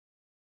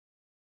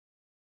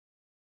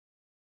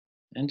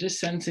and just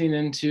sensing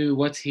into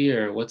what's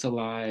here, what's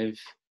alive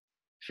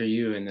for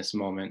you in this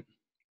moment.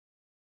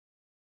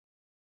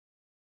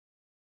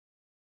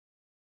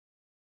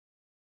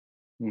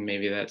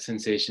 Maybe that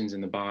sensations in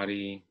the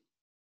body,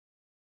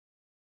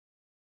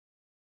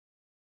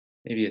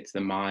 maybe it's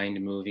the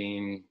mind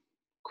moving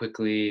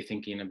quickly,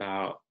 thinking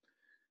about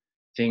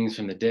things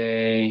from the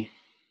day,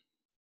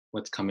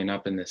 what's coming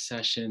up in this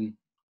session,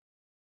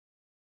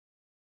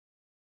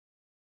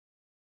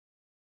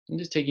 and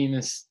just taking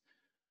this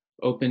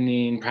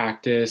opening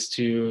practice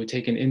to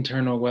take an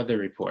internal weather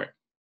report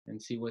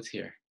and see what's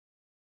here.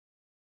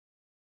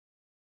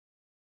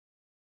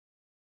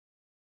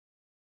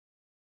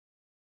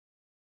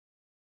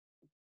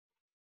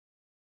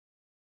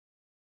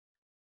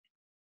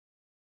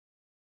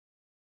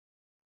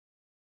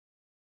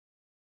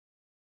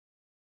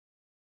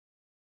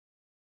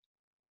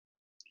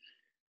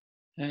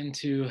 And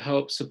to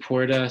help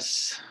support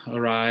us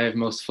arrive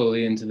most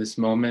fully into this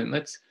moment,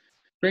 let's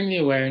bring the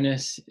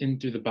awareness in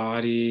through the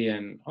body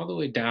and all the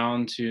way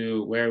down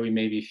to where we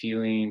may be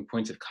feeling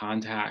points of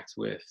contact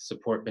with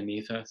support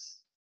beneath us,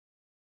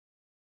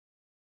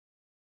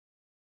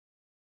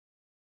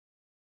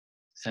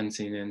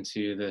 sensing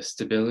into the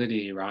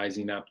stability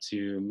rising up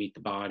to meet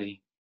the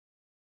body.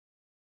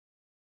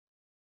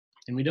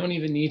 And we don't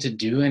even need to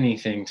do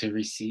anything to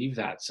receive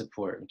that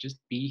support. Just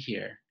be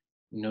here,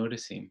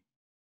 noticing.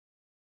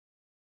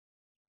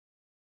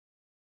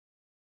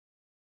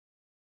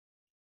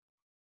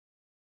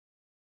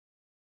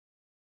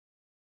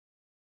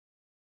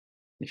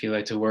 If you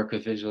like to work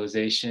with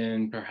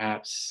visualization,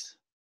 perhaps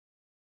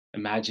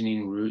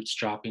imagining roots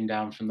dropping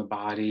down from the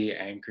body,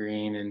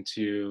 anchoring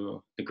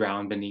into the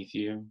ground beneath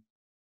you.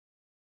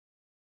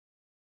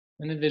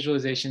 And the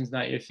visualization is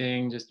not your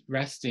thing, just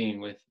resting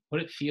with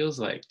what it feels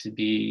like to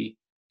be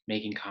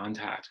making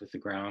contact with the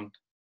ground.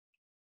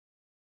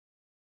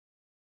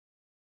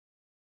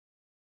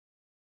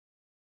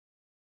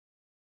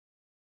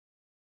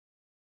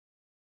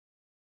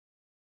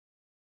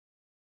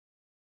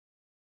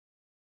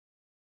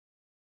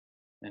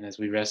 And as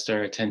we rest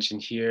our attention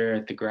here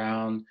at the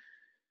ground,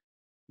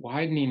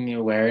 widening the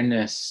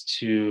awareness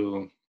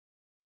to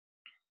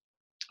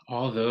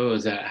all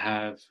those that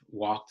have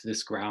walked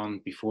this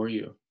ground before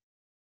you,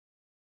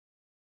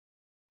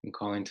 and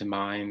calling to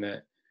mind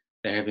that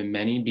there have been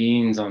many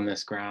beings on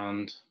this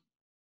ground.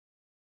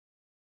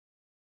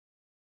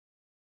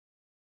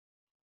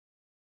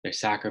 Their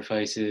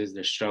sacrifices,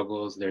 their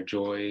struggles, their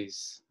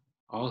joys,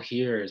 all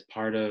here as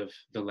part of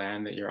the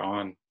land that you're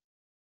on.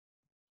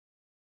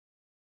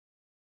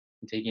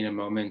 And taking a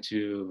moment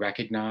to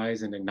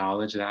recognize and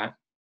acknowledge that.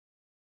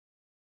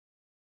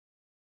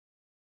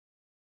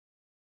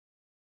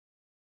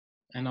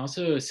 And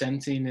also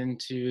sensing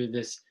into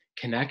this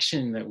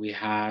connection that we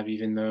have,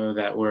 even though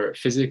that we're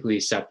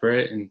physically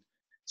separate, in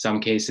some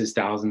cases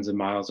thousands of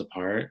miles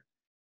apart,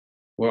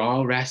 we're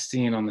all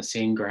resting on the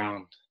same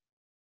ground.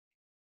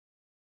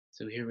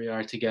 So here we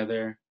are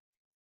together,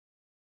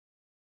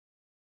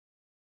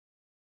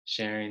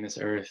 sharing this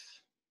earth,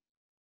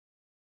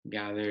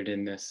 gathered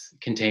in this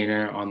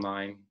container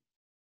online.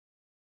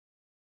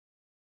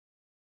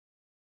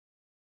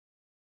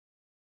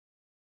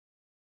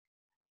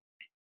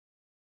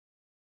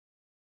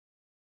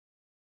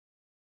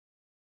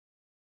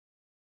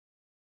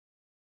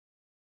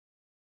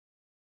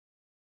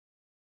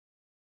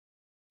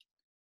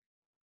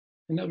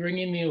 And now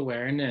bringing the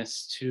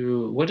awareness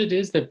to what it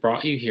is that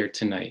brought you here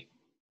tonight.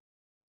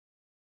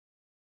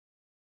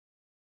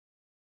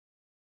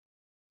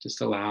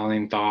 Just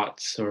allowing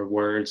thoughts or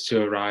words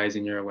to arise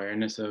in your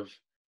awareness of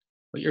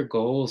what your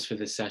goals for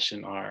this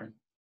session are,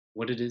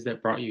 what it is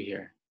that brought you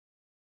here.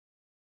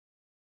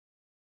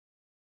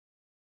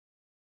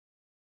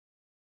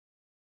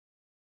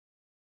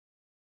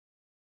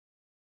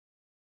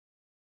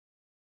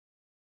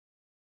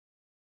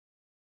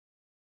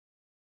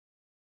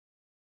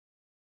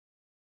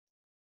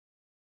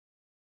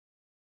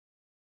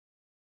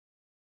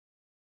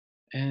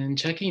 And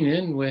checking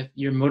in with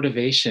your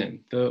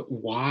motivation, the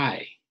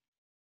why.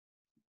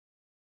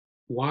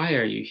 Why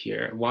are you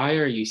here? Why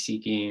are you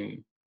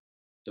seeking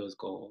those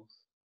goals?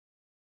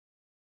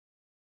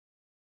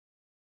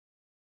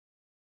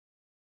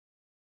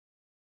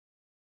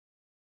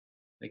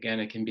 Again,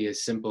 it can be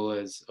as simple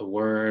as a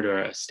word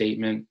or a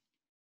statement,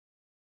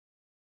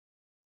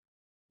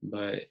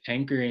 but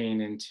anchoring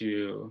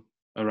into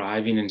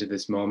arriving into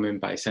this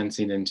moment by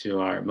sensing into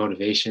our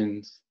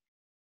motivations.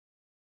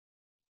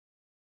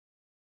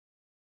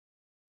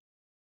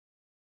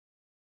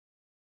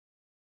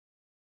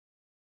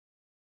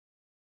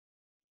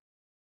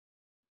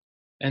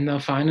 And now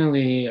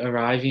finally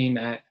arriving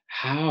at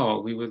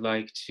how we would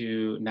like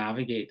to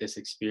navigate this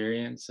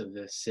experience of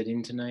this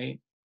sitting tonight.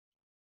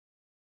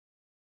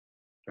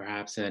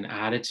 Perhaps an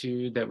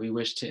attitude that we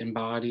wish to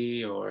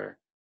embody or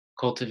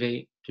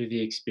cultivate through the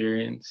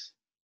experience.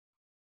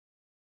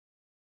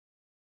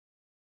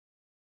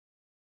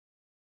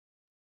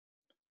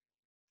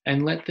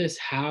 And let this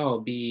how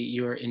be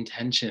your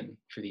intention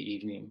for the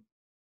evening.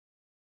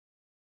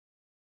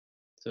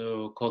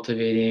 So,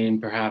 cultivating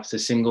perhaps a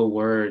single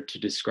word to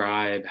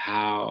describe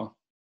how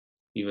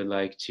you would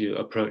like to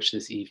approach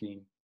this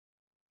evening.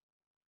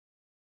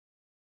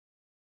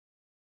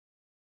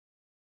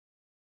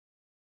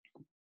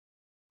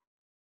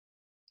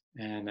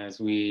 And as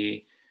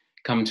we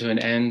come to an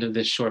end of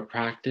this short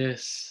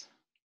practice,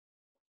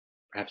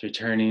 perhaps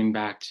returning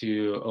back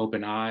to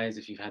open eyes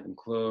if you've had them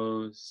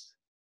closed.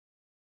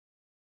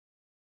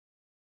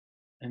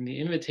 And the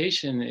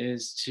invitation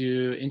is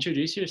to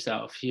introduce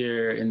yourself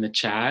here in the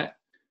chat.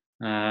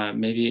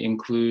 Maybe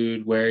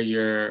include where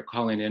you're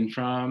calling in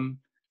from.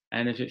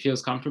 And if it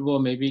feels comfortable,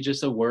 maybe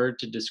just a word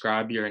to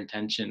describe your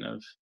intention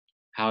of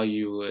how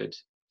you would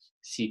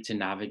seek to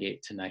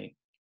navigate tonight.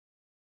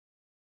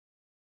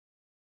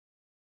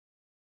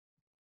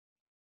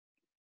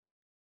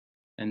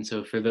 And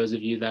so, for those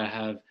of you that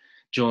have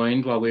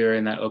joined while we were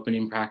in that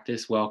opening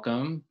practice,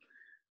 welcome.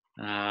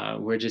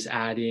 We're just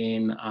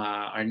adding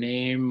our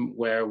name,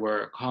 where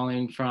we're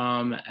calling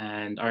from,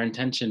 and our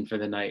intention for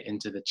the night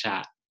into the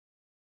chat.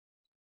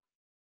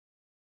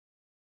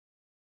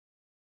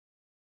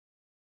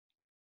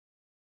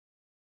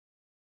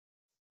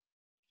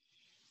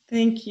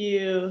 Thank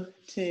you,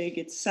 Teague.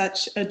 It's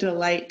such a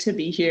delight to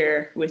be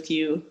here with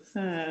you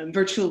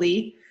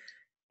virtually.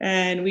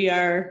 And we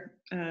are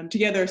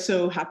together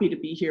so happy to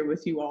be here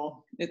with you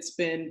all. It's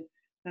been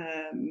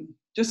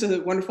just a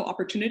wonderful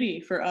opportunity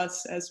for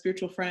us as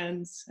spiritual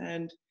friends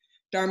and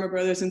Dharma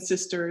brothers and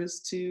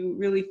sisters to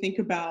really think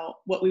about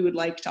what we would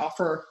like to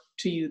offer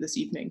to you this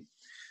evening.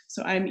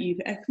 So I'm Eve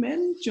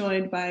Ekman,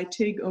 joined by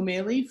Teague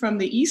O'Malley from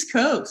the East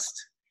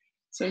Coast.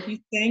 So he's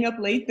staying up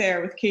late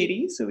there with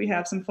Katie. So we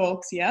have some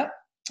folks,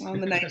 on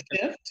the night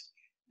shift.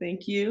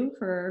 Thank you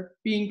for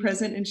being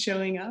present and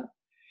showing up.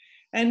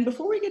 And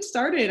before we get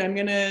started, I'm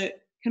going to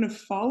kind of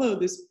follow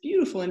this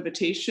beautiful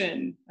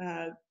invitation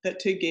that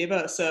Tig gave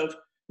us of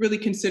really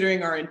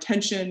considering our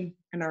intention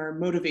and our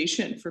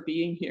motivation for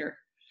being here.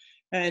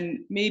 And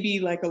maybe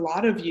like a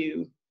lot of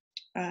you,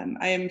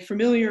 I am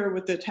familiar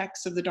with the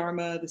text of the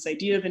Dharma, this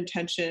idea of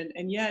intention,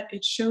 and yet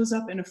it shows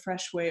up in a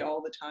fresh way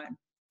all the time.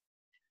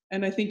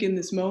 And I think in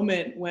this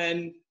moment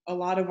when a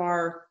lot of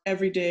our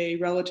everyday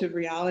relative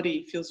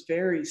reality feels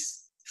very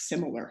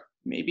similar,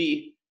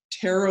 maybe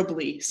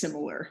terribly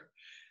similar,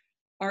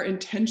 our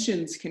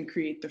intentions can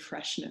create the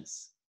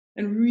freshness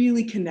and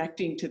really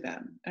connecting to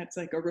them. That's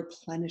like a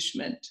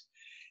replenishment.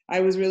 I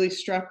was really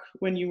struck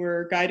when you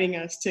were guiding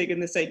us, Tig, in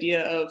this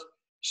idea of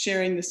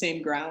sharing the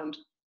same ground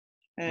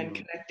and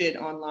connected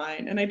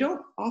online. And I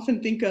don't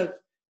often think of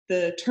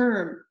the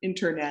term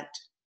internet.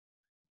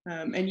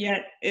 And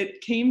yet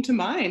it came to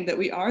mind that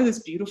we are this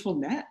beautiful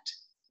net,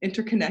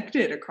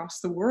 interconnected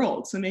across the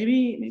world. So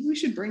maybe we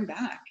should bring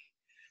back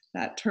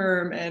that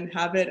term and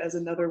have it as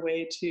another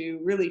way to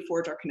really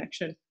forge our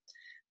connection.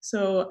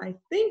 So I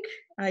think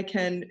I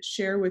can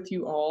share with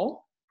you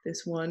all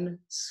this one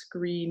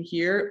screen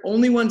here.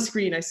 Only one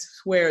screen, I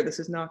swear this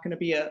is not going to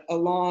be a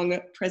long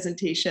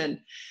presentation,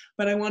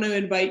 but I want to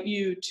invite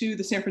you to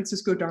the San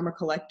Francisco Dharma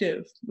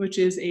Collective, which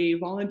is a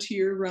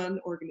volunteer-run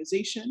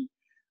organization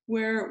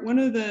where one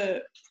of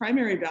the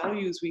primary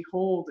values we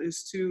hold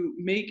is to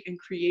make and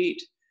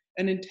create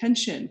an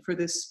intention for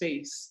this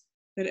space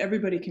that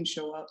everybody can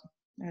show up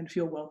and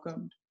feel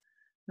welcomed.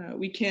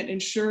 We can't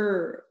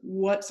ensure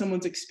what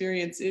someone's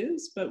experience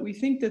is, but we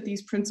think that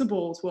these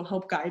principles will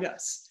help guide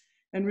us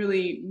and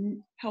really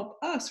help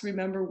us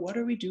remember, what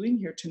are we doing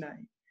here tonight?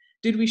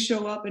 Did we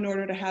show up in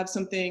order to have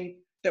something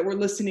that we're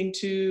listening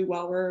to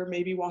while we're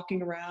maybe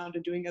walking around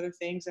and doing other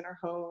things in our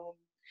home?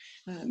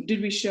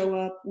 Did we show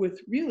up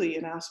with really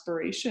an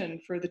aspiration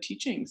for the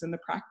teachings and the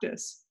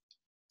practice?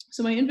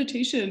 So my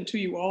invitation to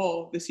you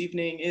all this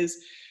evening is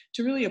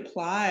to really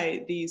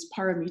apply these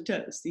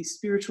paramitas, these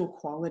spiritual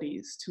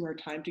qualities, to our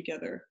time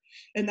together.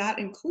 And that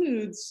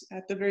includes,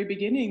 at the very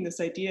beginning, this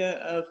idea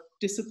of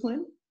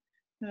discipline.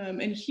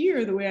 And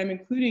here, the way I'm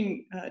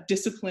including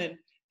discipline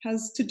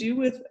has to do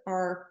with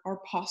our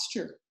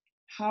posture,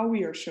 how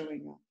we are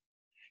showing up.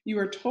 You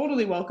are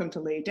totally welcome to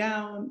lay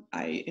down.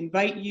 I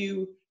invite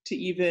you to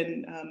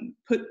even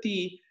put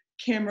the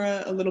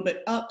camera a little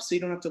bit up so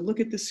you don't have to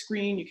look at the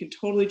screen. You can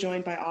totally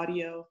join by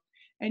audio.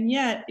 And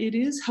yet it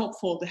is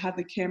helpful to have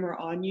the camera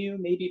on you,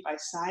 maybe by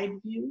side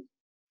view,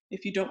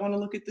 if you don't want to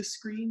look at the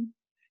screen,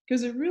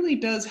 because it really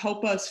does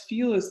help us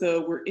feel as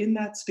though we're in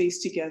that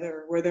space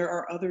together where there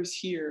are others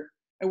here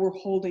and we're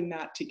holding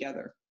that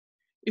together.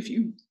 If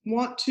you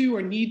want to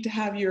or need to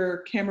have your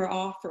camera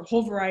off for a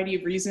whole variety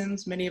of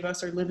reasons, many of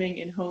us are living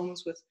in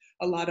homes with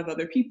a lot of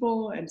other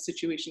people and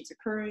situations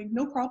occurring,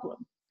 no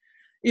problem.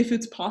 If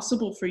it's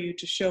possible for you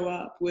to show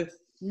up with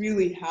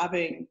really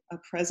having a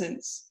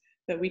presence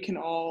that we can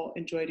all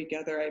enjoy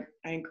together,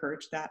 I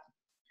encourage that.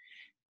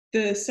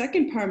 The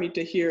second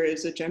paramita here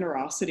is a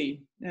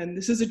generosity. And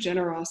this is a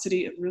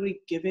generosity of really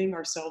giving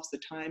ourselves the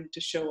time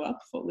to show up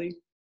fully.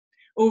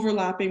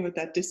 Overlapping with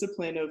that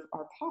discipline of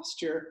our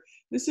posture,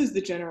 this is the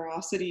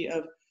generosity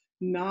of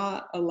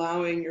not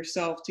allowing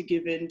yourself to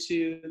give in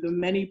to the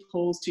many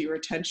pulls to your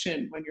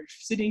attention when you're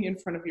sitting in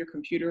front of your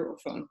computer or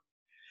phone.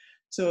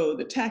 So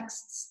the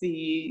texts,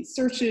 the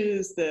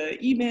searches, the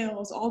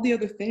emails, all the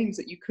other things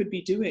that you could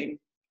be doing,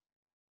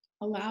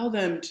 allow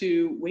them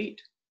to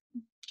wait.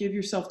 Give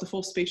yourself the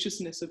full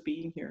spaciousness of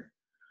being here.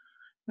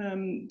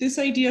 This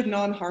idea of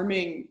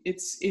non-harming,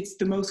 it's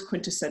the most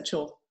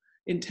quintessential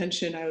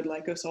intention I would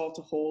like us all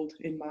to hold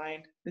in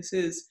mind. This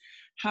is,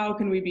 how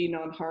can we be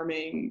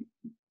non-harming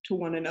to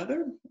one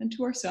another and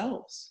to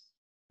ourselves,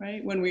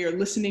 right? When we are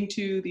listening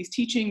to these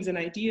teachings and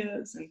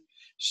ideas and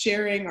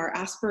sharing our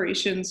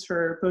aspirations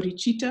for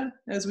bodhicitta,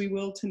 as we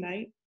will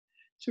tonight,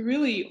 to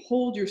really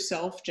hold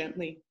yourself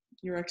gently,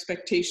 your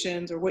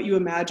expectations or what you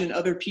imagine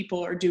other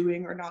people are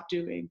doing or not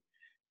doing.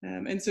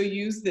 And so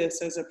use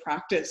this as a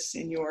practice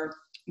in your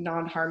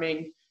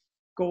non-harming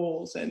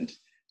goals and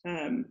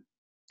kind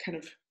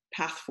of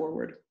path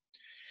forward.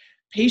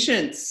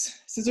 Patience.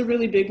 This is a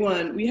really big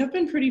one. We have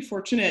been pretty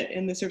fortunate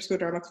in the Service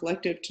Dharma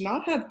Collective to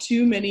not have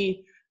too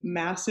many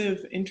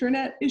massive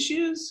internet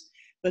issues,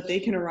 but they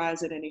can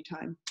arise at any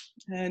time.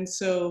 And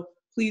so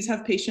please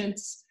have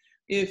patience.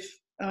 If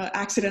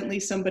accidentally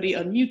somebody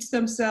unmutes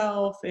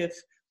themselves, if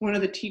one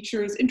of the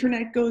teachers'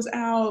 internet goes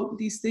out,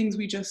 these things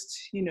we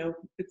just,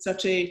 it's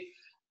such a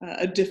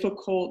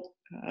difficult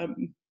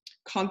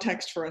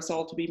context for us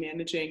all to be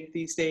managing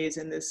these days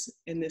in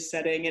this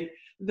setting. And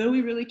though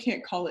we really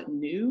can't call it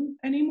new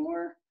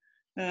anymore,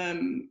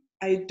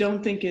 I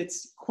don't think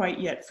it's quite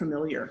yet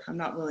familiar. I'm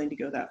not willing to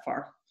go that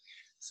far.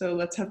 So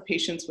let's have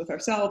patience with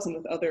ourselves and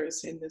with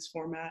others in this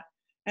format.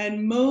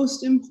 And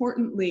most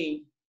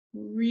importantly,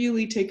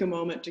 really take a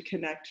moment to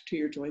connect to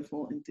your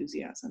joyful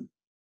enthusiasm.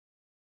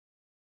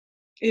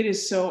 It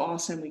is so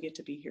awesome we get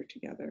to be here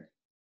together.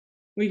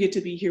 We get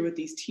to be here with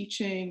these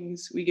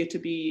teachings. We get to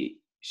be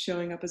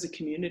showing up as a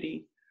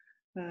community.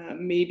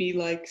 Maybe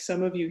like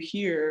some of you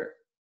here,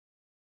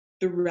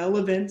 the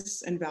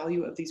relevance and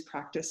value of these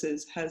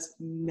practices has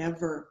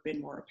never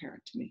been more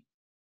apparent to me.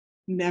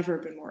 Never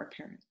been more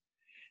apparent.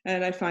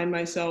 And I find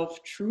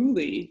myself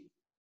truly,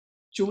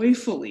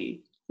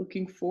 joyfully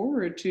looking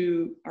forward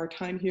to our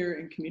time here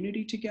in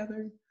community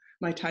together,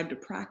 my time to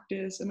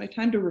practice, and my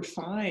time to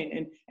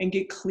refine and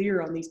get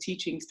clear on these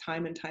teachings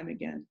time and time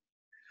again.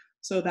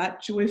 So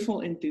that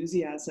joyful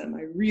enthusiasm,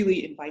 I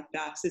really invite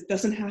that. It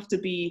doesn't have to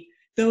be,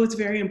 though it's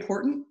very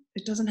important,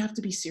 it doesn't have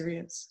to be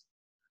serious.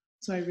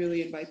 So I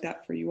really invite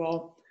that for you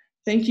all.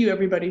 Thank you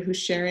everybody who's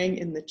sharing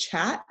in the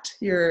chat,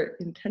 your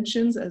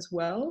intentions as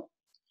well.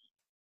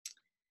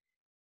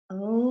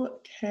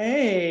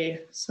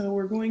 Okay, so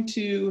we're going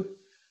to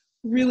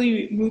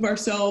really move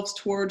ourselves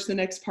towards the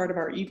next part of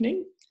our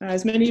evening.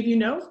 As many of you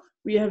know,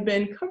 we have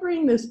been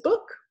covering this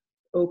book,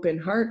 Open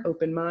Heart,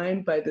 Open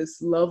Mind, by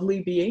this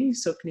lovely being,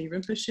 Tsoknyi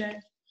Rinpoche.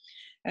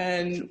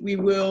 And we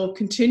will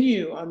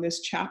continue on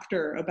this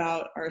chapter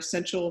about our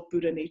essential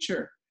Buddha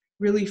nature,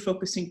 really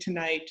focusing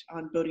tonight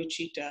on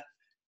bodhicitta.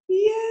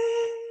 Yay!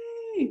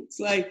 It's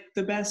like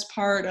the best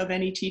part of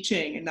any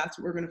teaching, and that's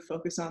what we're going to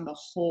focus on the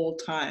whole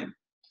time.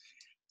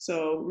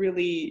 So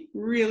really,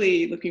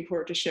 really looking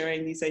forward to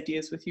sharing these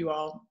ideas with you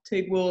all.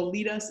 Teague will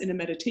lead us in a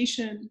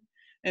meditation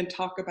and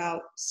talk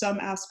about some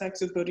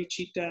aspects of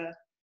bodhicitta.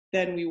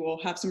 Then we will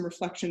have some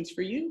reflections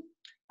for you.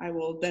 I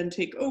will then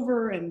take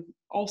over and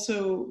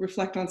also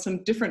reflect on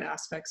some different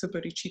aspects of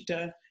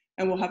bodhicitta,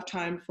 and we'll have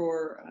time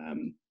for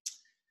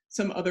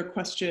some other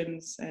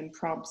questions and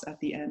prompts at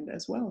the end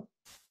as well.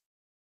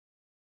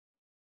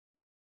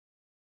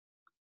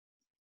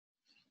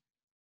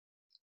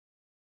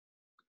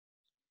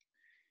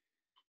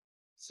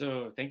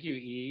 So thank you,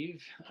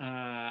 Eve.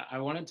 I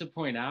wanted to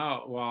point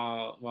out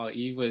while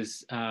Eve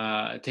was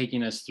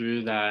taking us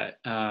through that,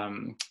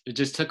 it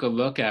just took a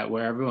look at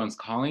where everyone's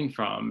calling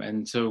from.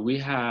 And so we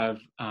have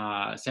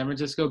San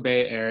Francisco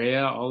Bay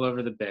Area, all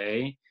over the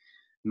Bay,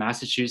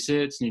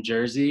 Massachusetts, New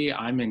Jersey.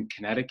 I'm in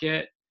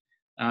Connecticut.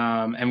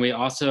 And we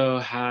also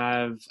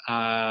have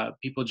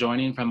people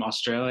joining from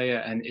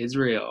Australia and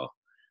Israel.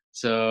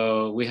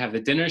 So we have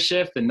the dinner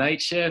shift, the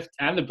night shift,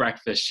 and the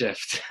breakfast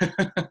shift.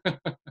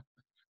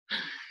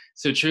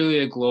 So truly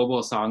a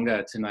global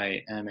Sangha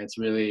tonight, and it's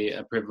really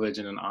a privilege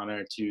and an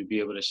honor to be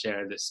able to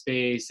share this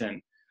space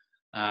and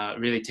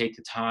really take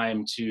the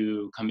time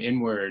to come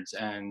inwards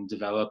and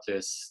develop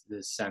this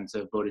sense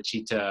of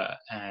bodhicitta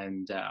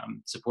and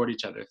support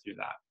each other through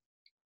that.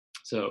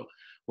 So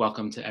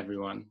welcome to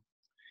everyone.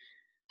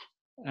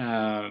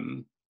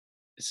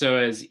 So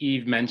as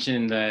Eve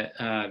mentioned, that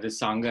the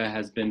Sangha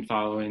has been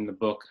following the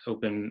book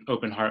Open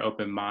Heart,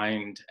 Open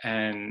Mind,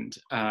 and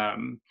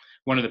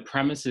one of the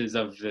premises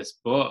of this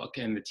book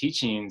and the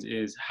teachings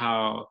is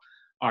how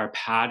our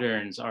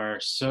patterns are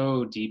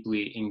so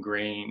deeply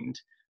ingrained.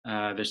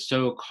 They're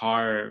so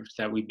carved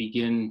that we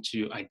begin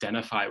to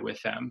identify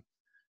with them.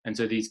 And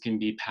so these can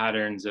be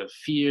patterns of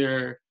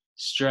fear,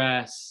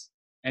 stress,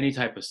 any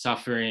type of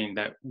suffering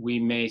that we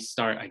may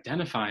start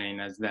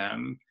identifying as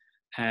them.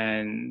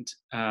 And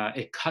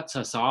it cuts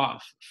us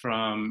off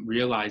from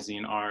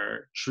realizing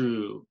our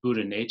true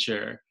Buddha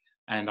nature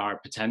and our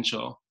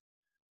potential.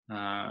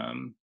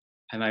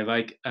 And I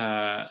like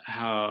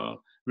how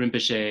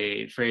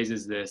Rinpoche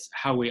phrases this: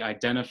 how we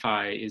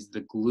identify is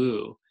the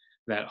glue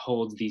that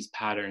holds these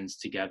patterns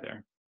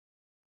together.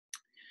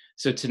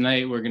 So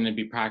tonight we're going to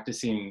be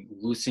practicing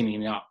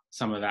loosening up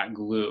some of that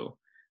glue,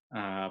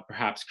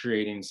 perhaps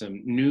creating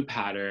some new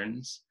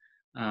patterns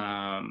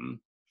from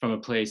a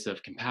place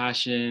of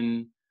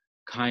compassion,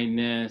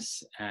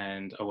 kindness,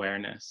 and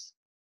awareness.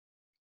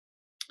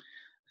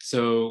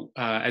 So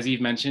as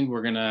Eve mentioned,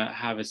 we're going to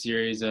have a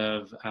series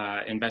of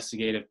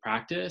investigative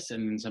practice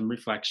and then some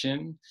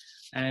reflection,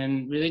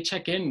 and really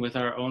check in with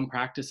our own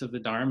practice of the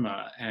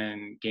Dharma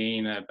and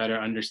gain a better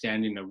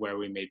understanding of where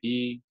we may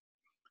be.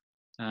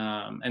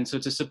 And so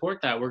to support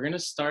that, we're going to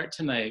start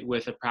tonight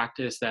with a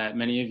practice that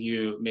many of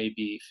you may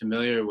be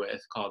familiar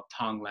with called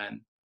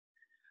Tonglen.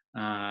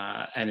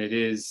 And it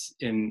is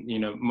in,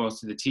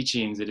 most of the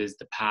teachings, it is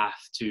the path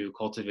to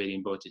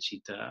cultivating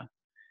bodhicitta.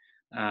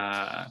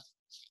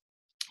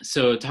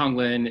 So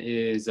Tonglen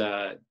is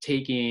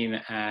taking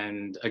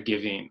and a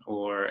giving,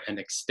 or an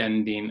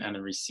extending and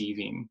a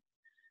receiving.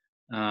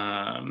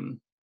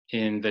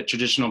 In the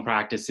traditional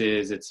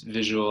practices, it's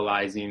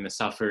visualizing the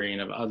suffering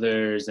of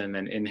others and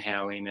then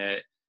inhaling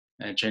it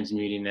and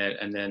transmuting it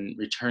and then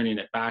returning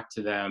it back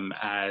to them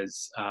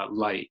as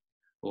light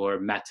or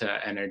metta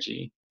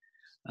energy.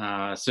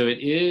 So it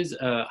is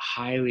a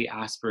highly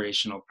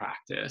aspirational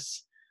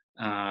practice.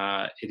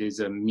 It is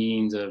a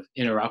means of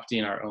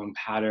interrupting our own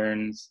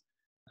patterns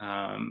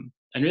and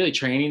really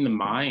training the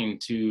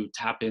mind to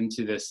tap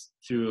into this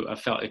through a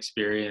felt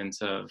experience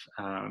of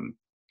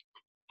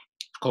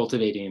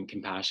cultivating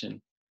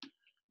compassion.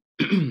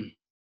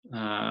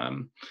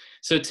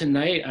 So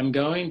tonight I'm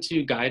going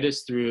to guide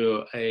us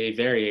through a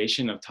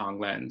variation of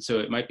Tonglen. So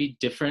it might be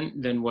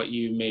different than what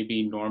you may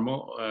be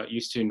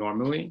used to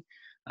normally.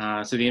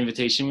 So the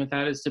invitation with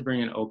that is to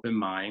bring an open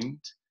mind.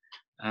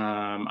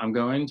 I'm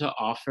going to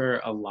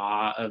offer a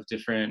lot of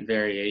different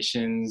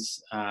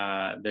variations.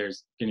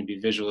 There's going to be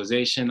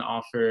visualization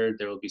offered.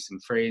 There will be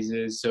some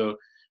phrases. So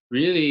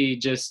really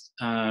just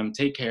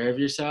take care of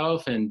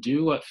yourself and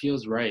do what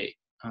feels right.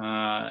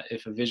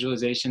 If a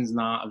visualization is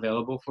not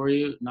available for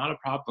you, not a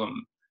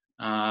problem.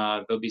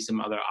 There'll be some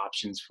other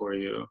options for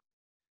you.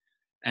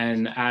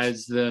 And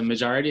as the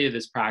majority of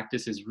this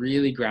practice is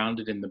really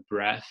grounded in the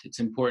breath, it's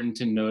important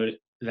to note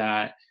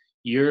that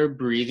your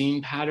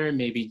breathing pattern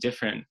may be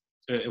different.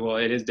 Well,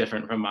 it is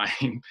different from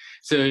mine.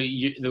 So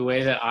the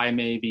way that I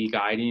may be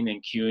guiding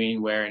and cueing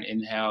where an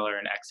inhale or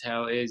an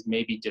exhale is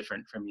may be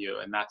different from you,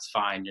 and that's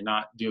fine. You're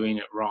not doing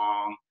it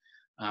wrong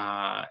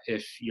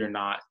if you're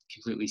not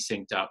completely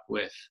synced up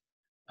with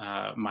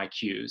my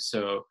cues.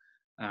 So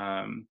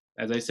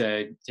as I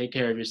said, take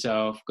care of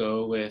yourself,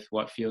 go with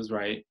what feels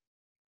right.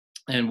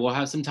 And we'll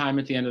have some time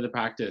at the end of the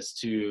practice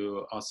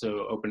to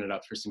also open it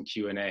up for some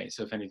Q&A.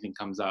 So if anything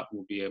comes up,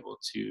 we'll be able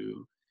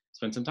to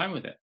spend some time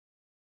with it.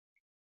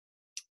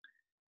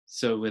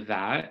 So with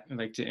that, I'd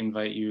like to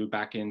invite you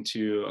back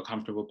into a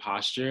comfortable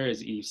posture.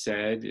 As Eve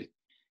said, you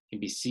can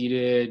be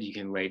seated, you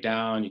can lay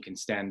down, you can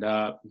stand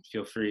up.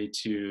 Feel free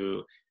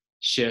to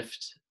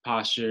shift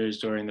postures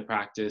during the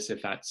practice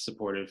if that's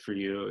supportive for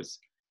you. As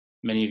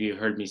many of you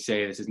heard me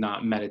say, this is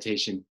not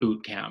meditation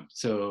boot camp.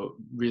 So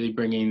really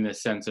bringing the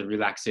sense of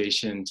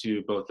relaxation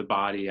to both the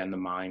body and the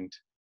mind.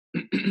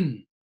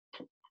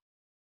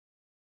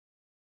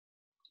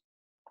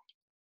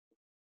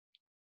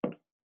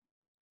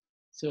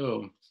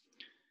 So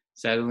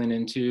settling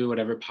into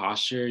whatever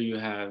posture you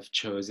have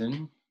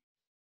chosen.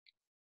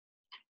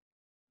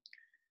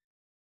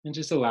 And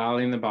just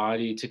allowing the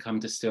body to come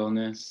to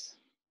stillness.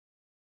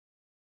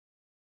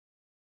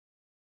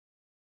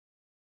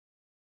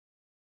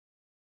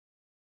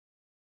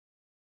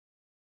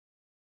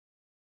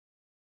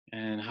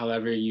 And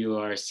however you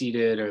are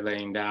seated or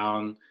laying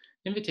down,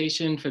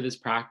 invitation for this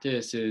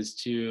practice is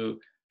to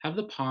have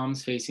the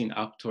palms facing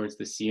up towards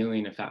the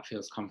ceiling if that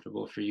feels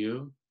comfortable for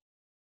you.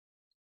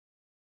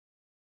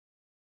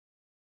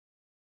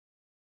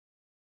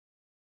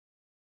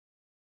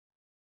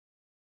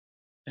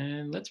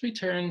 And let's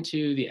return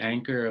to the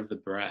anchor of the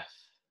breath.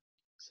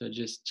 So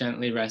just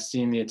gently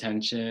resting the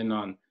attention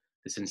on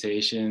the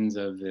sensations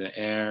of the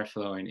air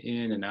flowing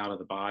in and out of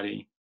the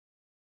body.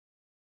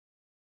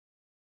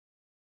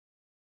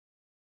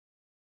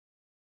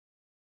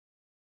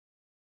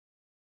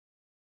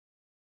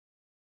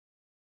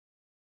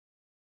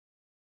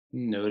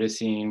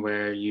 Noticing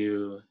where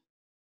you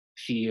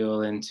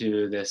feel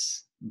into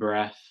this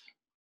breath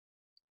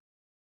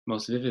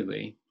most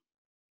vividly.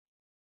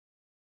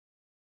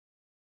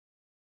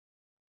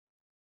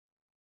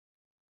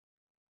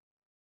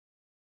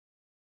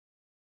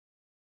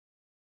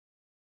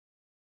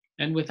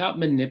 And without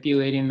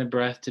manipulating the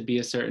breath to be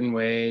a certain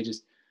way,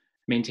 just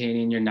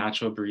maintaining your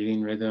natural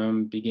breathing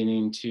rhythm,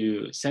 beginning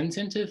to sense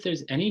into if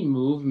there's any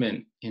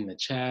movement in the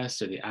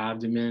chest or the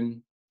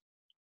abdomen,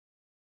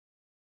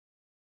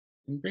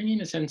 and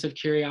bringing a sense of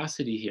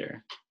curiosity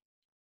here.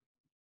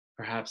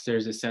 Perhaps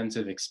there's a sense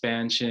of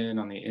expansion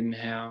on the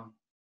inhale,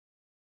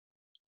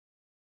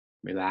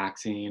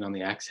 relaxing on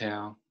the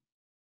exhale.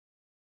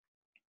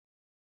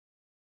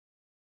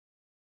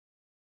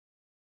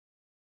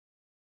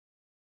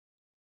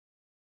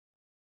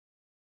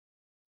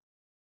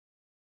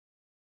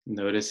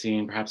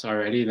 Noticing perhaps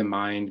already the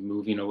mind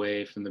moving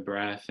away from the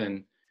breath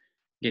and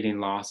getting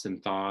lost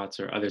in thoughts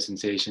or other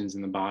sensations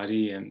in the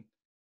body. And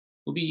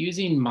we'll be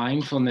using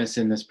mindfulness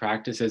in this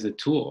practice as a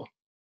tool.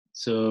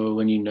 So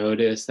when you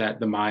notice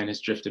that the mind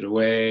has drifted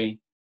away,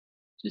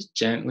 just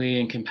gently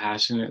and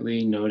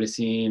compassionately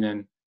noticing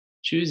and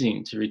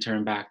choosing to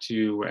return back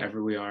to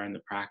wherever we are in the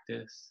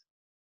practice.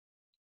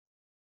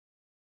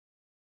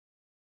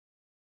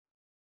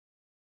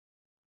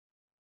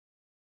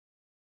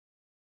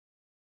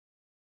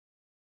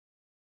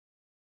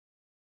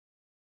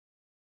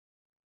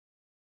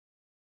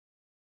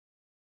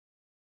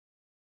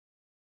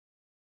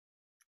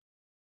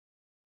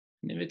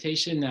 An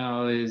invitation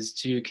now is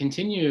to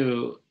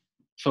continue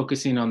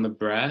focusing on the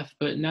breath,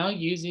 but now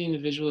using the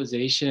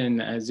visualization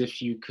as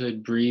if you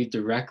could breathe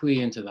directly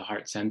into the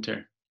heart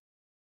center.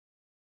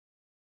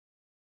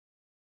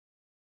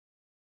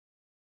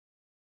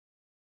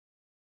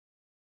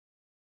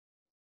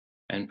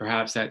 And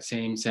perhaps that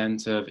same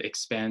sense of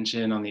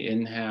expansion on the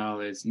inhale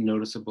is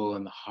noticeable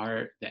in the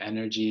heart, the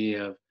energy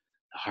of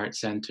the heart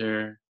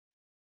center,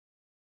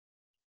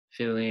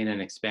 filling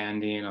and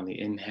expanding on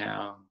the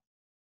inhale,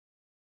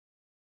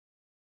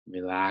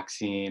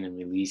 relaxing and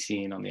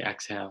releasing on the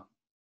exhale.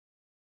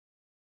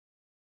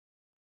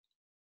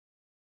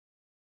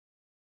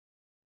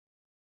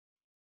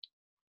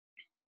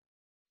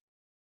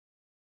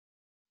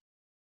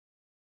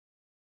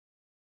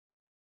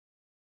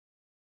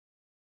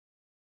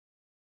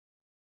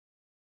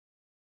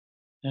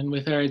 And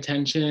with our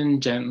attention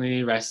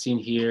gently resting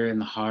here in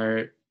the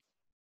heart,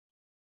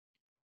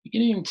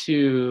 beginning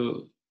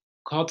to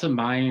call to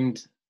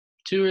mind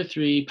two or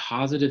three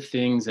positive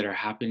things that are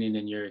happening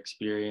in your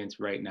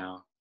experience right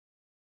now.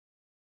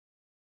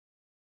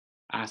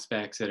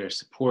 Aspects that are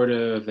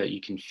supportive that you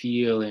can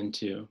feel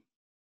into.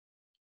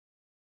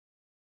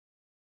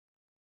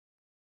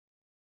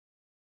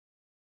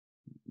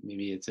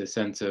 Maybe it's a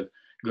sense of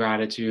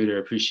gratitude or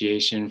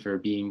appreciation for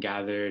being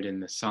gathered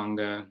in the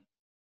Sangha.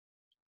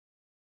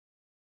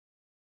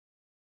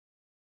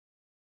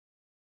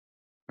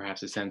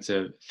 Perhaps a sense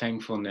of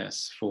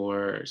thankfulness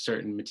for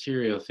certain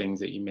material things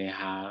that you may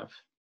have.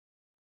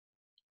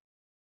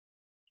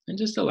 And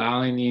just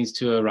allowing these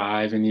to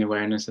arrive in the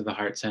awareness of the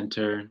heart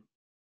center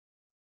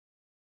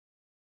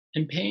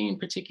and paying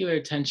particular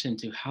attention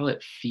to how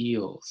it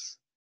feels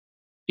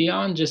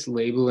beyond just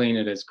labeling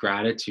it as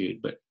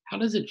gratitude, but how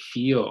does it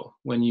feel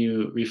when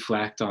you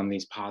reflect on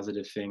these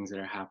positive things that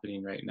are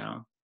happening right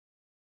now?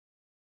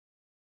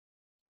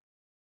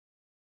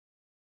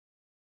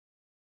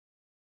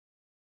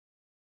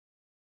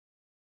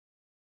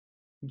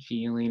 And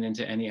feeling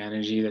into any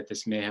energy that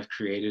this may have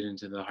created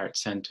into the heart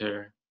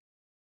center,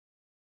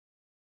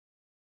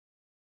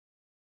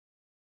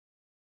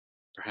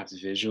 perhaps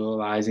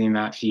visualizing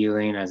that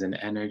feeling as an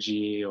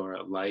energy or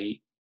a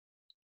light.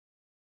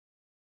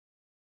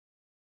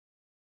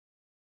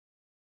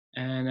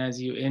 And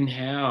as you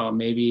inhale,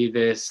 maybe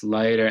this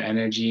light or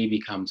energy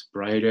becomes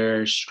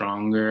brighter,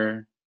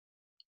 stronger,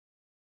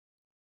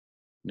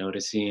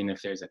 noticing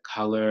if there's a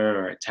color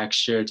or a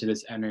texture to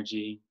this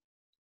energy.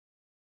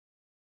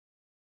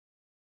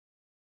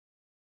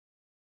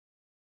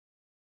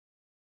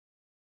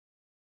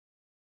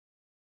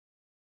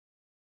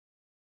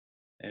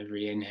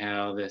 Every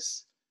inhale,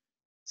 this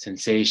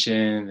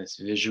sensation, this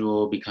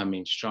visual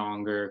becoming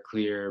stronger,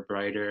 clearer,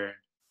 brighter.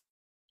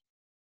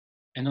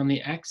 And on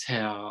the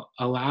exhale,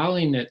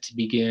 allowing it to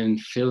begin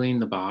filling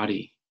the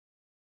body.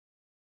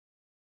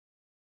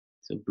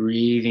 So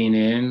breathing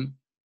in,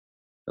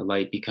 the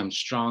light becomes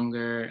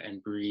stronger,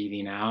 and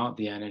breathing out,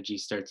 the energy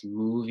starts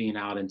moving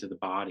out into the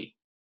body.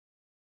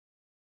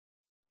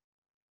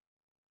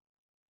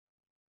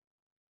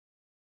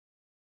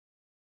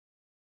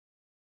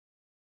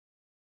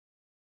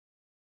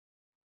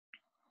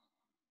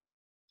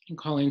 And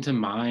calling to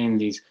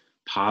mind these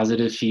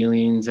positive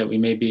feelings that we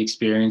may be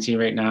experiencing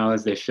right now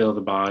as they fill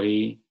the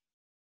body.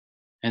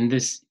 And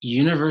this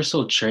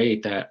universal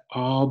trait that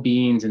all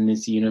beings in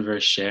this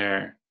universe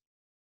share,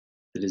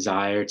 the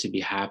desire to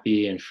be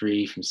happy and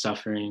free from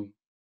suffering.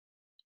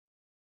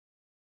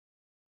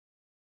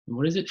 And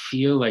what does it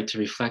feel like to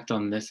reflect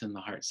on this in the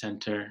heart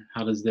center?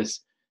 How does this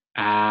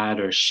add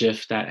or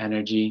shift that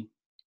energy?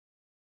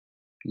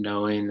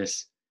 Knowing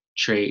this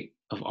trait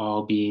of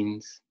all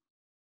beings.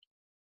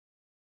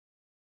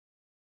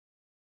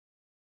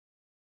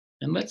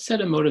 And let's set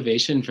a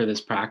motivation for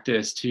this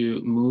practice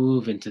to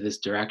move into this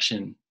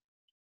direction,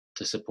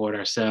 to support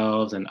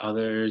ourselves and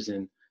others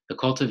in the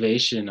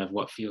cultivation of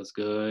what feels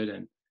good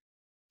and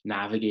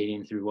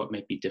navigating through what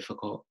might be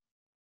difficult.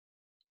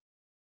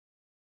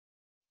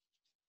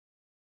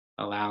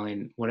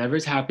 Allowing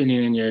whatever's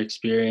happening in your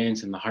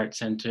experience in the heart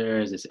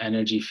center as this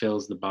energy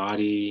fills the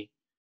body,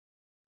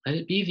 let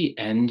it be the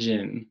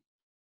engine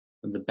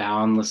of the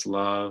boundless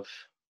love.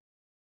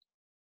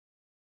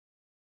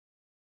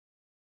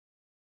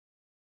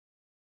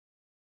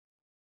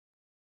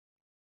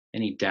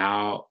 Any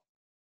doubt,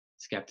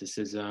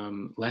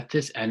 skepticism, let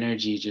this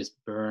energy just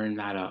burn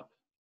that up.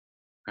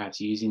 Perhaps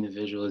using the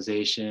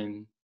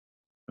visualization,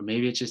 or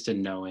maybe it's just a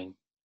knowing.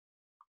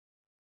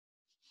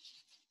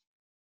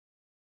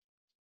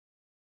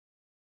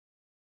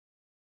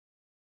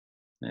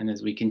 And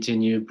as we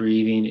continue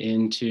breathing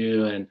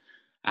into and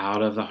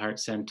out of the heart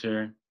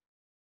center,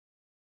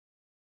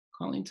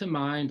 calling to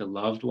mind a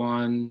loved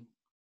one,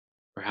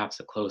 perhaps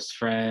a close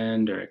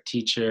friend or a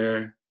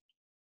teacher,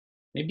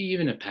 maybe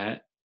even a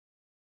pet,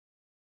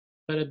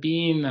 but a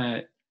being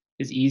that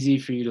is easy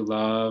for you to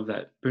love,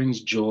 that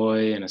brings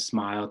joy and a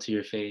smile to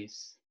your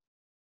face.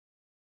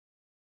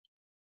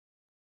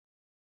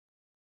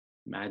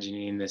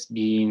 Imagining this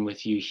being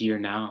with you here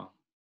now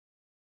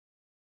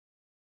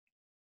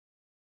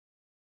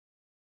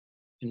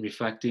and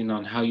reflecting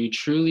on how you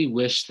truly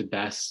wish the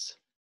best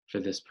for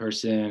this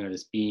person or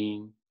this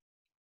being.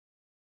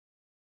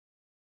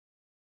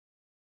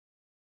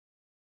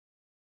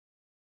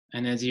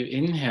 And as you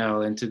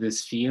inhale into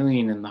this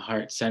feeling in the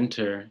heart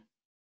center,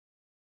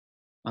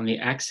 on the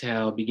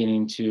exhale,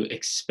 beginning to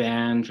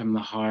expand from the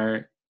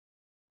heart,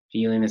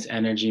 feeling this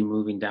energy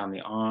moving down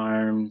the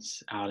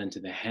arms, out into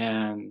the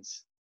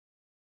hands.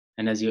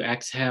 And as you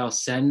exhale,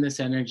 send this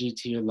energy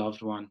to your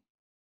loved one.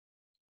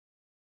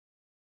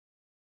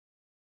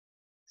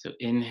 So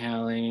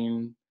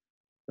inhaling,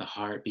 the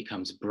heart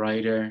becomes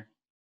brighter.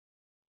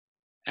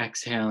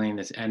 Exhaling,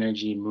 this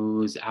energy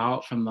moves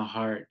out from the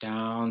heart,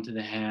 down to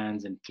the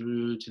hands, and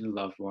through to the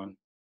loved one.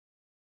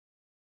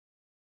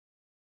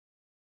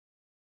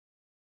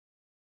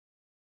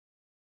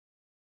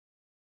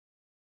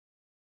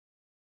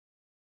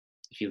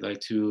 If you'd like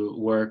to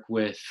work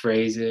with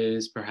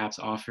phrases, perhaps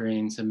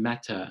offering some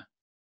metta.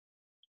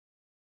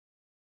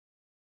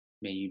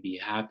 May you be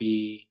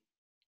happy.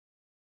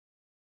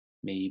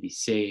 May you be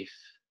safe.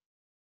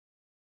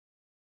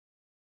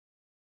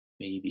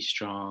 May you be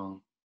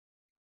strong.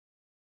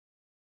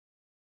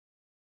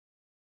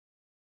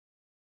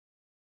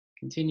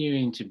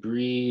 Continuing to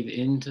breathe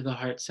into the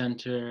heart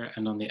center,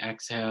 and on the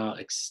exhale,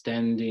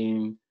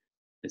 extending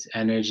this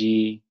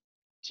energy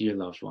to your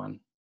loved one.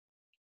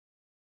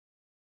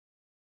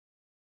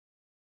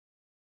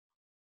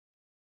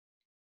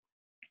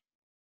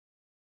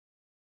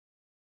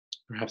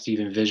 Perhaps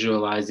even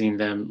visualizing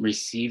them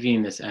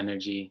receiving this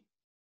energy.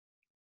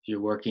 If you're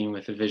working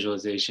with a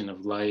visualization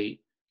of light,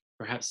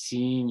 perhaps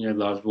seeing your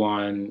loved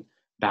one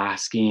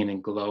basking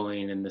and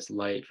glowing in this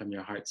light from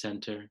your heart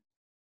center.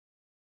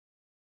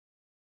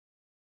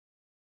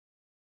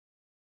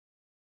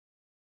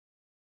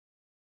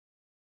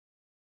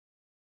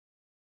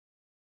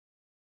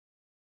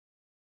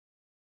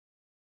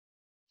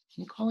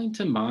 And calling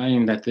to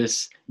mind that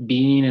this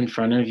being in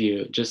front of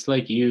you, just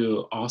like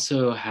you,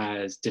 also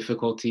has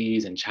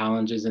difficulties and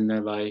challenges in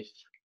their life.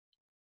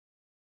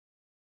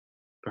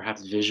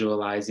 Perhaps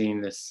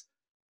visualizing this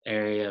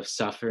area of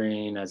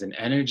suffering as an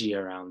energy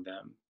around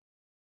them.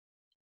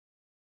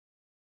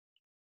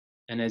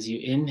 And as you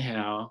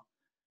inhale,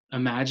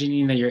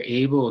 imagining that you're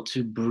able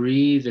to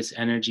breathe this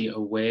energy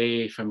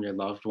away from your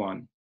loved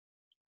one.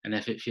 And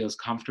if it feels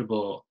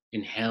comfortable,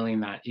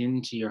 inhaling that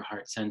into your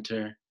heart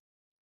center.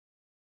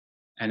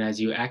 And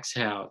as you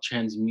exhale,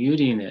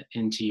 transmuting it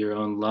into your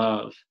own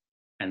love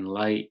and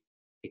light,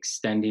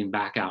 extending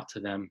back out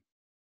to them.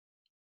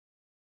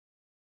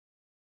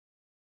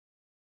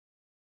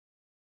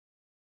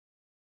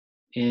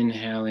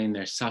 Inhaling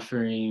their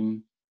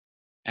suffering,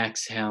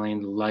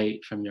 exhaling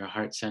light from your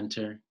heart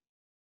center.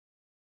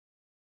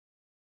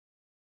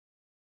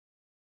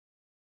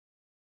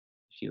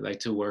 If you like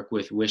to work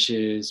with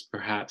wishes,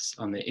 perhaps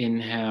on the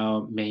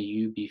inhale, may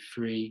you be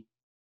free.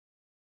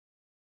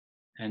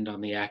 And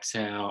on the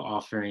exhale,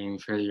 offering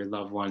for your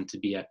loved one to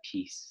be at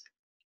peace.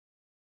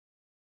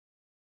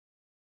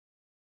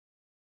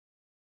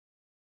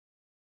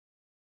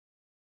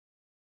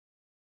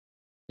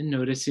 And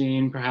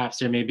noticing perhaps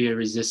there may be a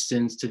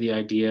resistance to the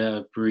idea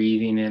of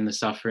breathing in the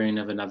suffering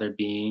of another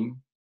being.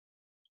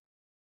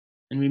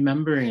 And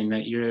remembering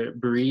that you're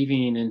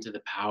breathing into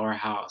the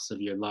powerhouse of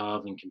your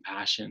love and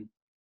compassion.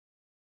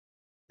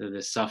 So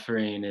the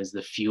suffering is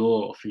the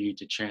fuel for you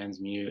to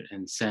transmute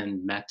and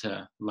send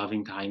metta,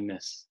 loving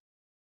kindness.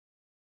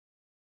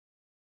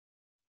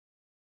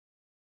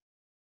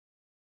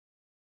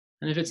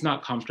 And if it's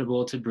not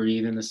comfortable to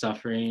breathe in the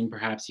suffering,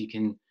 perhaps you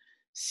can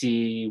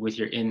see with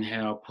your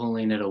inhale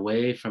pulling it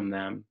away from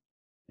them,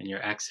 and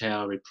your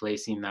exhale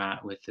replacing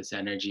that with this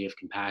energy of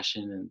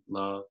compassion and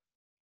love.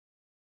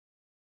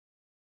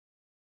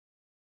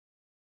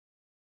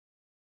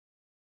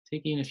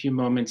 Taking a few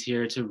moments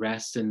here to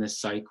rest in this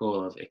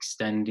cycle of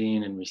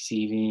extending and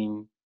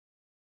receiving,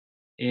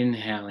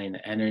 inhaling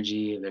the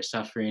energy of their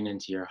suffering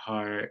into your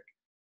heart,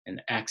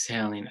 and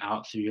exhaling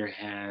out through your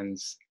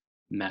hands,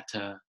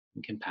 metta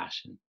and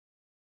compassion.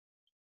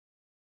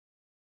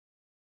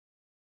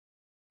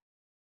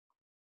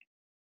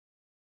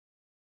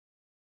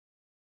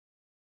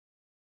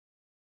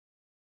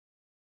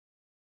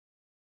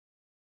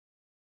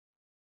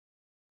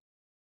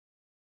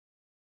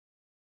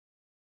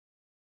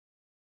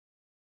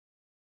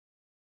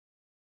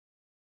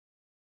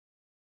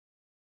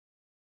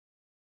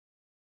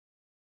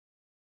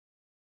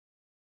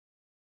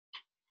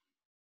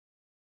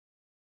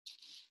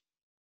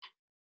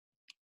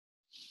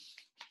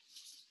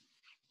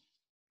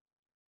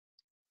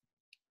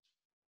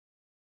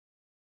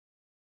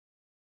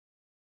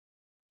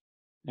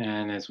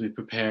 And as we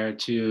prepare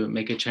to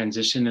make a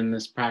transition in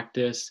this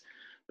practice,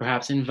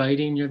 perhaps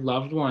inviting your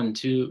loved one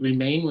to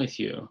remain with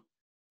you,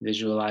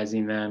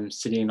 visualizing them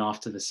sitting off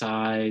to the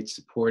side,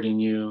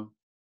 supporting you,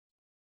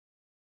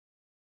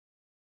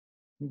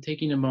 and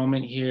taking a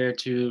moment here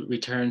to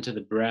return to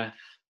the breath,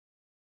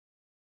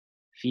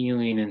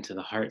 feeling into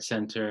the heart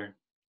center,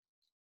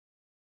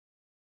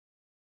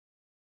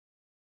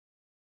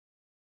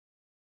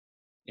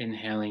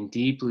 inhaling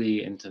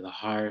deeply into the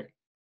heart.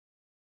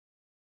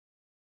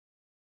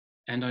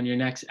 And on your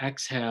next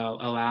exhale,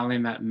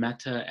 allowing that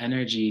metta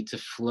energy to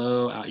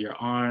flow out your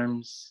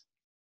arms,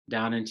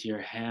 down into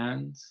your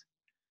hands.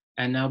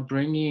 And now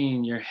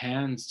bringing your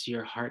hands to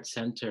your heart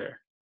center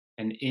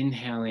and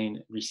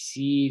inhaling,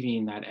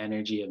 receiving that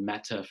energy of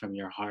metta from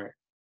your heart.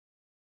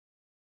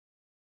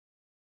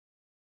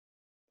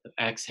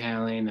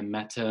 Exhaling the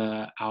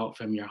metta out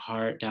from your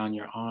heart, down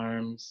your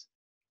arms,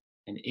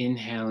 and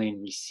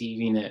inhaling,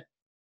 receiving it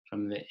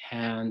from the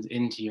hands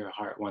into your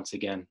heart once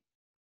again.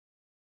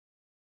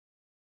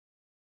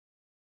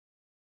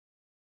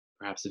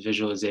 Perhaps a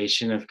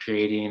visualization of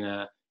creating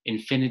an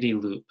infinity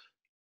loop,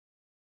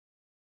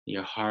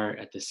 your heart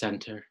at the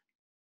center.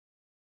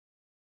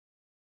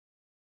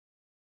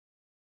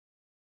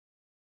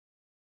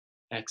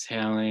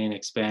 Exhaling,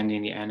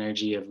 expanding the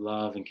energy of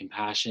love and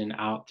compassion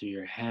out through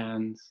your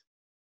hands.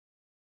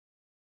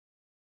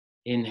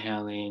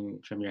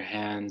 Inhaling from your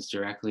hands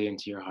directly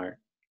into your heart.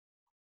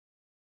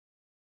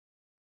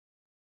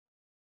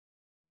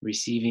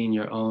 Receiving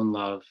your own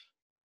love,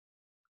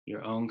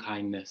 your own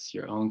kindness,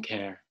 your own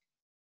care.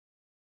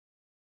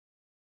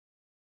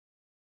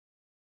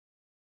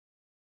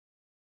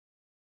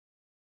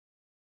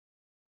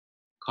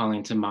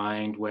 Calling to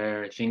mind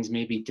where things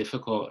may be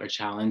difficult or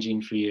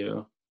challenging for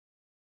you,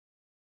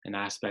 an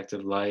aspect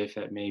of life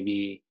that may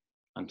be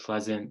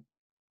unpleasant.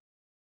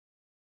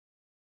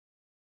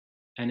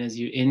 And as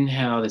you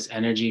inhale this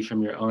energy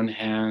from your own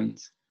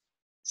hands,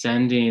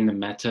 sending the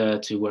metta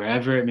to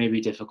wherever it may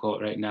be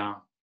difficult right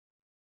now,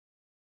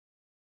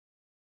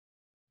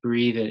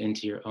 breathe it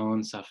into your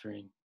own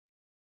suffering.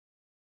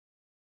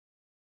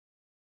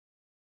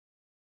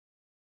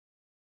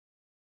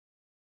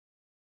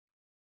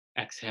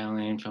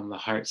 Exhaling from the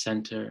heart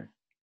center,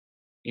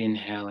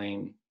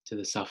 inhaling to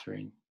the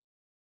suffering.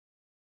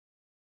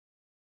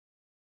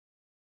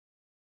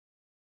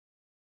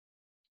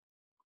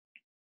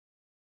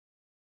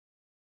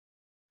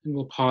 And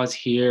we'll pause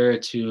here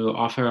to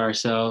offer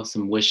ourselves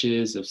some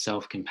wishes of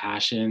self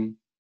compassion.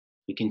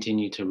 We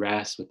continue to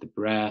rest with the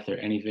breath or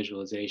any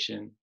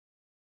visualization,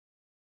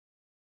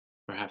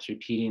 perhaps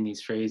repeating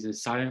these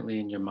phrases silently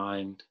in your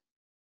mind.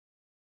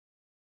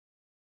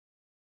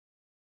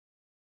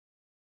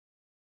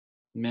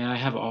 May I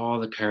have all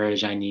the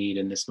courage I need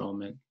in this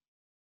moment.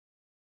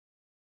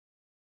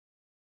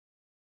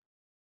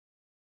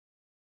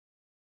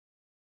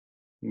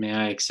 May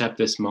I accept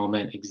this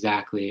moment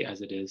exactly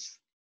as it is.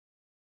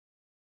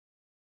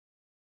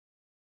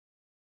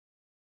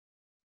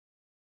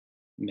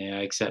 May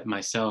I accept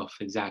myself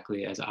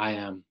exactly as I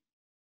am.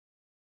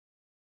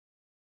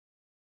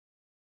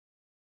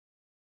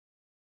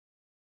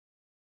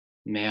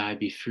 May I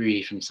be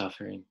free from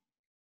suffering.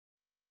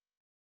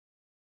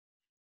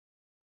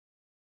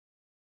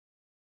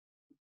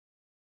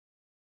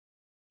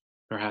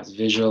 Perhaps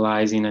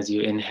visualizing as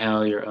you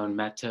inhale your own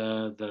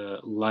metta, the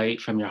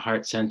light from your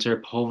heart center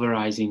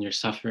pulverizing your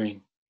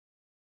suffering.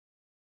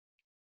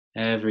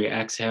 Every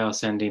exhale,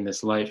 sending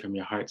this light from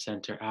your heart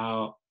center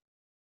out.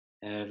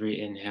 Every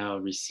inhale,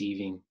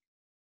 receiving.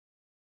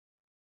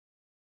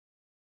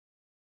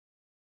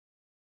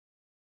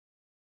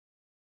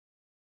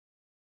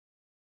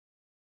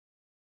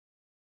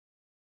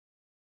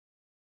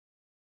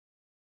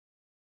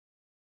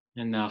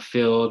 And now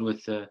filled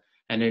with the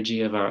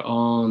energy of our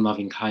own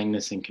loving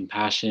kindness and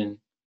compassion,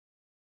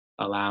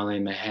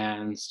 allowing the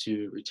hands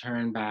to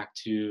return back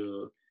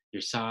to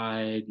your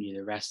side,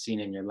 either resting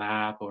in your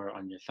lap or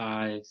on your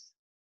thighs.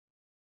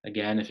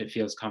 Again, if it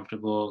feels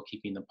comfortable,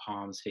 keeping the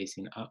palms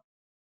facing up.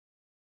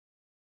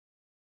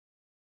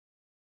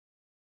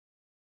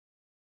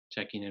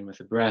 Checking in with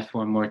the breath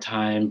one more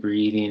time,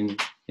 breathing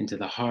into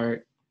the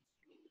heart.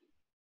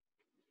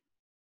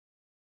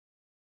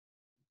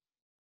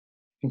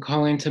 And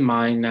calling to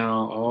mind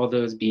now all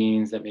those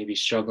beings that may be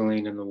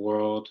struggling in the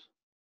world,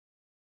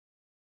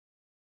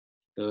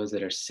 those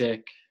that are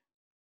sick,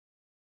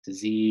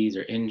 disease,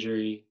 or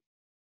injury,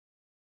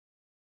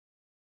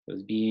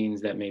 those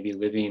beings that may be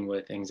living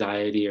with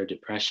anxiety or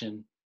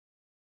depression.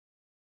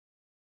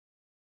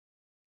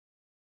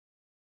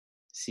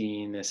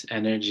 Seeing this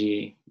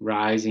energy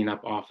rising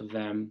up off of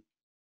them.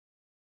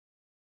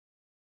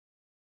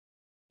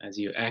 As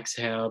you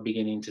exhale,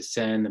 beginning to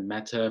send the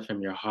metta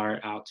from your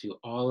heart out to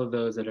all of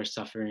those that are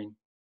suffering.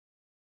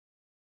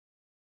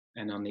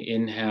 And on the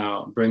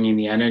inhale, bringing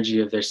the energy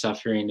of their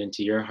suffering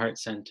into your heart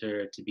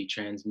center to be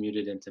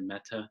transmuted into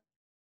metta.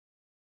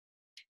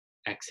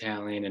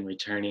 Exhaling and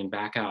returning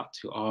back out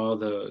to all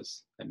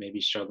those that may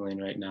be struggling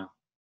right now.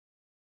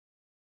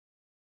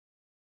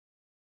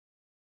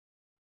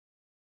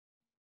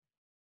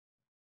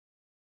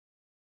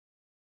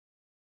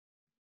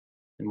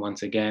 And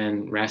once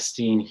again,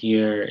 resting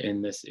here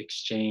in this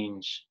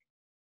exchange,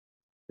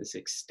 this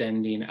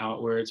extending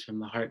outwards from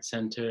the heart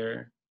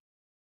center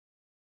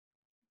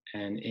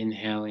and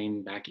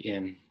inhaling back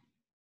in.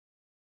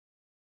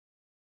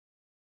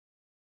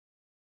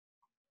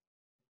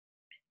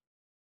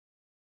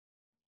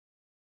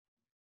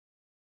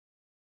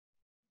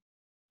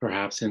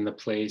 Perhaps in the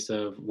place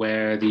of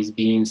where these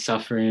beings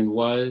suffering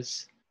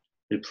was,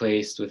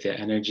 replaced with the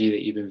energy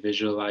that you've been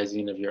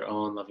visualizing of your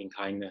own loving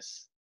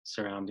kindness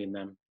surrounding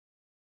them.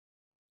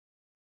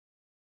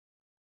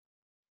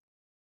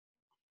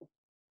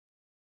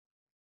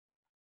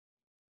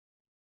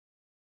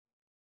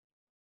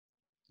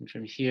 And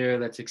from here,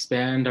 let's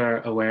expand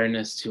our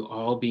awareness to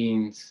all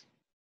beings.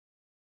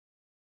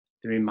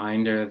 The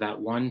reminder that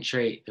one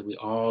trait that we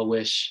all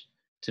wish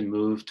to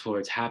move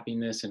towards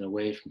happiness and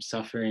away from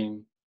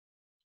suffering.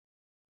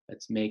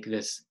 Let's make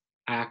this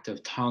act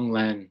of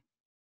Tonglen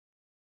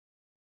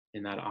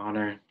in that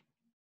honor.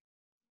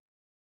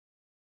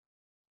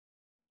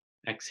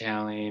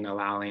 Exhaling,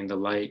 allowing the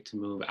light to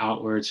move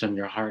outwards from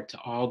your heart to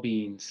all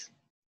beings.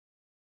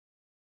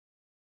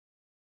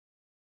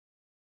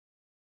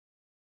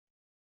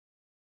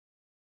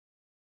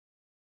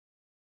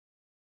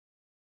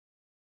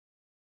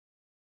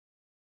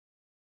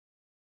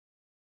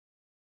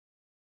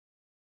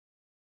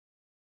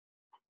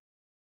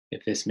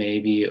 If this may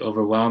be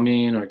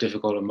overwhelming or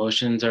difficult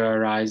emotions are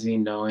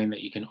arising, knowing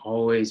that you can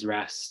always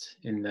rest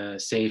in the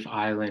safe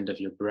island of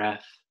your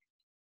breath.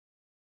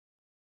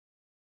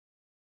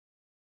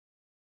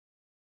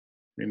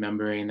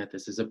 Remembering that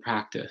this is a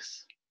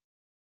practice.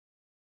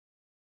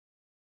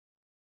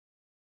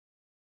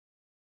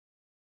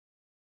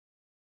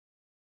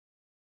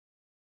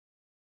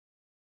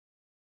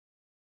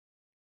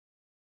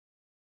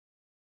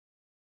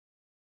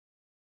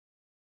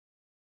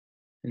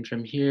 And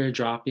from here,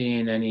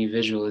 dropping any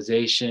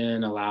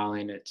visualization,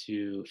 allowing it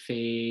to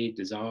fade,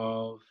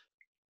 dissolve.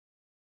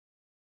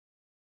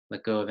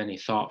 Let go of any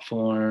thought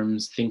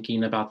forms,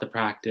 thinking about the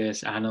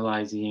practice,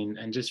 analyzing,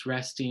 and just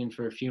resting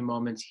for a few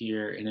moments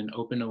here in an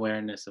open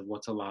awareness of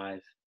what's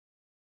alive.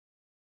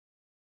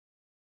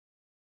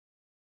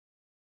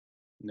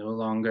 No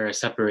longer a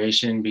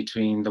separation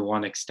between the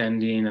one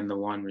extending and the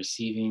one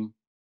receiving.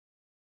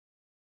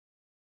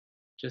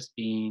 Just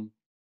being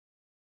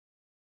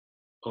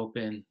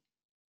open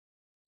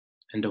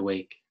and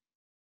awake.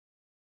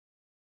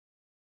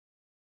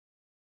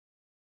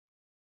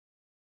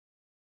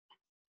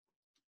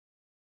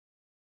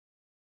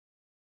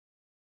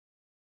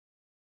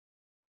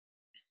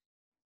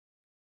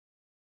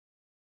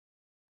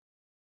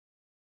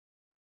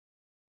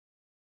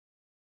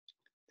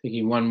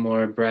 Taking one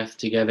more breath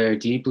together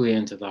deeply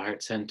into the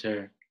heart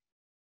center.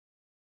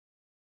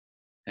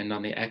 And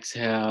on the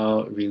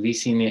exhale,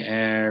 releasing the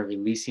air,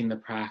 releasing the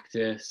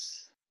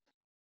practice.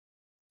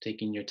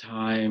 Taking your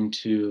time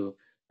to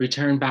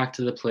return back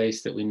to the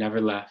place that we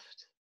never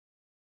left.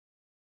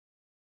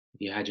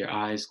 If you had your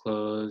eyes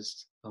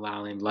closed,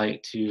 allowing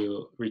light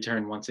to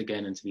return once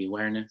again into the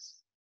awareness.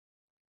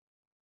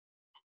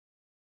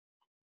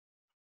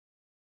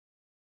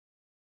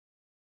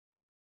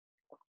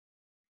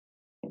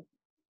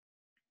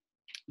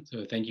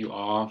 So thank you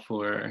all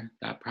for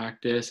that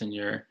practice and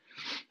your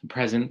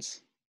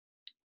presence.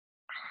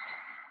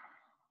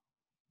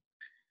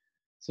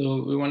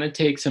 So we want to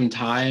take some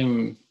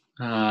time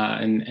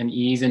and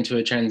ease into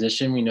a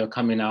transition. We know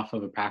coming off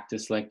of a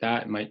practice like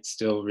that, it might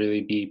still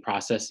really be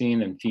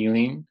processing and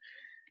feeling.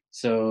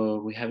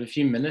 So we have a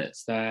few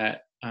minutes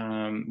that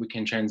we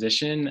can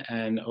transition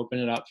and open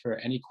it up for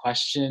any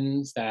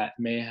questions that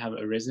may have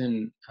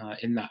arisen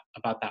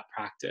about that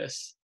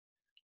practice,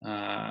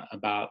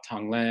 about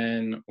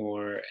Tonglen,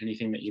 or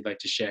anything that you'd like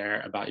to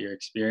share about your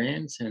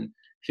experience. And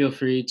feel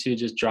free to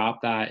just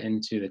drop that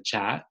into the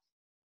chat.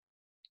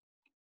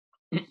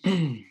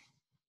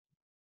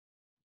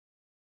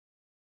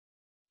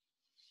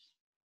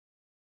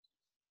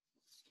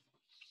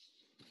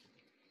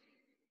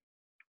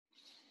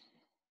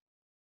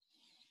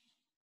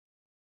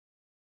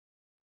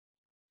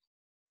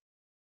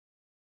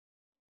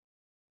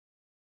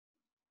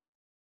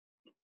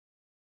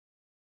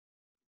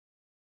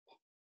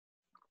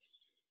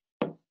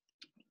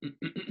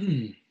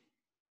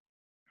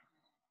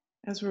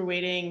 As we're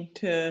waiting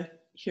to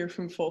hear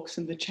from folks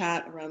in the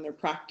chat around their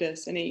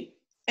practice,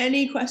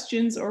 any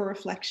questions or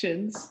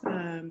reflections,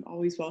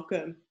 always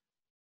welcome.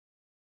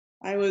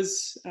 I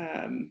was,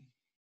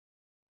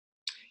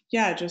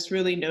 just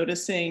really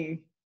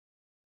noticing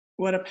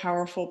what a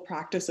powerful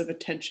practice of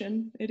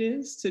attention it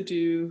is to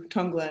do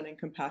Tonglen and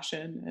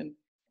compassion. And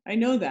I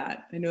know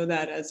that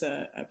as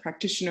a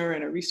practitioner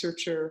and a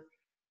researcher,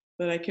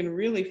 that I can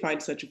really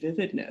find such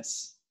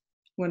vividness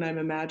when I'm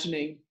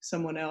imagining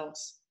someone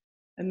else.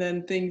 And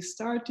then things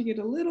start to get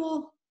a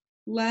little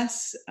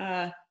less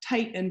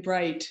tight and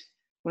bright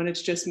when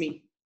it's just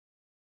me.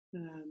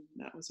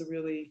 That was a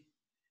really,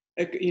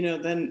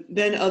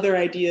 then other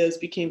ideas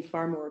became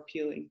far more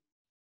appealing.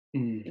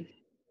 Mm.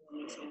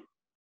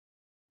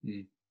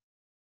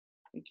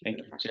 Thank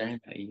you for sharing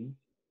that, Edie.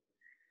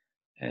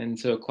 And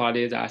so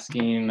Claudia is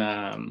asking,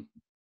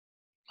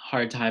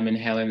 hard time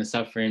inhaling the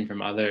suffering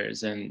from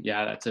others. And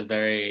yeah, that's a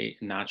very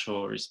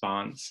natural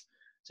response.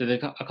 So there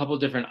are a couple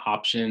different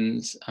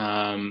options.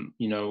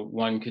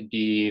 One could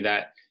be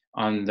that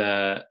on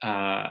the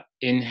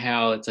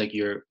inhale, it's like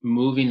you're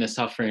moving the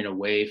suffering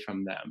away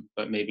from them,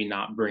 but maybe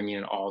not bringing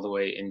it all the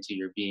way into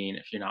your being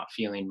if you're not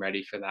feeling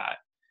ready for that.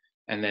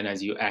 And then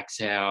as you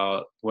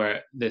exhale,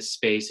 where this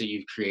space that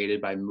you've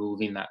created by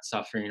moving that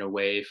suffering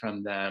away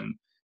from them,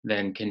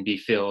 then can be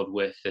filled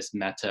with this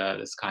metta,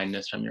 this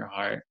kindness from your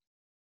heart.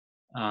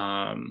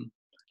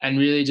 And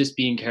really just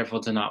being careful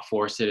to not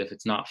force it if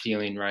it's not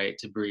feeling right,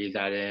 to breathe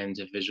that in,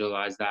 to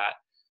visualize that.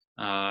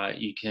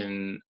 You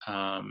can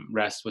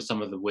rest with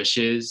some of the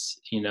wishes,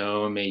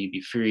 may you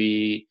be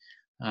free,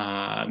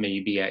 may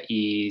you be at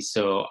ease.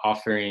 So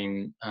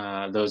offering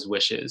those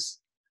wishes.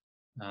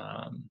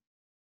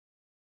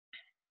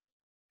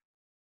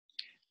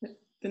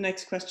 The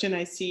next question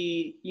I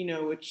see,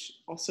 which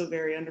also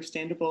very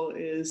understandable,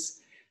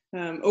 is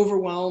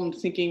overwhelmed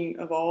thinking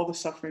of all the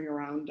suffering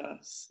around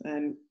us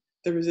and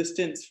the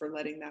resistance for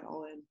letting that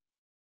all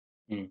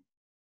in.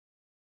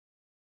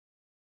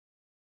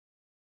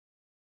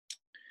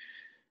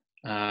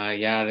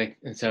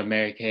 So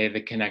Mary Kay,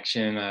 the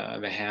connection,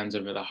 the hands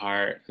over the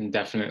heart, and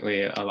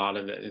definitely a lot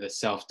of the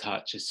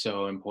self-touch is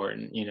so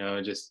important.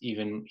 Just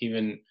even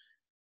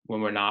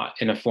when we're not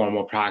in a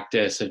formal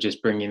practice of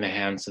just bringing the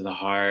hands to the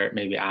heart,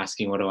 maybe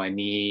asking, what do I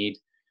need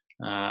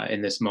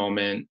in this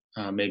moment?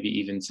 Maybe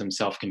even some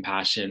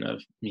self-compassion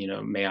of,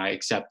 may I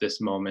accept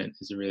this moment,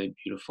 is a really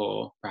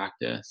beautiful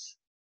practice.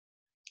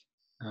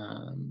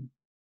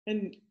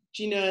 And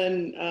Gina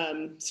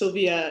and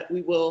Sylvia,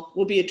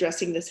 we'll be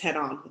addressing this head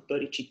on with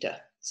Bodhicitta.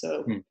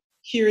 So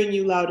hearing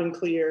you loud and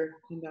clear,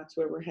 and that's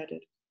where we're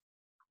headed.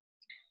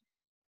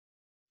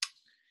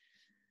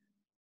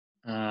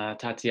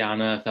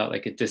 Tatiana felt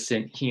like a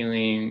distant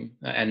healing,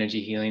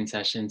 energy healing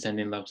session,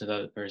 sending love to the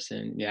other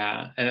person.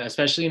 Yeah, and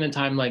especially in a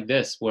time like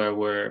this where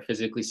we're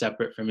physically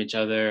separate from each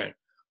other,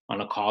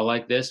 on a call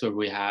like this where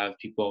we have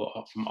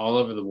people from all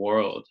over the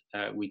world,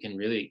 we can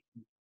really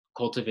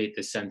cultivate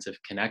this sense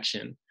of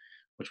connection,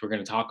 which we're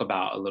going to talk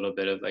about a little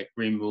bit, of like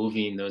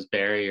removing those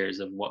barriers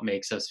of what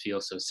makes us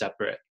feel so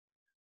separate.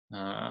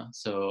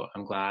 So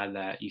I'm glad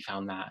that you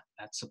found that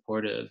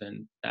supportive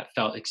and that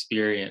felt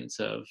experience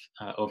of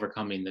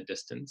overcoming the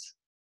distance.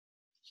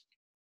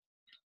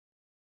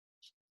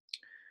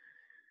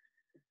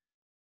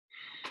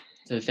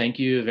 So thank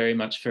you very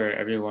much for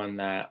everyone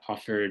that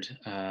offered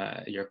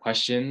your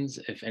questions.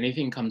 If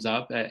anything comes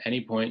up at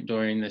any point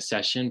during the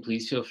session,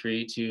 please feel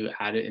free to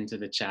add it into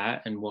the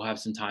chat, and we'll have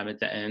some time at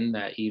the end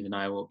that Eve and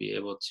I will be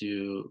able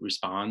to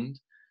respond.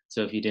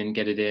 So if you didn't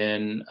get it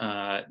in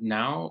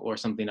now, or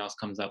something else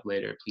comes up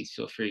later, please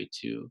feel free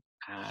to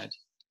add.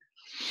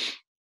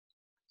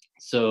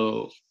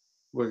 So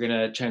we're going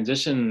to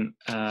transition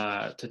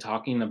to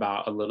talking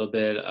about a little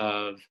bit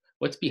of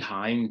what's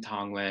behind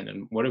Tonglen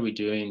and what are we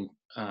doing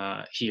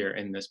here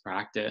in this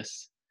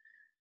practice.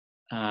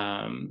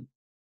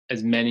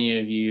 As many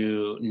of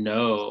you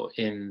know,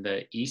 in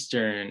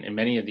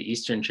many of the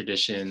Eastern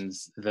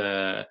traditions,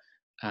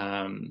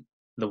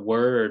 the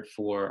word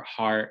for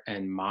heart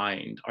and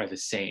mind are the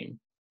same.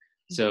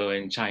 So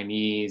in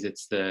Chinese,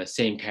 it's the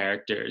same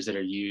characters that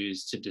are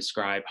used to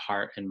describe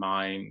heart and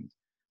mind.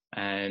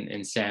 And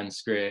in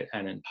Sanskrit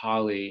and in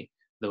Pali,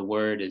 the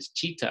word is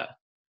citta,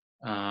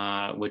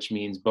 which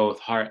means both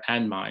heart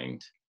and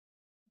mind.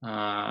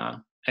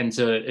 And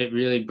so it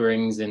really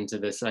brings into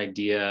this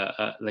idea,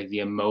 like the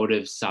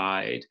emotive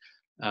side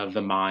of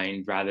the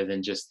mind, rather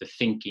than just the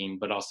thinking,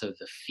 but also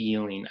the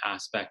feeling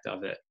aspect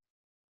of it.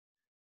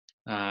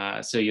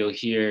 So you'll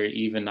hear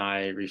Eve and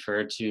I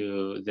refer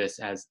to this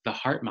as the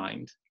heart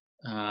mind.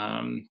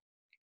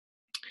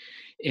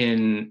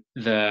 In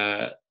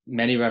the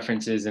many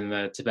references in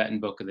the Tibetan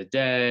Book of the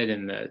Dead,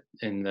 in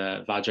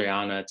the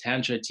Vajrayana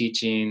Tantra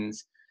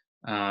teachings,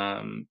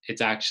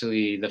 it's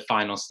actually the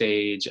final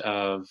stage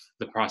of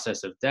the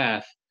process of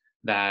death,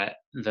 that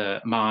the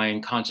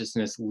mind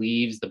consciousness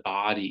leaves the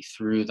body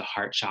through the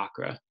heart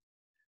chakra,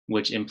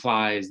 which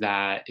implies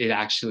that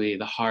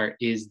the heart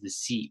is the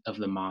seat of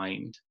the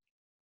mind.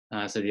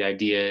 So the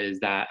idea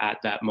is that at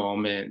that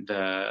moment,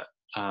 the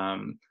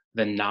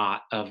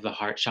knot of the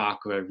heart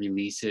chakra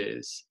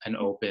releases and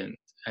opens,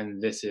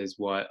 and this is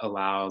what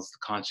allows the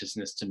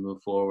consciousness to move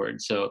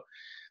forward. So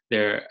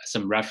there are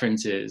some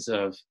references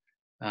of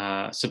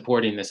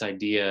supporting this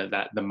idea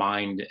that the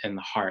mind and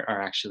the heart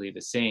are actually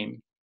the same.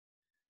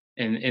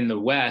 And in the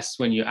West,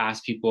 when you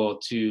ask people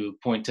to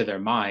point to their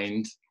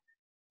mind,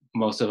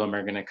 most of them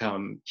are going to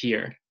come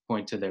here,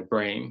 point to their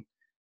brain.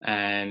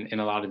 And in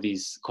a lot of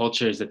these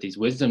cultures that these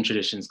wisdom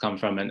traditions come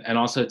from, and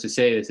also to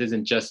say this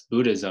isn't just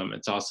Buddhism,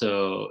 it's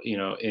also,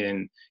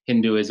 in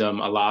Hinduism,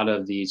 a lot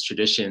of these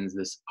traditions,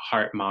 this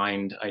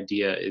heart-mind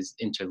idea is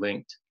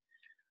interlinked.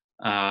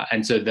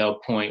 And so they'll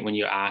point, when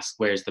you ask,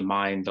 where's the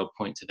mind, they'll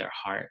point to their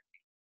heart.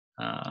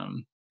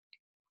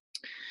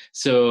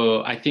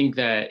 So I think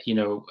that,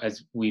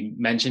 as we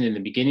mentioned in the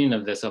beginning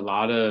of this, a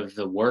lot of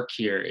the work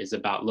here is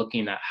about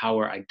looking at how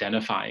we're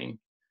identifying.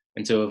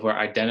 And so if we're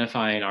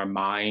identifying our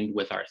mind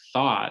with our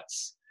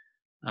thoughts,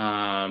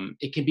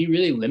 it can be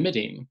really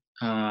limiting.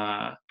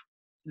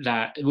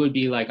 That it would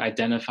be like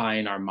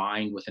identifying our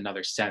mind with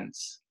another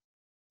sense.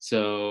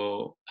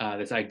 So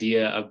this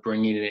idea of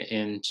bringing it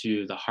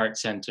into the heart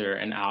center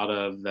and out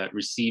of the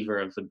receiver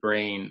of the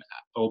brain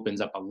opens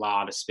up a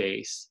lot of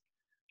space.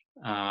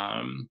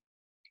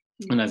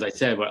 And as I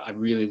said, what I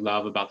really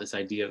love about this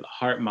idea of the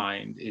heart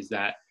mind is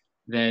that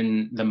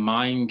then the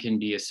mind can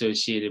be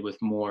associated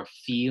with more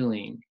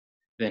feeling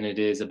than it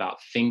is about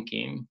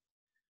thinking.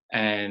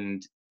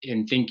 And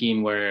in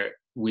thinking, where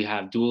we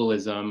have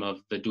dualism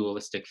of the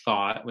dualistic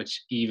thought,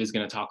 which Eve is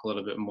going to talk a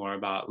little bit more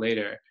about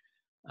later,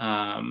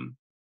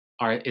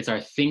 it's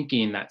our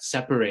thinking that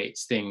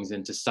separates things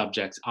into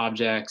subjects,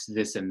 objects,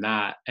 this and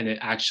that, and it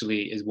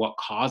actually is what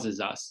causes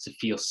us to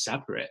feel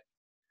separate.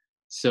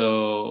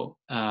 So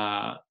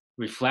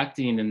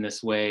reflecting in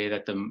this way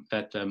that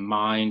the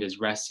mind is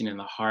resting in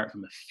the heart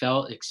from a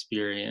felt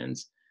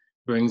experience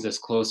brings us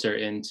closer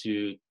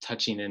into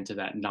touching into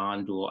that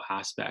non-dual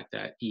aspect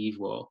that Eve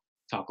will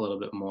talk a little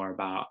bit more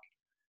about.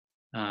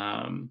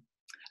 And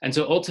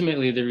so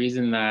ultimately, the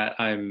reason that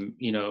I'm,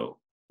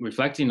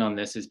 reflecting on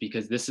this is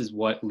because this is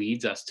what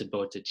leads us to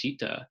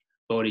bodhicitta,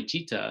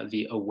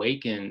 the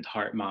awakened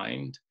heart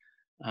mind.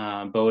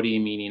 Bodhi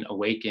meaning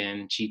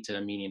awaken,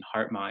 citta meaning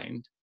heart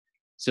mind.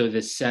 So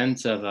this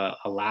sense of a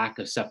lack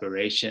of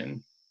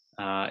separation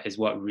is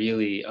what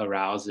really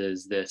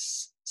arouses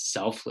this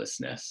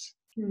selflessness.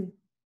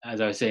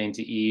 As I was saying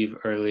to Eve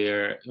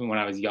earlier, when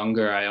I was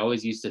younger, I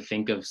always used to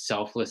think of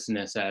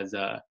selflessness as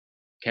a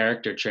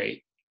character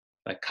trait,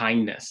 like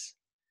kindness.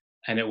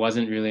 And it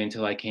wasn't really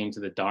until I came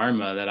to the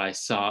Dharma that I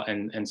saw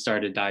and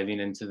started diving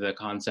into the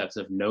concepts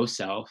of no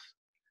self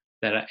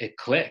that it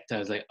clicked. I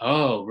was like,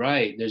 oh,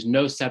 right, there's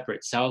no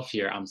separate self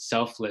here. I'm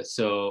selfless.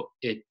 So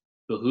it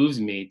behooves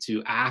me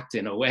to act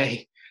in a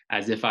way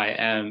as if I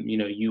am,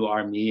 you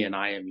are me and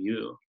I am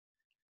you.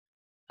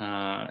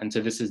 And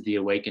so this is the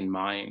awakened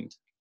mind.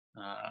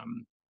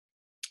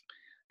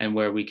 And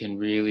where we can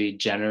really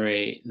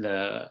generate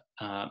the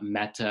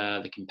metta,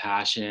 the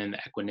compassion, the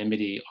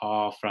equanimity,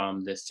 all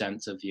from this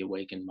sense of the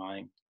awakened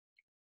mind.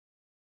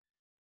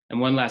 And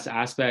one last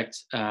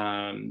aspect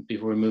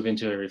before we move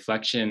into a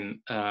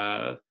reflection,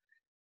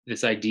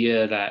 this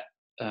idea that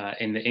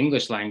in the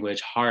English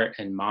language, heart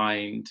and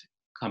mind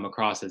come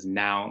across as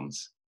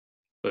nouns,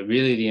 but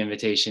really the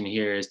invitation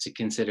here is to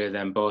consider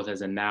them both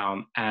as a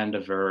noun and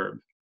a verb.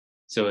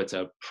 So it's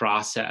a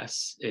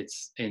process,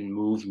 it's in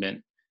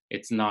movement.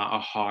 It's not a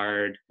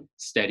hard,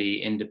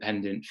 steady,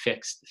 independent,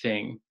 fixed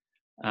thing.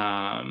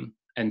 And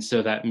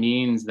so that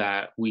means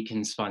that we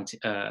can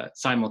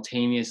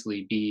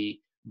simultaneously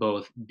be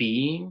both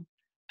being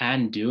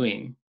and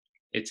doing.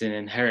 It's an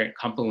inherent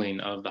coupling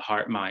of the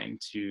heart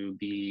mind to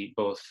be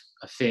both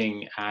a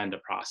thing and a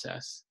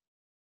process.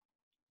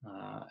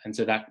 And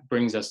so that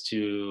brings us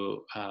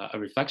to a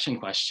reflection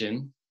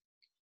question.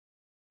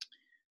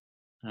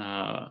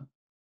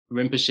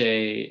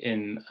 Rinpoche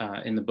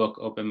in the book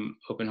Open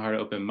Heart,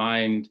 Open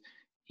Mind,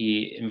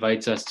 he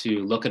invites us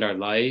to look at our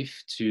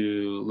life,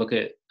 to look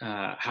at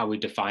how we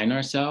define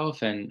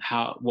ourselves and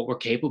what we're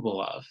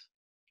capable of.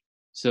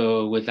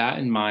 So with that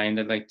in mind,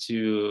 I'd like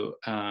to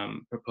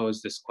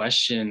propose this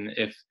question: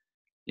 if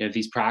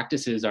these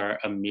practices are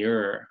a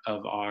mirror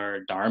of our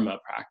Dharma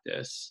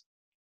practice,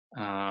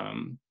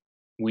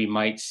 we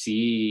might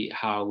see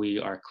how we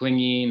are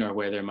clinging, or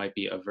where there might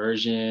be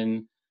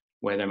aversion,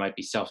 where there might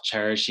be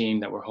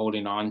self-cherishing that we're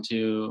holding on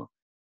to.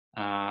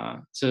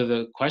 So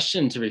the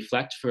question to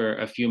reflect for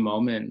a few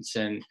moments,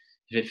 and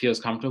if it feels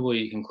comfortable,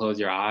 you can close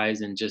your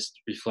eyes and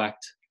just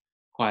reflect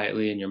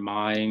quietly in your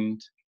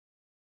mind.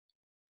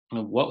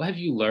 What have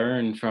you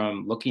learned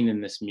from looking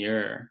in this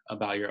mirror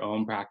about your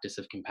own practice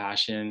of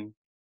compassion?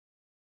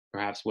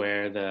 Perhaps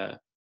where the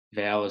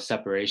veil of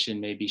separation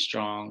may be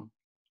strong.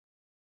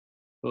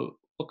 But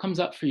what comes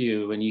up for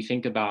you when you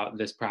think about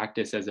this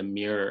practice as a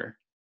mirror?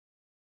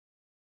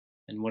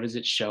 And what is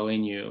it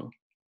showing you?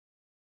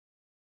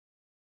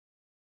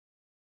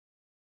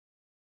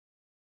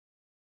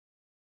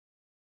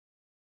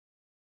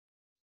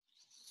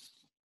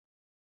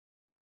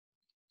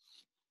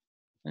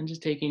 And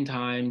just taking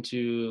time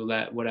to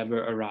let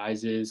whatever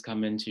arises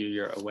come into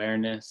your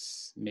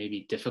awareness,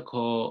 maybe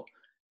difficult,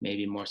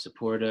 maybe more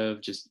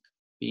supportive, just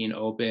being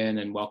open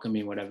and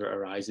welcoming whatever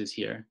arises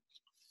here.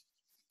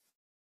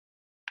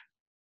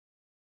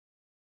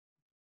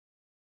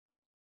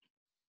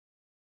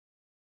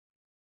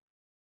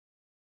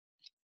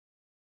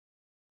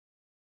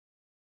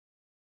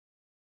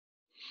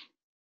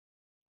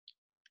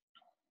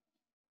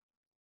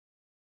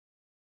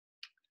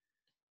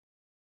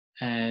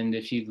 And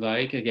if you'd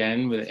like,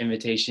 again, the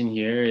invitation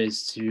here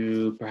is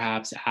to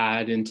perhaps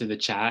add into the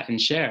chat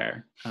and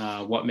share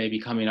what may be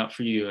coming up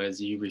for you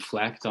as you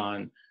reflect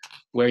on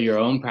where your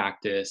own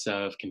practice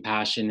of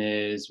compassion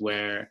is,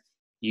 where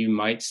you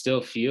might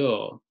still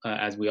feel,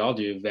 as we all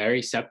do,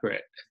 very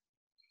separate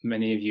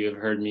many of you have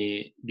heard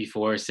me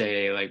before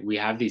say, like, we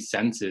have these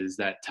senses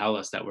that tell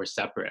us that we're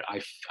separate.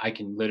 I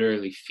can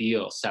literally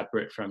feel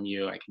separate from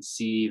you. I can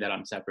see that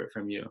I'm separate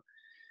from you.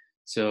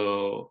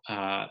 So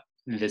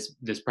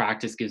this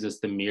practice gives us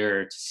the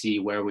mirror to see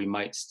where we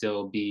might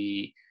still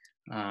be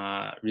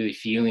really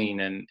feeling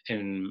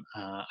and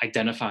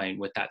identifying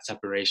with that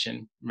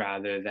separation,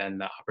 rather than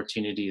the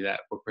opportunity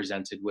that we're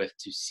presented with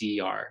to see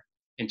our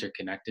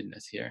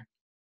interconnectedness here.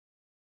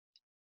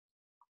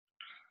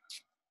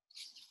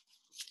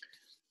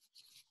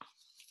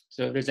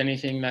 So if there's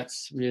anything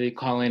that's really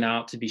calling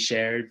out to be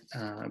shared,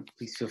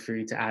 please feel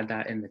free to add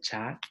that in the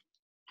chat.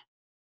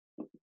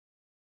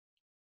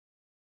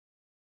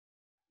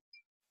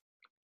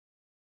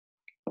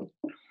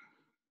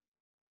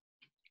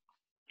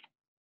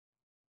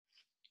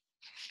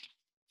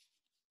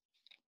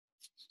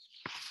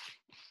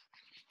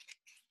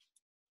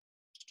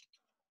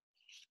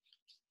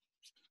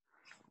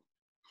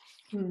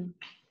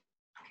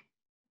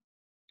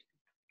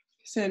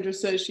 Sandra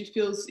says she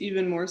feels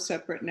even more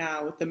separate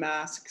now with the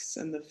masks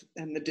and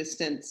the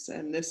distance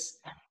and this,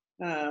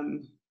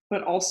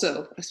 but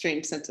also a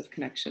strange sense of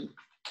connection.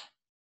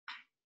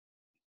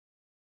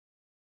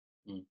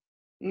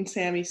 And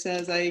Sammy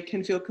says, I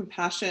can feel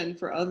compassion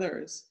for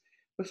others,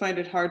 but find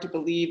it hard to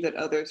believe that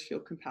others feel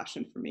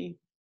compassion for me.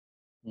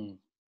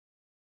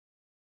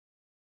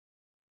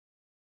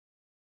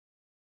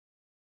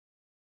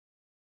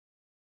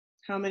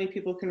 How many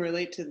people can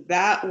relate to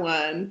that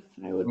one?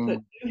 I would put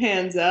 2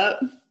 hands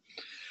up.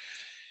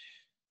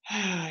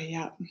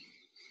 Yeah.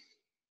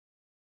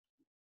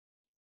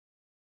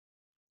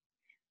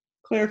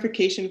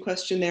 Clarification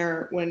question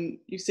there. When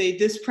you say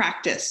this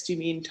practice, do you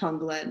mean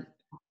Tonglen?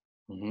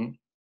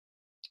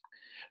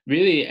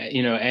 Really,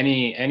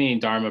 any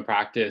Dharma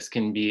practice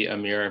can be a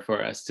mirror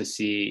for us to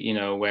see,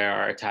 where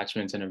our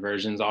attachments and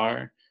aversions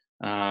are.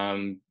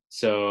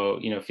 So,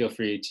 feel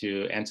free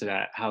to answer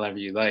that however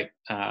you like,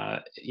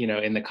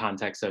 in the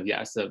context of,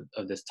 yes,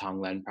 of this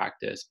Tonglen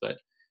practice. But,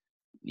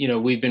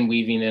 we've been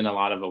weaving in a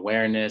lot of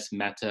awareness,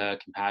 metta,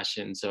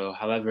 compassion. So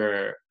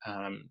however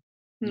you're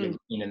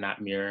looking in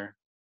that mirror.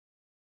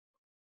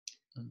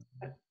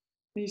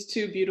 These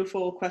 2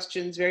 beautiful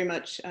questions, very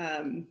much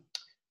on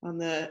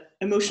the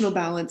emotional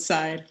balance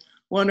side.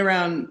 One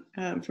around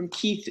from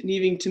Keith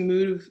needing to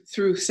move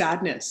through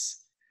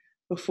sadness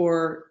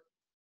before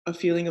a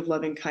feeling of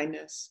loving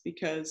kindness,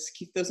 because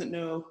Keith doesn't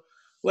know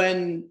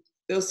when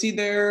they'll see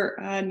their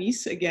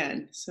niece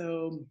again.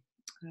 So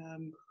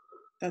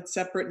that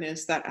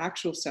separateness, that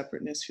actual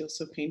separateness, feels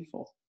so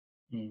painful.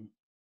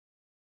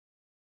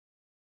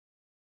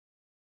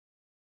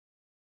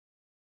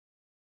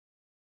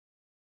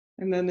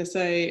 And then they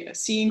say,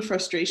 seeing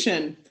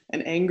frustration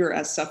and anger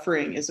as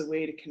suffering is a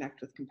way to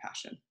connect with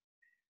compassion.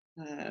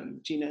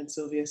 Gina and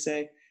Sylvia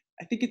say,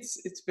 I think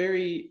it's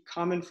very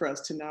common for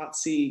us to not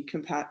see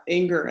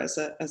anger as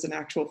an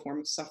actual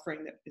form of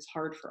suffering that is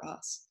hard for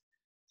us.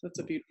 So that's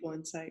a beautiful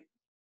insight.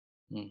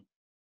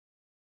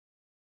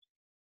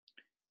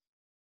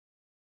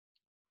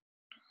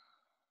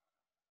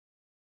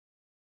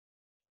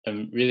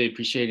 I'm really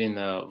appreciating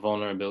the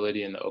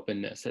vulnerability and the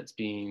openness that's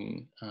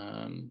being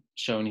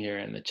shown here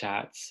in the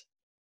chats.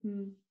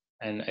 And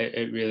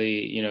it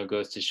really,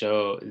 goes to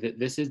show that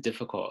this is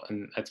difficult,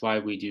 and that's why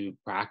we do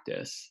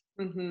practice.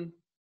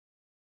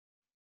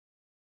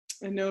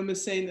 And Noam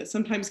is saying that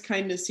sometimes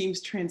kindness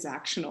seems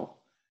transactional.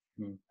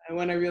 And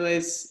when I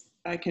realize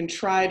I can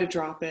try to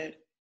drop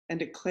it,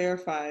 and it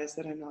clarifies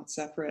that I'm not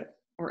separate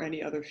or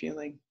any other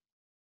feeling.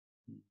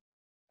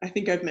 I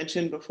think I've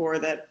mentioned before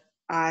that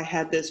I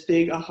had this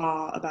big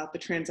aha about the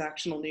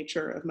transactional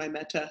nature of my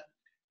metta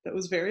that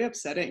was very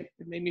upsetting.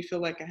 It made me feel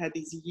like I had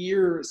these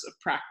years of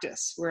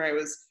practice where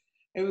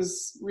it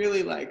was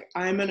really like,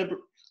 I'm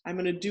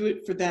gonna do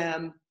it for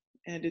them,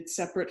 and it's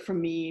separate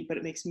from me, but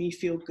it makes me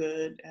feel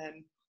good.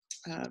 And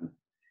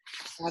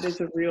that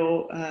is a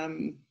real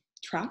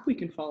trap we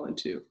can fall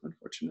into,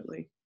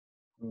 unfortunately.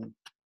 And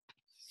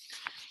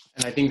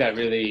I think that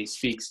really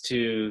speaks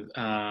to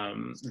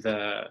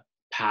the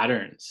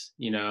patterns,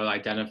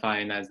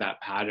 identifying as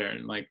that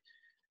pattern. Like,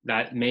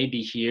 that may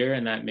be here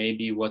and that may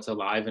be what's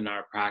alive in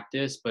our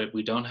practice, but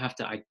we don't have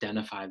to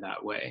identify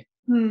that way.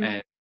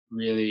 And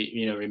really,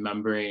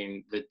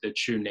 remembering the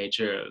true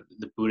nature,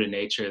 the Buddha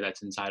nature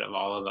that's inside of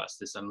all of us,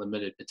 this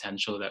unlimited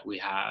potential that we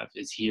have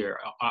is here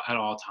at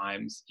all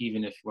times.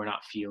 Even if we're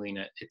not feeling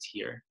it, it's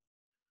here.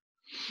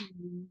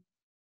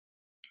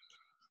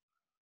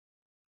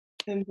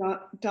 And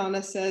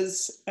Donna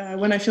says,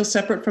 when I feel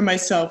separate from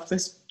myself,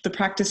 the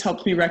practice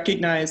helps me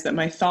recognize that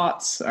my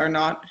thoughts are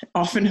not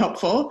often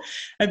helpful.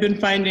 I've been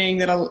finding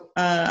that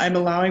I'm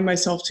allowing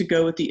myself to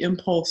go with the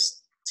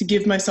impulse to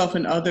give myself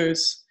and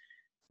others,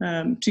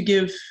 to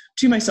give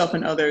to myself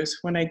and others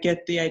when I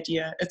get the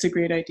idea. It's a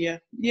great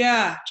idea.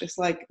 Yeah, just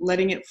like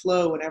letting it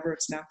flow whenever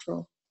it's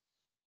natural.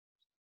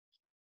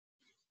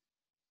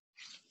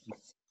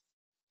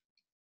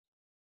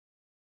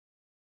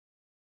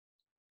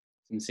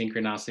 Some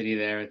synchronicity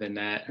there with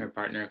Annette, her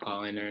partner,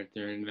 calling her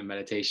during the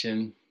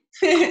meditation.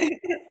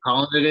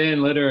 Calling it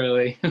in,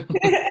 literally.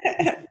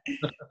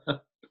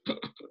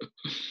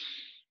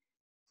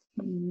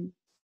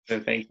 So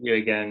thank you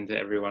again to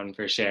everyone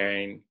for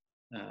sharing.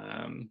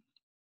 Um,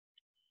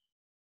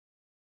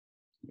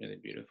 really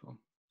beautiful.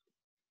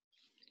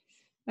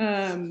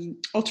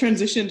 I'll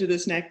transition to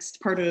this next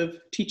part of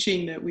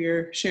teaching that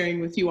we're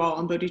sharing with you all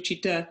on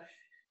Bodhicitta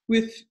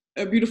with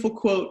a beautiful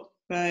quote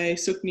by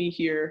Sukmi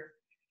here,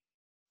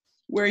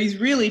 where he's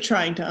really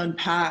trying to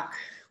unpack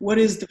what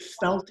is the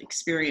felt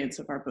experience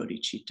of our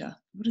bodhicitta?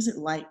 What is it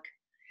like?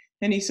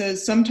 And he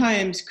says,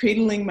 sometimes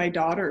cradling my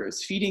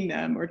daughters, feeding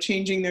them, or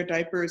changing their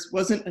diapers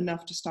wasn't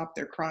enough to stop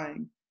their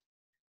crying.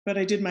 But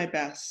I did my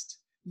best,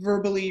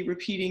 verbally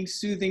repeating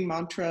soothing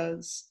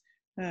mantras,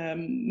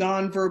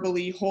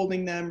 non-verbally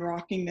holding them,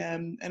 rocking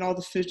them, and all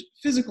the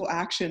physical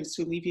actions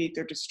to alleviate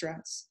their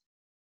distress.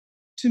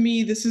 To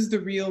me, this is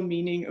the real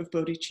meaning of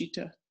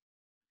bodhicitta,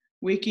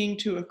 waking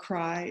to a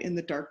cry in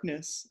the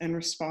darkness and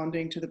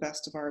responding to the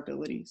best of our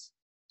abilities.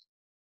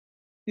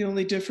 The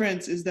only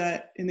difference is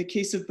that in the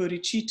case of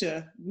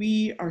bodhicitta,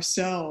 we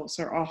ourselves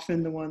are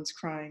often the ones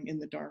crying in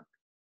the dark.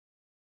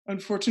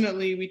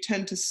 Unfortunately, we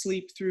tend to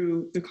sleep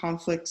through the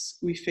conflicts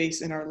we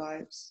face in our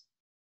lives.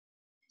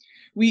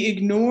 We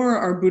ignore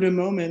our Buddha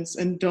moments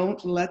and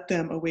don't let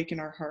them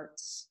awaken our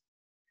hearts.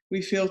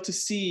 We fail to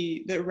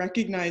see that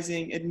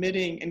recognizing,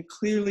 admitting, and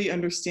clearly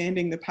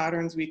understanding the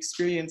patterns we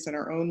experience in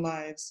our own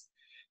lives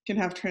can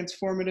have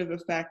transformative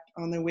effect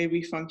on the way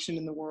we function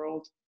in the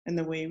world and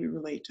the way we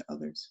relate to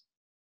others.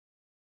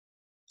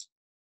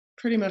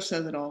 Pretty much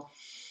says it all.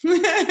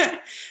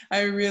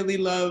 I really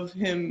love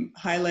him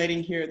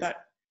highlighting here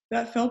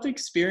that felt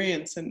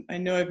experience, and I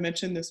know I've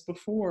mentioned this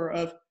before,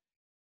 of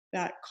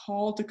that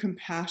call to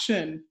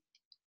compassion,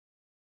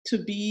 to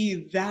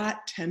be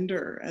that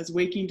tender as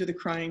waking to the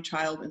crying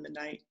child in the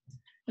night,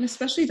 and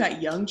especially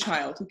that young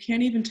child who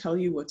can't even tell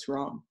you what's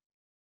wrong,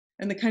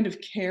 and the kind of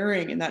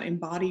caring and that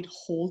embodied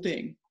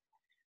holding.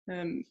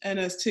 And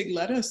as Teague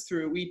led us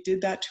through, we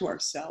did that to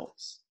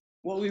ourselves.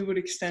 What we would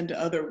extend to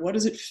other. What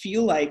does it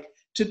feel like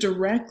to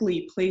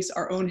directly place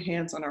our own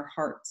hands on our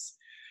hearts?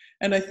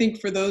 And I think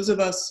for those of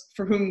us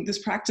for whom this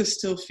practice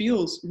still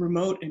feels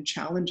remote and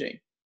challenging,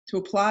 to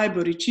apply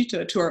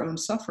bodhicitta to our own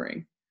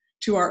suffering,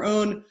 to our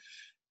own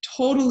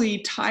totally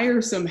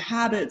tiresome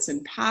habits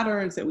and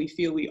patterns that we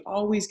feel we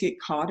always get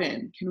caught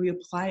in, can we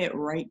apply it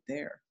right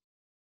there?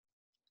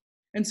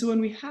 And so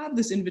when we have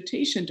this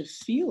invitation to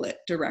feel it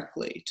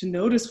directly, to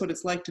notice what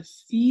it's like to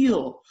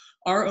feel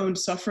our own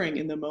suffering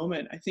in the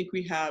moment, I think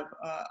we have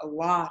a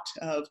lot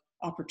of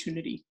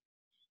opportunity.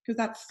 Because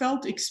that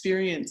felt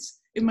experience,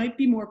 it might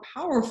be more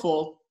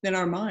powerful than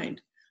our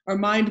mind. Our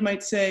mind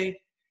might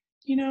say,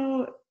 you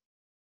know,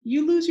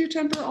 you lose your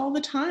temper all the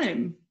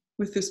time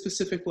with this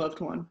specific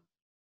loved one.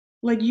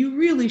 Like, you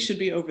really should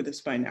be over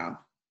this by now.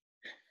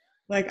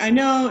 Like, I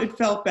know it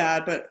felt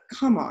bad, but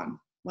come on,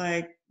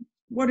 like,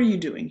 what are you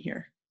doing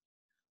here?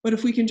 But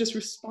if we can just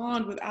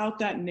respond without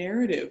that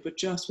narrative, but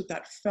just with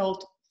that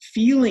felt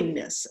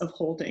feelingness of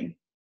holding,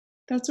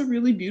 that's a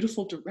really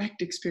beautiful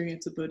direct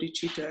experience of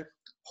bodhicitta,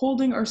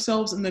 holding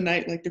ourselves in the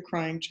night like the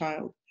crying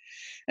child.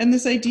 And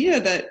this idea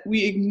that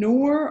we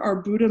ignore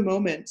our Buddha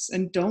moments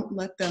and don't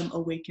let them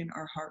awaken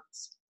our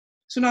hearts.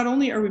 So not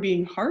only are we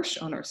being harsh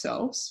on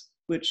ourselves,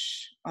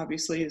 which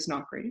obviously is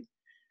not great,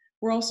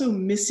 we're also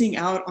missing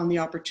out on the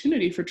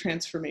opportunity for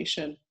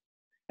transformation.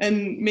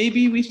 And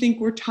maybe we think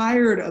we're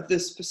tired of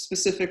this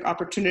specific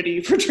opportunity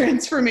for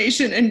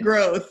transformation and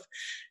growth,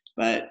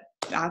 but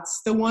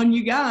that's the one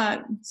you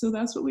got. So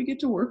that's what we get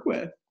to work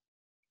with.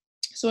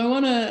 So I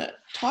want to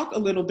talk a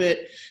little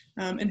bit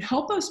and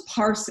help us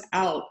parse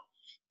out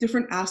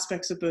different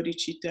aspects of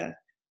bodhicitta.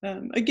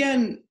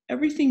 Again,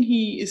 everything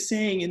he is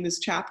saying in this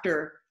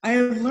chapter, I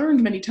have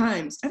learned many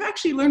times. I've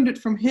actually learned it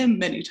from him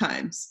many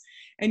times,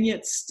 and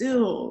yet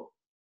still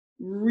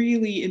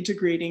really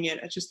integrating it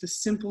at just the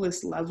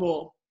simplest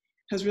level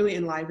has really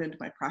enlivened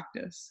my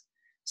practice.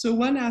 So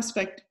one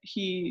aspect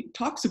he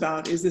talks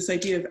about is this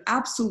idea of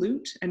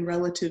absolute and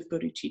relative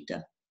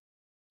bodhicitta.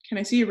 Can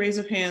I see a raise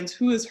of hands?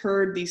 Who has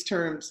heard these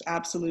terms,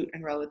 absolute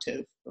and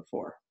relative,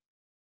 before?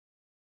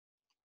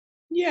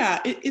 Yeah,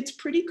 it's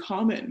pretty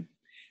common.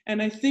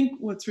 And I think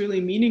what's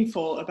really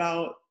meaningful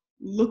about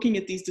looking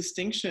at these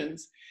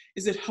distinctions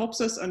is it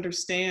helps us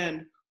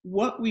understand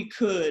what we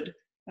could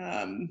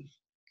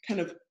kind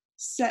of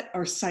set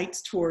our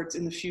sights towards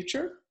in the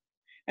future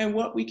and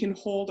what we can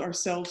hold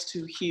ourselves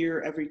to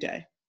here every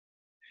day.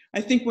 I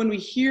think when we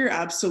hear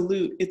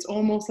absolute, it's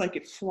almost like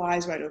it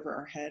flies right over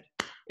our head.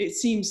 It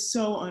seems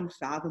so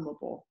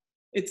unfathomable.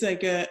 It's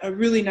like a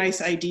really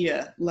nice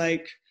idea,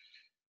 like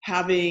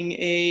having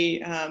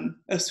a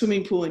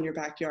swimming pool in your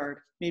backyard.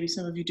 Maybe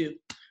some of you do.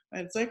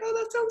 And it's like, oh,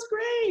 that sounds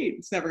great.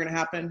 It's never going to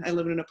happen. I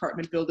live in an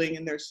apartment building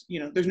and there's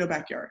no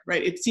backyard,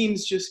 right? It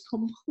seems just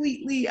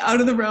completely out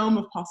of the realm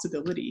of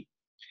possibility.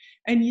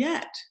 And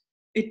yet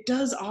it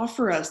does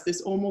offer us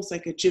this almost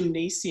like a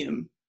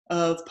gymnasium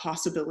of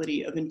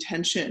possibility, of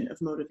intention, of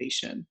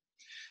motivation.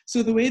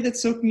 So the way that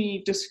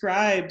Sokmi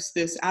describes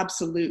this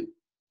absolute,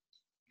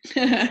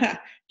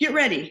 get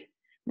ready,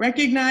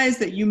 recognize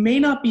that you may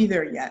not be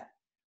there yet,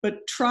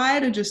 but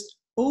try to just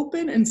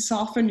open and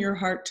soften your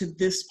heart to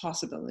this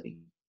possibility,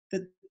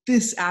 that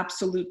this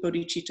absolute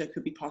bodhicitta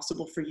could be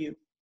possible for you.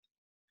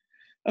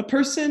 A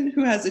person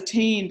who has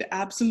attained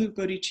absolute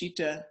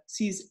bodhicitta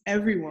sees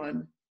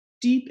everyone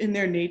deep in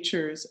their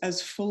natures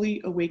as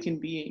fully awakened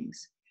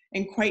beings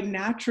and quite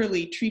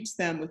naturally treats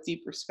them with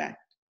deep respect.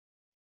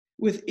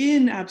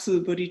 Within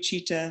absolute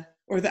bodhicitta,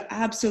 or the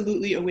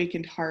absolutely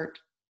awakened heart,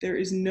 there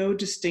is no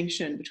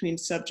distinction between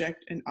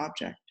subject and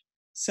object,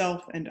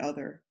 self and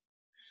other.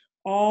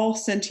 All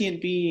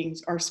sentient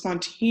beings are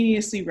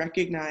spontaneously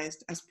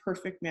recognized as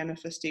perfect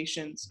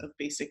manifestations of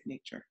basic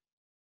nature.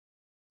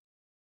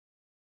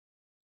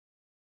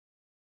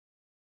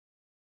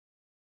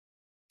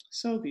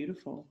 So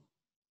beautiful.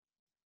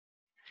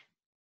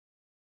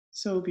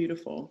 So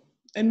beautiful.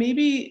 And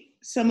maybe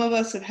some of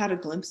us have had a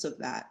glimpse of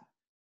that,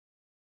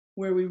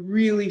 where we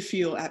really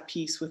feel at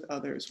peace with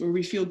others, where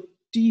we feel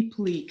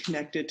deeply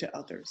connected to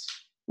others,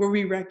 where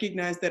we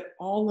recognize that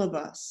all of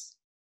us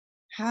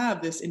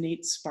have this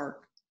innate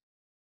spark,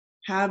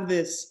 have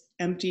this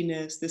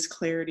emptiness, this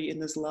clarity,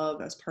 and this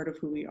love as part of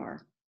who we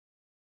are.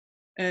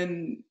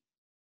 And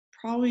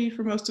probably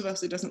for most of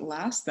us, it doesn't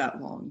last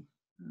that long.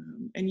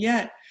 And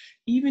yet,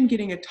 even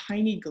getting a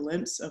tiny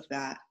glimpse of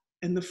that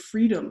and the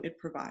freedom it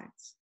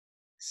provides,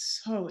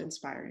 so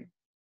inspiring.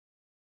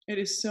 It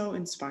is so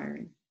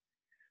inspiring.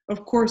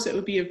 Of course, it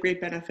would be of great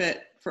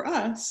benefit for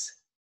us.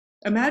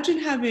 Imagine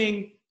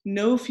having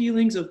no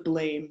feelings of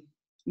blame,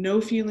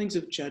 no feelings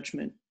of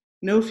judgment,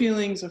 no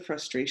feelings of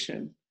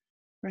frustration,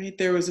 right?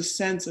 There was a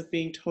sense of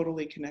being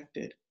totally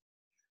connected.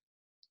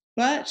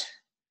 But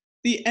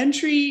the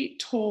entry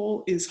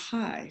toll is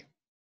high.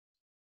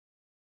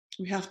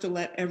 We have to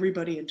let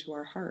everybody into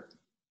our heart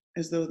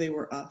as though they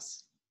were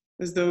us,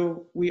 as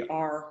though we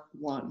are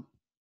one.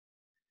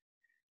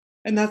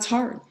 And that's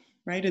hard,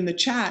 right? In the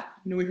chat,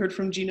 we heard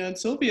from Gina and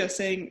Sylvia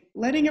saying,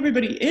 letting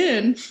everybody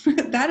in,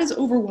 that is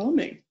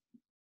overwhelming.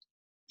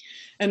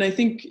 And I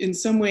think in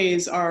some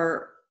ways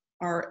our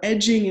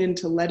edging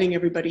into letting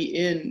everybody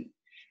in,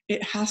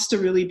 it has to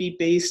really be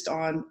based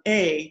on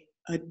a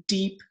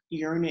deep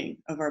yearning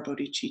of our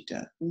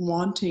bodhicitta,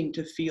 wanting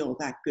to feel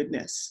that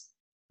goodness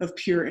of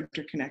pure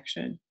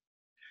interconnection.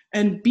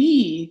 And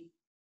B,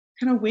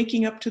 kind of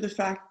waking up to the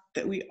fact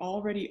that we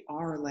already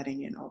are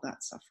letting in all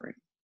that suffering.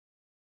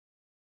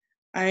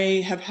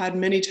 I have had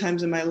many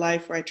times in my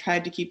life where I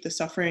tried to keep the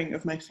suffering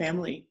of my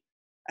family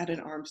at an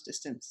arm's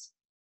distance.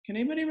 Can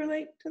anybody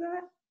relate to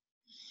that?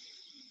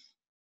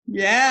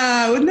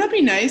 Yeah, wouldn't that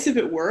be nice if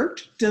it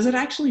worked? Does it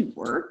actually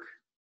work?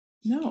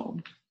 No,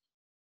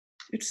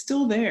 it's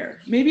still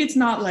there. Maybe it's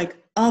not like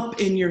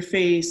up in your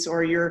face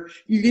or you're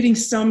getting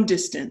some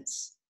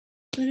distance,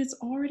 but it's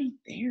already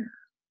there.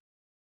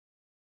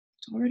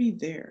 It's already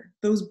there.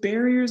 Those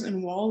barriers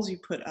and walls you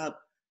put up,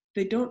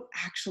 they don't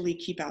actually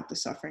keep out the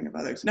suffering of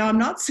others. Now, I'm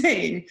not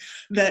saying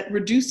that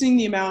reducing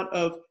the amount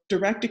of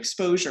direct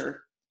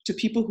exposure to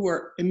people who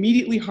are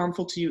immediately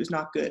harmful to you is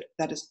not good.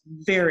 That is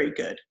very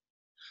good.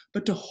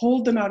 But to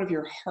hold them out of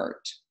your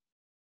heart,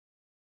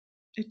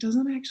 it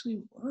doesn't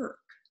actually work.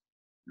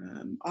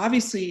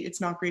 Obviously,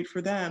 it's not great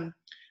for them.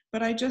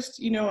 But I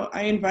just,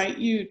 I invite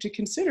you to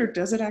consider,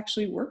 does it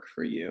actually work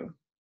for you?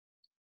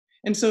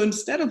 And so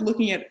instead of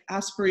looking at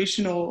absolute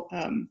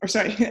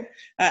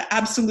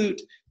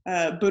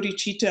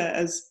bodhicitta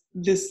as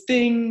this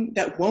thing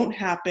that won't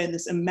happen,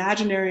 this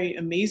imaginary,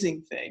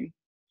 amazing thing,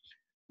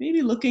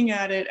 maybe looking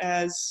at it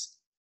as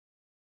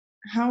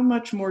how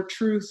much more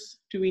truth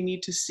do we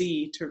need to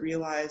see to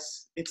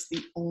realize it's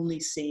the only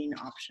sane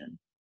option?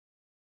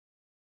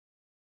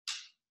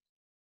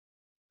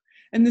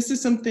 And this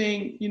is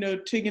something,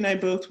 Teague and I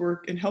both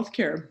work in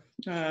healthcare,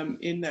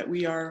 in that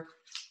we are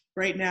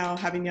right now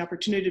having the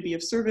opportunity to be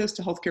of service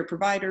to healthcare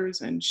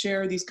providers and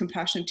share these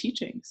compassion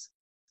teachings.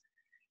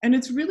 And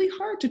it's really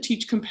hard to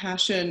teach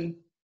compassion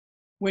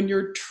when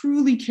you're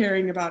truly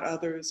caring about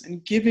others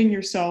and giving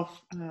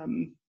yourself,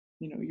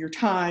 your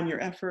time, your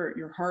effort,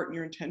 your heart, and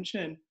your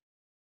intention,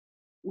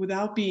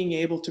 without being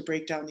able to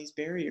break down these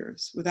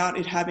barriers, without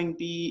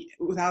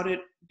it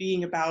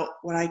being about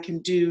what I can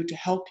do to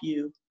help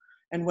you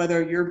and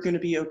whether you're going to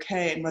be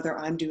okay and whether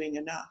I'm doing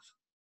enough.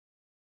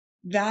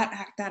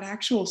 That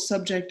actual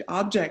subject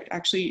object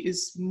actually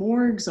is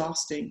more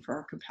exhausting for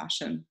our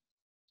compassion.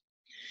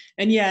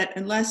 And yet,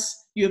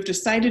 unless you have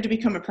decided to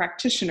become a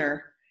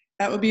practitioner,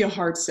 that would be a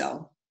hard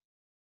sell.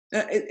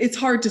 It's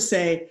hard to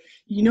say,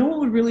 what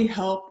would really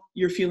help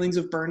your feelings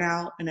of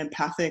burnout and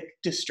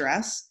empathic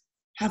distress?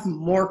 Have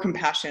more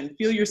compassion.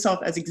 Feel yourself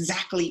as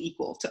exactly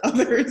equal to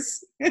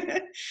others.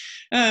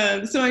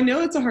 So I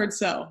know it's a hard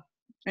sell.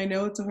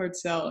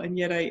 And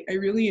yet I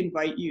really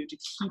invite you to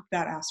keep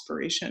that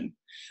aspiration.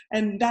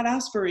 And that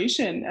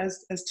aspiration,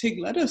 as Teague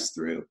led us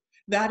through,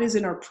 that is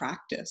in our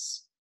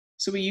practice.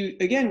 So we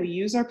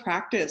use our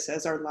practice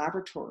as our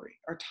laboratory,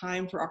 our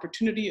time for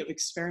opportunity of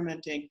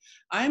experimenting.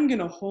 I'm going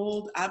to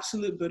hold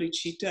absolute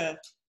bodhicitta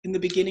in the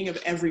beginning of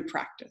every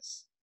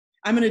practice.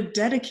 I'm going to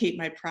dedicate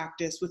my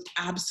practice with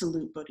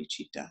absolute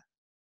bodhicitta,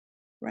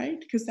 right?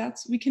 Because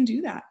we can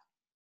do that.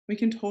 We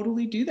can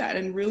totally do that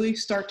and really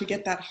start to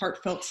get that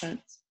heartfelt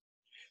sense.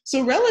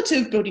 So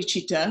relative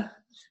bodhicitta,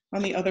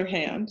 on the other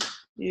hand,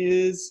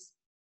 is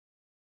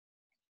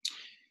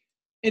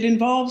it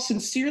involves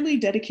sincerely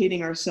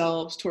dedicating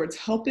ourselves towards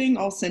helping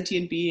all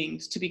sentient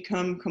beings to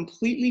become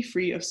completely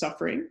free of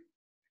suffering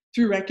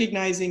through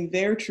recognizing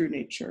their true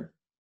nature.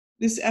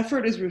 This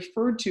effort is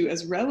referred to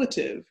as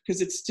relative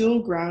because it's still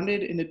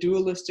grounded in a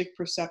dualistic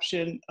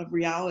perception of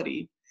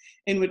reality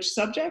in which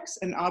subjects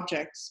and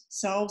objects,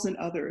 selves and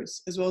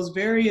others, as well as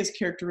various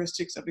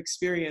characteristics of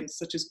experience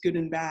such as good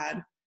and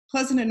bad,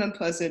 pleasant and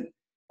unpleasant,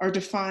 are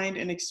defined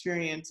and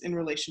experienced in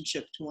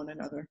relationship to one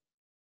another.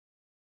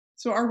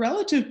 So our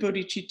relative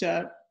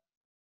bodhicitta,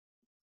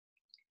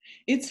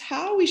 it's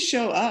how we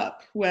show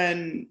up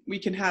when we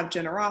can have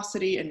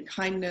generosity and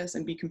kindness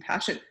and be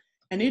compassionate,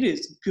 and it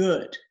is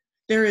good.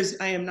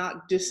 I am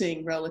not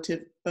dissing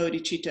relative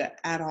bodhicitta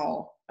at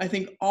all. I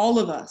think all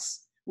of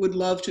us would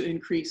love to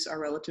increase our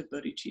relative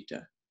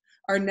bodhicitta,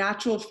 our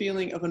natural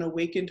feeling of an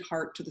awakened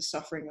heart to the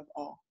suffering of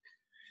all.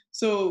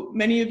 So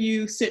many of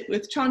you sit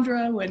with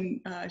Chandra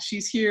when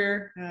she's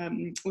here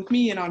with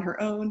me and on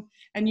her own,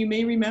 and you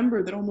may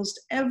remember that almost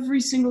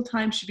every single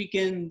time she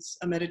begins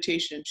a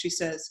meditation, she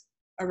says,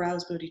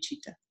 arouse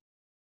bodhicitta,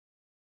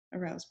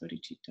 arouse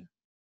bodhicitta,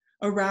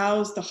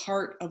 arouse the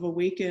heart of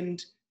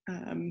awakened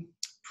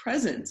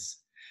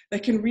presence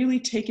that can really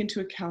take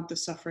into account the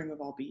suffering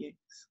of all beings.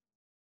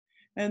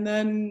 And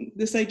then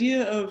this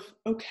idea of,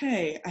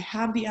 okay, I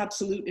have the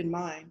absolute in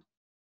mind,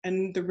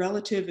 and the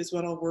relative is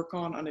what I'll work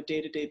on a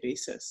day-to-day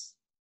basis.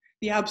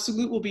 The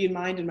absolute will be in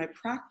mind in my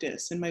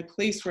practice, in my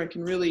place where I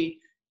can really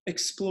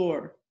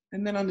explore.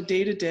 And then on the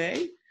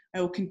day-to-day, I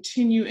will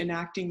continue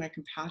enacting my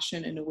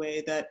compassion in a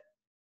way that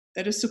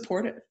is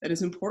supportive, that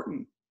is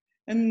important.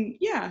 And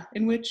yeah,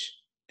 in which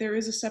there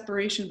is a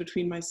separation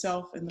between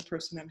myself and the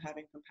person I'm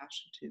having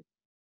compassion to.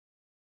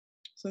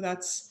 So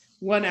that's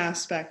one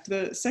aspect.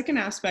 The second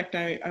aspect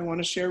I want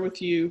to share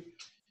with you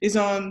is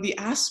on the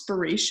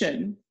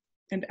aspiration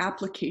and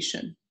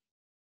application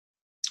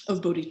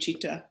of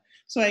bodhicitta.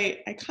 So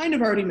I kind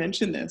of already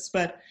mentioned this,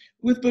 but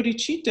with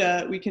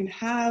bodhicitta, we can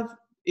have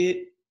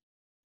it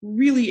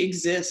really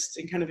exist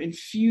and kind of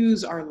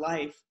infuse our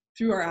life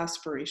through our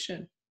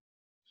aspiration.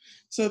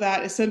 So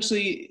that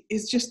essentially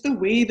is just the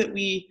way that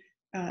we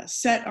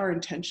set our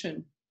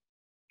intention,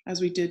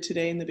 as we did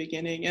today in the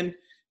beginning. And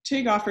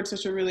Teague offered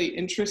such a really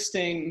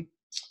interesting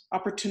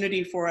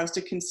opportunity for us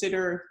to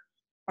consider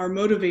our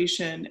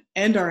motivation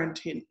and our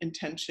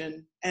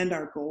intention and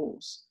our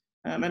goals.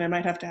 And I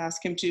might have to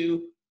ask him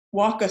to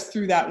walk us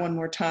through that one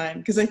more time,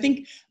 because I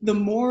think the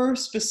more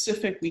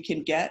specific we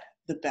can get,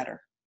 the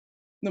better.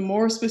 The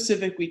more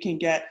specific we can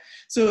get.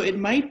 So it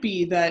might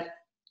be that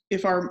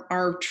if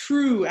our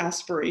true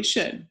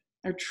aspiration,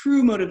 our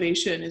true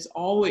motivation is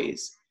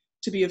always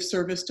to be of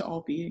service to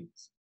all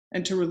beings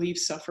and to relieve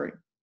suffering,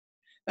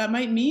 that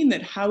might mean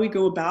that how we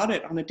go about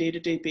it on a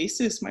day-to-day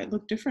basis might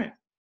look different.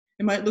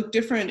 It might look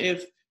different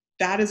if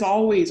that is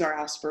always our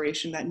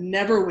aspiration, that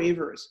never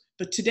wavers.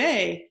 But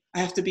today, I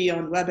have to be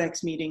on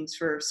WebEx meetings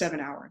for 7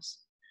 hours.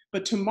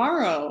 But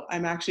tomorrow,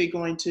 I'm actually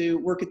going to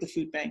work at the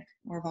food bank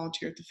or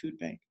volunteer at the food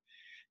bank.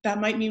 That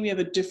might mean we have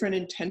a different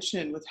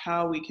intention with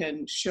how we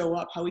can show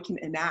up, how we can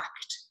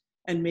enact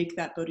and make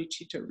that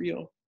bodhicitta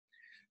real.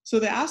 So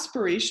the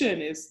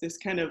aspiration is this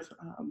kind of,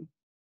 I don't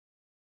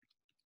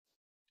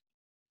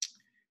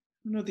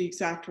know the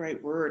exact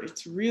right word.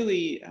 It's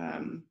really,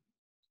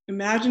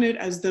 imagine it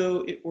as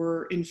though it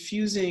were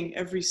infusing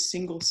every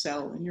single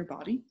cell in your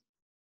body.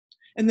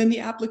 And then the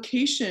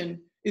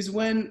application is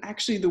when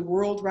actually the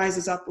world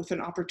rises up with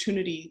an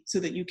opportunity so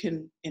that you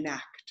can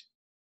enact.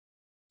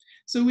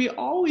 So we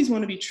always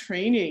want to be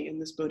training in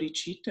this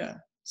bodhicitta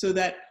so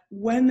that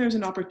when there's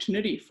an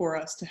opportunity for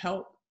us to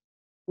help,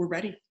 we're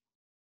ready.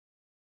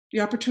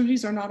 The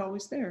opportunities are not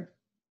always there.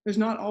 There's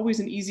not always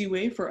an easy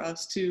way for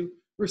us to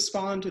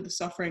respond to the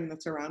suffering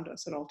that's around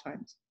us at all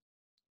times.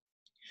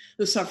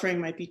 The suffering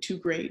might be too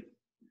great.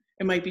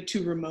 It might be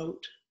too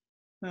remote.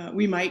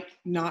 We might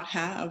not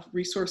have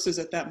resources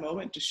at that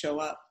moment to show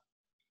up.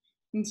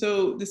 And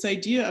so this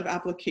idea of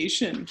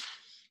application,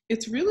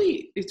 it's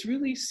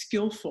really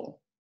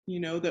skillful,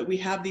 that we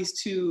have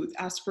these two,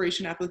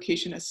 aspiration,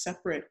 application, as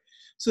separate,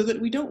 so that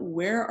we don't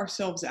wear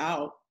ourselves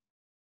out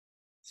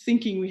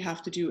thinking we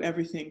have to do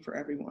everything for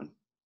everyone.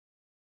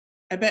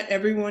 I bet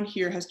everyone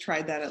here has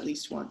tried that at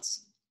least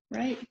once,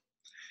 right?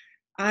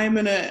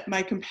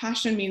 My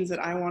compassion means that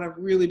I want to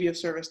really be of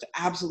service to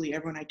absolutely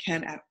everyone I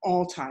can at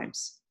all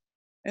times.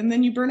 And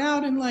then you burn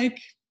out in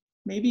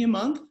maybe a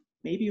month,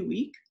 maybe a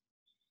week.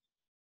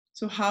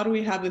 So how do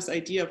we have this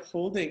idea of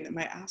holding that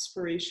my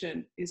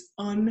aspiration is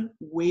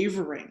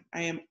unwavering?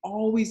 I am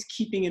always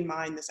keeping in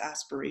mind this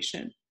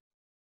aspiration.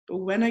 But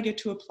when I get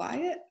to apply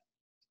it,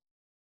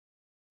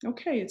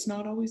 okay, it's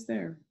not always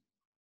there.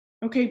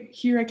 Okay,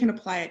 here I can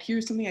apply it.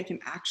 Here's something I can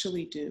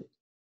actually do.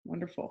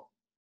 Wonderful.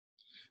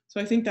 So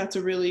I think that's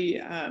a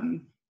really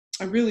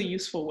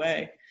useful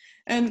way.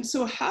 And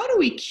so how do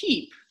we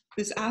keep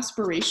this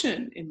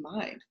aspiration in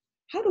mind?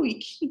 How do we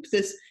keep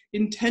this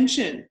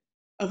intention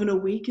of an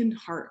awakened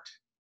heart,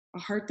 a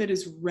heart that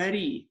is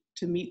ready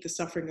to meet the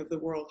suffering of the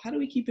world? How do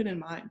we keep it in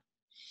mind?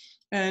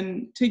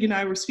 And Teague and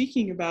I were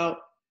speaking about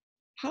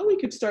how we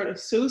could start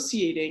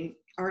associating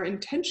our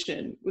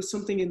intention with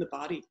something in the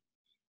body.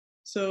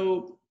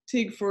 So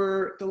Teague,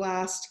 for the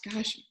last,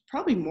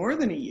 probably more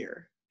than a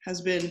year,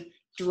 has been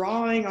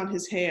drawing on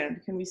his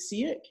hand. Can we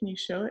see it? Can you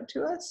show it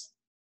to us?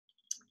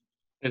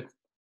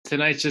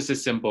 Tonight's just a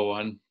simple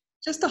one.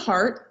 Just a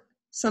heart.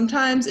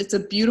 Sometimes it's a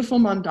beautiful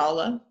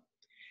mandala.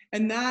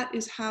 And that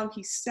is how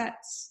he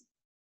sets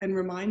and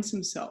reminds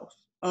himself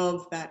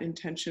of that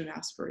intention and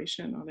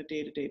aspiration on a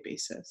day-to-day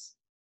basis.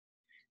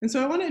 And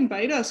so I want to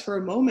invite us for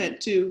a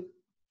moment to,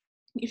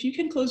 if you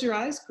can close your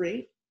eyes,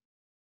 great.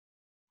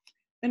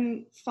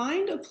 And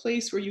find a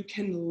place where you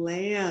can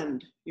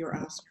land your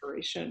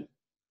aspiration.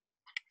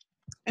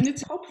 And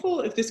it's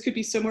helpful if this could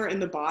be somewhere in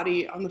the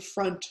body, on the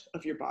front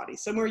of your body,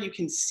 somewhere you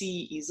can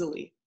see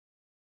easily.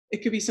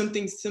 It could be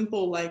something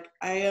simple like,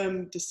 I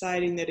am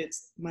deciding that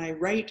it's my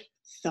right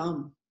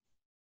thumb.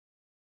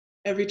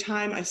 Every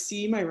time I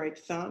see my right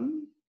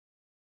thumb,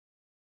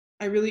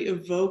 I really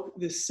evoke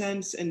this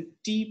sense and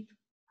deep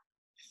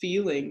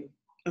feeling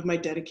of my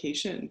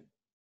dedication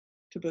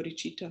to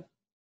bodhicitta.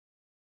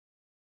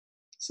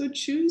 So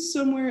choose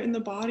somewhere in the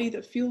body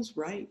that feels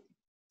right,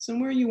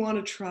 somewhere you want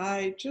to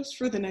try just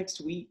for the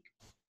next week.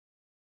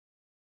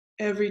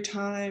 Every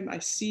time I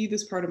see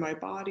this part of my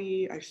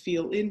body, I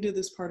feel into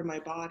this part of my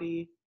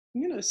body,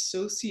 I'm going to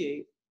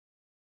associate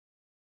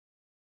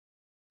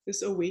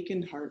this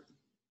awakened heart,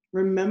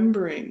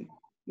 remembering,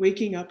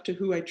 waking up to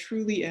who I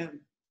truly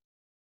am.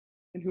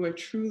 And who I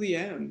truly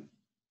am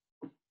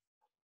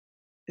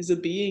is a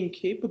being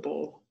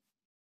capable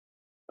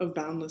of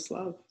boundless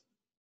love.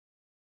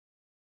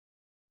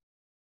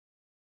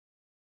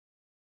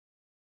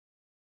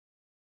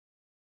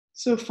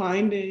 So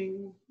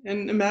finding,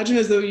 and imagine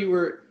as though you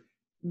were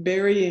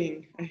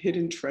burying a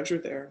hidden treasure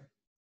there.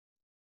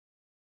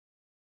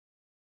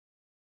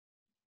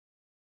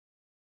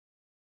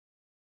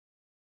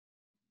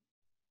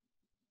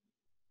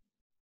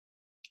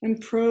 And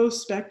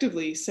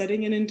prospectively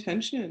setting an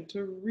intention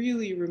to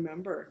really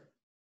remember,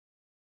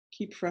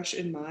 keep fresh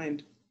in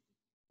mind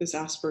this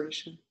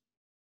aspiration.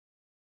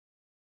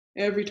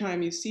 Every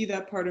time you see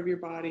that part of your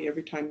body,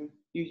 every time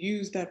you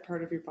use that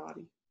part of your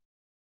body.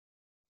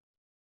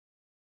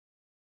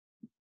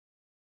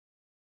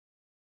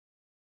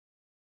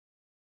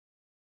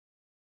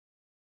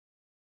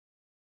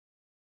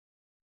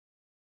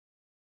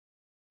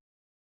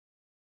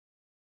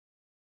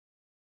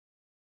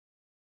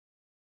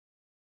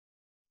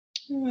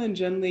 And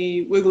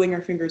gently wiggling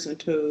our fingers and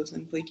toes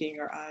and blinking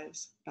our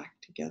eyes back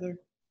together.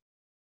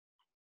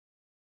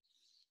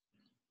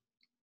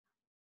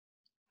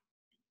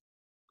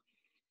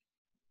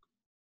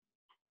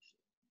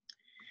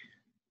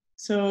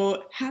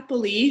 So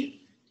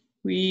happily,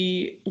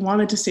 we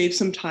wanted to save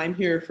some time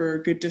here for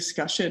good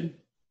discussion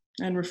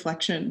and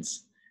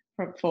reflections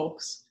from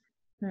folks.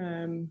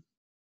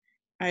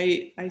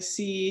 I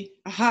see,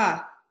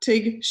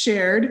 Teague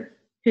shared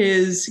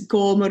his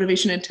goal,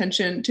 motivation,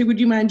 intention. Teague, would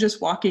you mind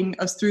just walking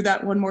us through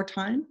that one more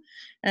time?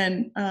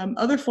 And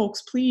other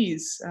folks,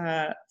 please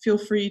feel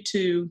free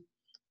to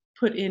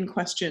put in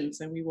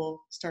questions and we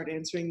will start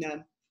answering them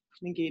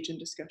and engage in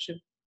discussion.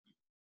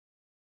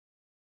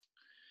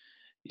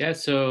 Yeah,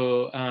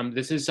 so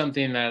this is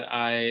something that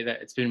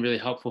it's been really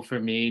helpful for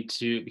me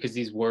because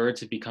these words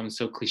have become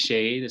so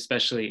cliched,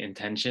 especially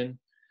intention,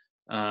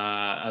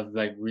 of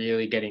like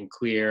really getting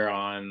clear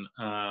on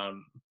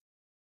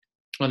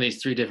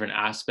these three different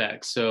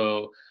aspects.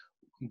 So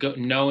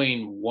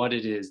knowing what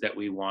it is that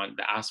we want,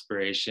 the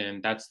aspiration,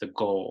 that's the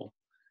goal.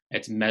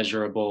 It's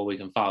measurable, we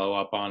can follow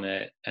up on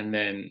it. And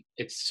then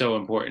it's so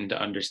important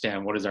to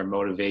understand what is our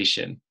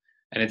motivation.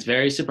 And it's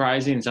very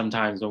surprising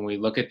sometimes when we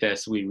look at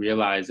this, we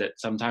realize that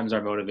sometimes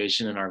our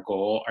motivation and our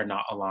goal are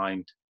not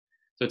aligned.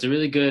 So it's a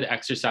really good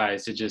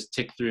exercise to just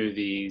tick through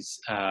these,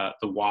 the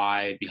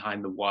why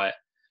behind the what,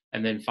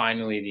 and then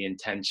finally the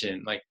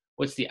intention, like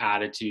what's the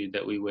attitude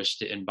that we wish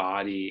to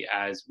embody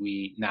as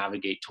we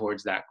navigate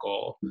towards that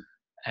goal.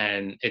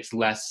 And it's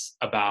less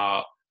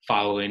about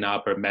following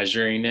up or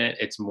measuring it.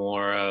 It's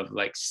more of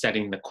like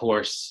setting the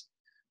course.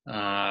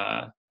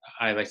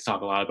 I like to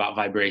talk a lot about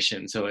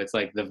vibration. So it's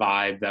like the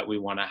vibe that we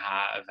want to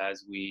have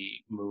as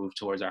we move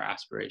towards our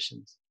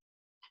aspirations.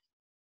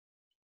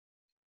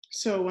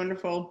 So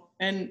wonderful.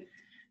 And,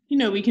 you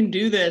know, we can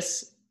do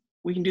this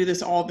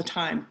all the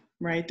time,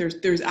 right?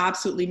 There's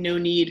absolutely no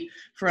need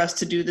for us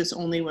to do this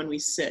only when we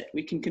sit.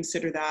 We can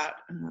consider that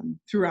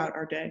throughout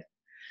our day.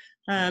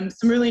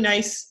 Some really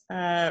nice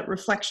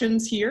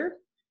reflections here.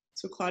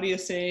 So Claudia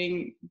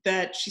saying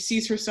that she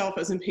sees herself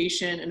as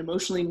impatient and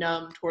emotionally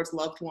numb towards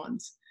loved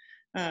ones.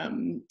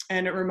 And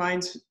it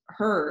reminds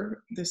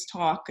her, this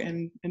talk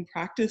and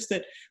practice,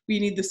 that we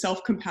need the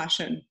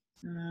self-compassion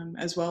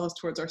as well as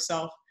towards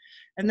ourselves.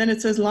 And then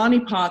it says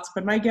Lonnie Potts,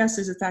 but my guess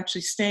is it's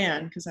actually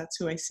Stan, because that's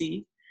who I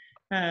see,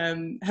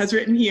 has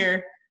written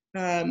here,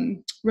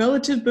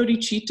 relative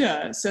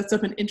bodhicitta sets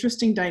up an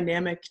interesting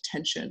dynamic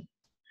tension.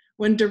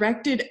 When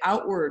directed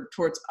outward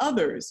towards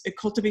others, it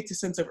cultivates a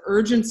sense of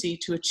urgency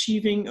to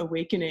achieving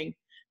awakening,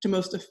 to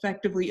most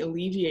effectively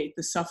alleviate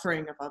the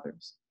suffering of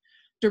others.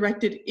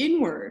 Directed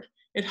inward,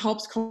 it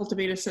helps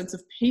cultivate a sense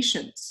of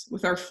patience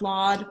with our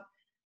flawed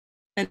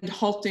and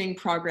halting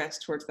progress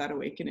towards that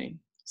awakening.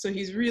 So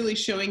he's really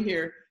showing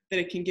here that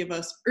it can give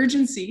us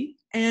urgency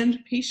and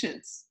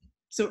patience.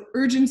 So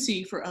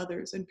urgency for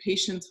others and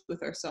patience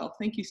with ourselves.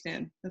 Thank you,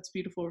 Stan. That's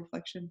beautiful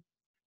reflection.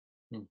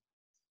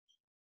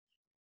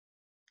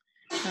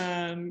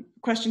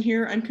 Question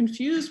here, I'm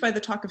confused by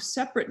the talk of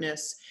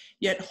separateness,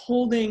 yet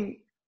holding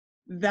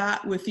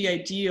that with the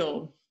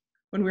ideal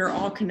when we're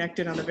all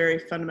connected on a very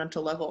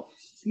fundamental level.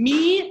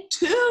 Me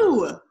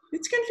too.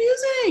 It's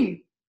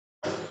confusing.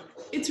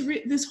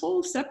 This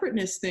whole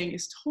separateness thing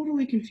is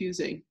totally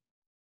confusing.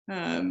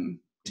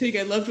 Teague,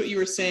 I loved what you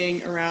were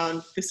saying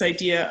around this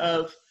idea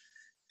of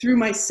through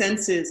my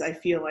senses, I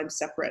feel I'm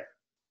separate.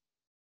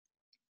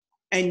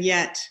 And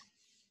yet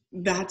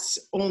that's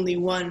only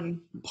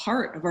one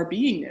part of our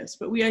beingness,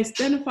 but we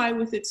identify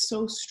with it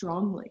so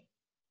strongly.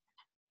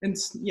 And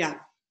yeah.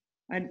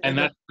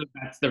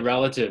 That's the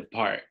relative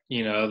part,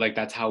 you know, like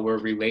that's how we're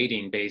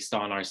relating based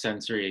on our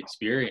sensory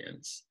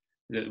experience.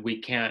 That we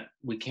can't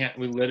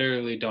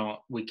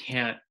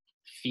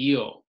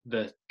feel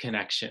the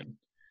connection.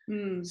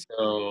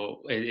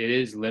 So it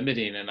is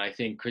limiting. And I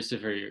think,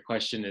 Christopher, your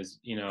question is,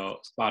 you know,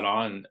 spot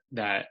on,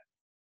 that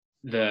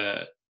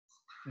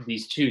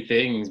these two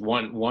things,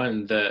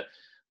 one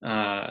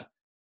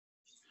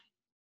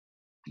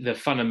the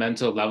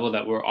fundamental level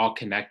that we're all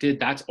connected,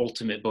 that's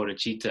ultimate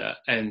bodhicitta.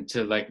 And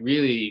to like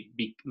really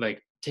be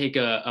like take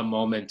a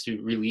moment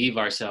to relieve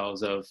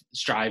ourselves of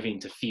striving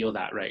to feel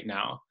that right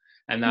now.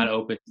 And that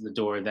opens the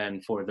door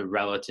then for the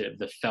relative,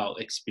 the felt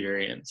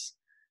experience.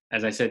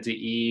 As I said to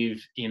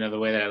Eve, you know, the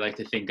way that I like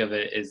to think of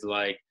it is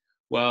like,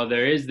 well,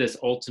 there is this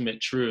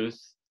ultimate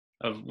truth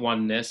of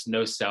oneness,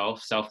 no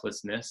self,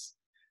 selflessness.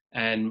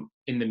 And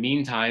in the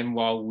meantime,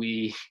 while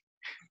we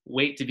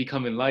wait to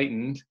become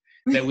enlightened,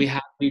 that we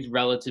have these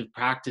relative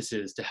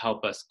practices to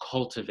help us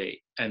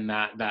cultivate, and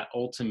that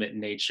ultimate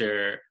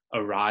nature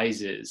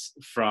arises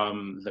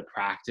from the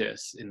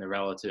practice in the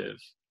relative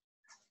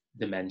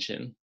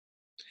dimension.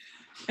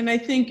 And I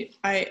think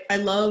I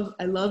love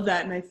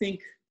that. And I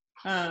think,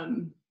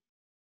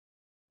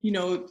 you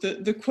know,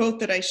 the quote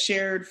that I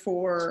shared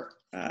for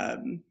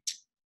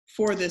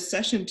this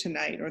session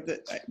tonight, or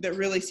that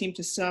really seemed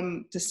to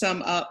sum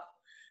up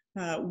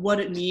what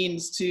it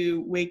means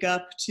to wake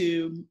up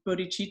to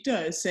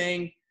bodhicitta, is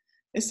saying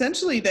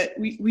essentially that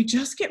we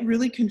just get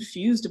really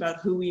confused about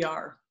who we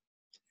are.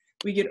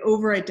 We get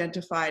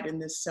over-identified in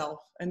this self,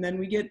 and then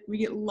we get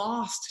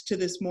lost to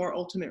this more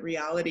ultimate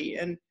reality.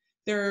 And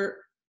there are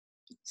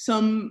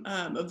some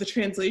of the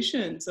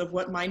translations of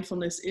what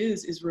mindfulness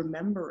is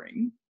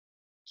remembering,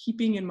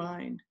 keeping in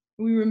mind.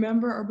 We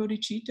remember our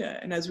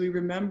bodhicitta, and as we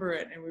remember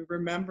it and we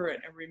remember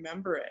it and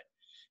remember it,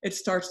 it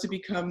starts to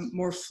become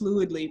more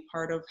fluidly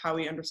part of how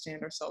we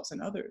understand ourselves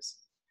and others.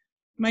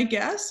 My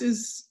guess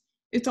is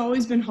it's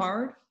always been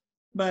hard,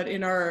 but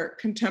in our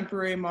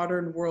contemporary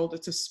modern world,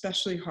 it's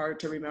especially hard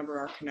to remember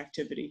our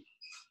connectivity.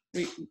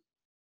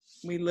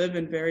 We live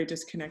in very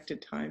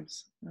disconnected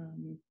times.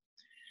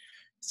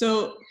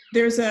 So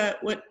there's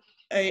what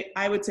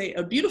I would say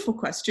a beautiful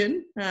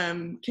question.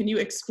 Can you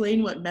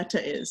explain what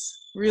metta is?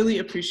 Really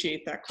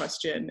appreciate that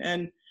question.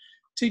 And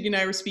Teague and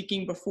I were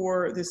speaking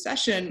before this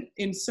session.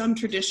 In some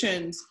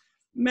traditions,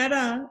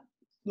 metta,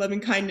 loving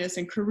kindness,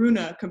 and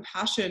karuna,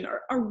 compassion,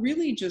 are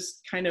really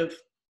just kind of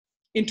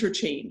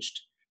interchanged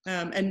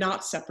and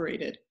not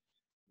separated.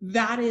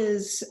 That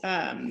is,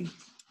 I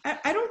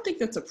don't think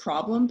that's a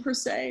problem per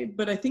se,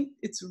 but I think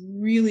it's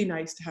really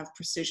nice to have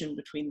precision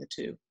between the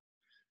two.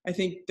 I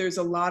think there's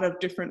a lot of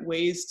different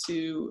ways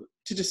to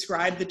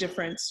describe the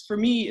difference. For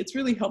me, it's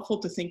really helpful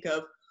to think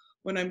of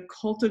when I'm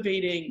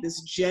cultivating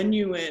this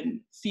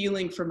genuine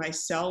feeling for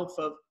myself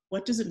of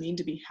what does it mean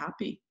to be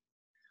happy?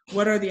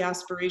 What are the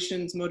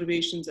aspirations,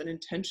 motivations, and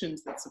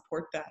intentions that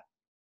support that?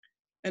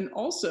 And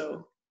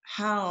also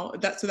so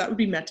that would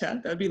be metta,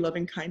 that would be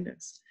loving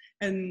kindness.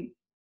 And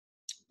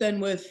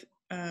then with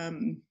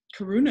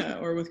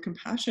karuna, or with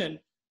compassion,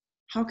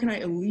 how can I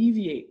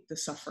alleviate the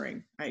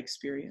suffering I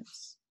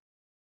experience?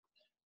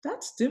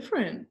 That's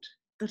different.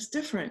 That's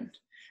different.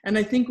 And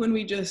I think when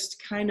we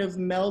just kind of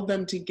meld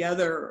them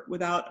together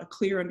without a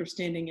clear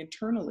understanding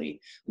internally,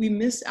 we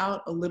miss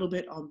out a little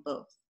bit on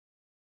both.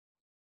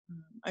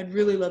 I'd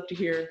really love to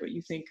hear what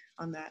you think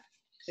on that,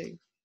 too.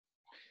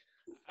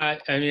 I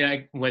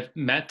mean, with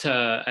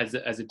metta as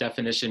a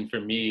definition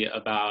for me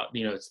about,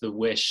 you know, it's the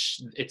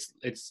wish,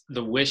 it's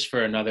the wish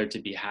for another to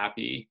be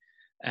happy.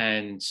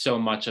 And so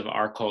much of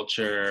our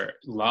culture,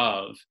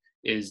 love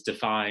is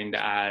defined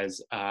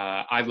as,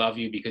 I love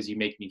you because you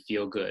make me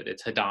feel good.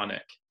 It's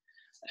hedonic.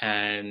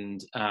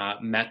 And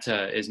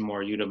metta is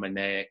more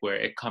eudaimonic, where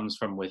it comes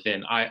from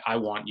within. I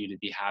want you to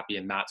be happy,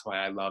 and that's why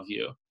I love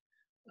you.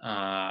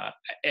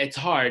 It's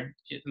hard,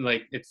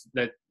 like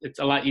it's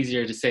a lot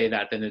easier to say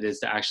that than it is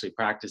to actually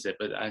practice it,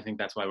 but I think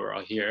that's why we're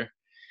all here.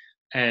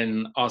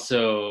 And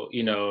also,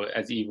 you know,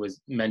 as Eve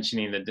was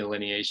mentioning, the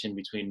delineation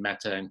between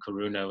metta and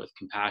karuna with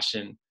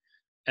compassion.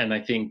 And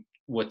I think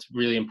what's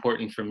really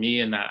important for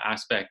me in that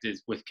aspect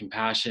is with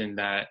compassion,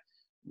 that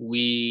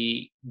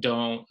we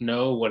don't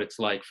know what it's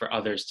like for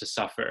others to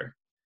suffer,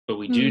 but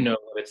we do Mm. know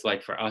what it's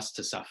like for us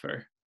to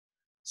suffer.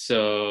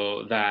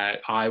 So that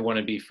I want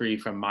to be free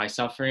from my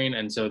suffering.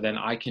 And so then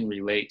I can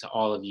relate to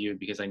all of you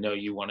because I know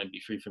you want to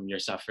be free from your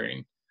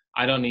suffering.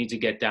 I don't need to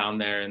get down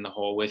there in the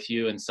hole with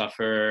you and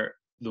suffer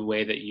the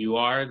way that you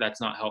are.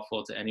 That's not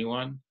helpful to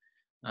anyone.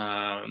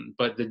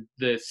 But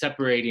the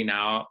separating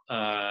out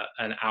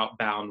an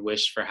outbound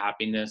wish for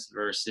happiness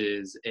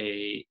versus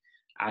a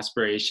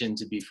aspiration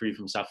to be free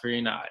from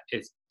suffering,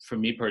 it's, for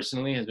me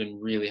personally, has been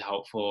really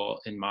helpful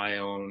in my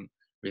own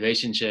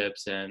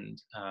relationships.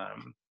 And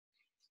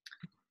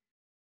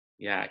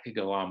yeah, I could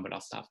go on, but I'll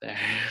stop there.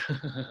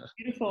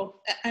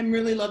 Beautiful. I'm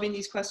really loving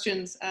these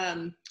questions.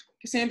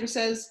 Cassandra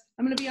says,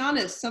 I'm going to be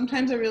honest.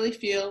 Sometimes I really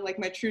feel like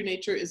my true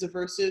nature is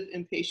aversive,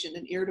 impatient,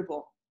 and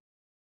irritable.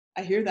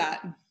 I hear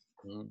that.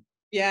 Mm.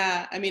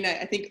 Yeah, I mean,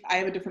 I think I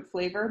have a different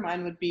flavor.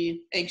 Mine would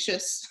be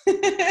anxious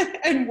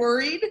and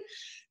worried.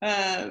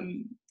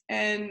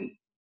 And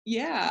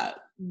yeah,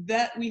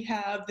 that we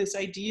have this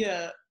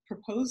idea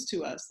proposed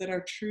to us that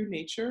our true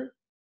nature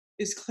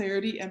is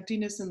clarity,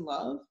 emptiness, and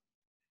love.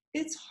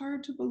 It's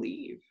hard to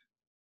believe.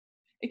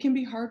 It can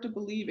be hard to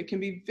believe. It can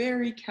be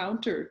very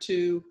counter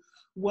to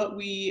what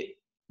we,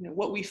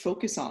 what we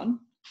focus on,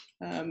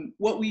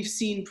 what we've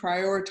seen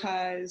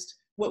prioritized,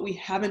 what we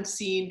haven't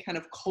seen kind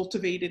of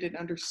cultivated and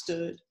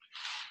understood.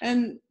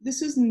 And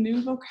this is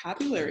new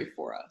vocabulary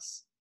for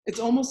us. It's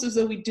almost as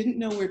though we didn't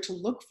know where to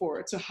look for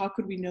it. So how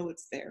could we know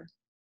it's there?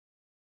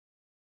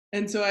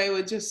 And so I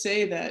would just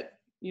say that,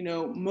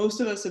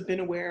 most of us have been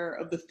aware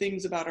of the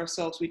things about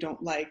ourselves we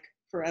don't like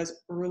for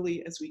as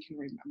early as we can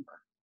remember.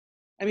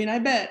 I mean, I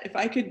bet if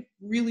I could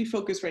really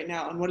focus right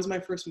now on what is my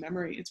first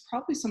memory, it's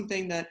probably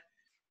something that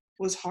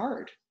was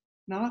hard,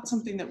 not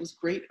something that was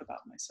great about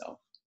myself.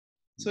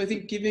 So I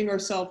think giving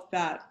ourselves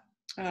that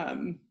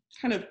kind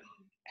of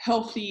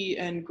healthy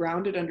and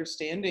grounded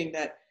understanding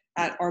that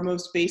at our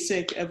most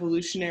basic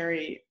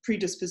evolutionary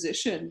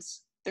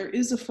predispositions, there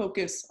is a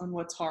focus on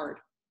what's hard.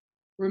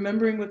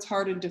 Remembering what's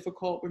hard and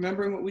difficult,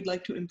 remembering what we'd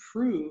like to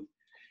improve,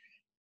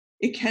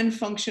 it can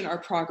function our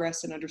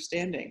progress and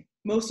understanding.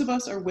 Most of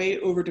us are way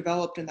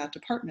overdeveloped in that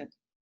department.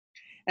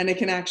 And it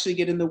can actually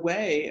get in the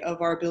way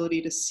of our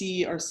ability to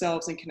see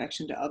ourselves in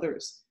connection to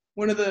others.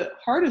 One of the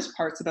hardest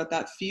parts about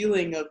that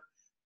feeling of,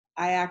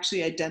 I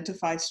actually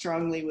identify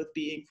strongly with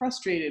being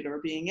frustrated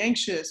or being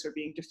anxious or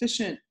being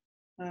deficient,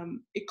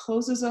 it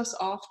closes us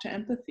off to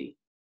empathy,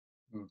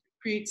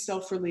 creates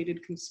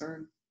self-related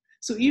concern.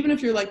 So even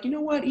if you're like, you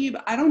know what, Eve,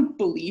 I don't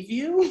believe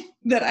you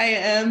that I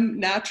am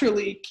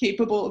naturally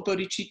capable of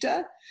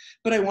bodhicitta,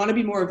 but I want to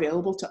be more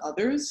available to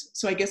others.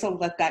 So I guess I'll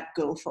let that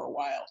go for a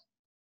while.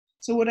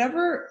 So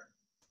whatever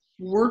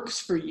works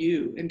for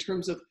you in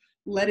terms of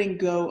letting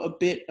go a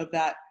bit of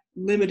that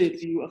limited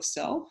view of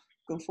self,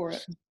 go for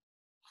it.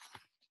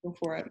 Go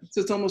for it. So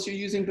it's almost you're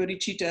using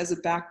bodhicitta as a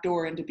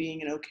backdoor into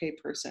being an okay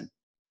person.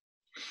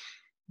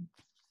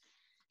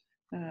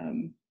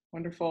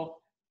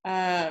 Wonderful.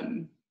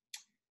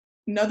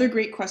 Another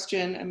great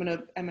question I'm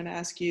gonna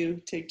ask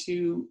you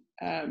to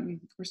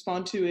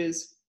respond to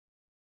is,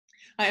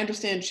 I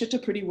understand citta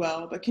pretty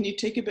well, but can you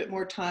take a bit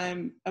more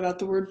time about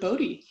the word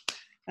bodhi?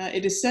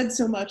 It is said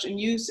so much and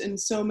used in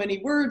so many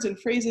words and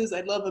phrases.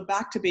 I'd love a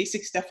back to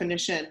basics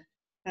definition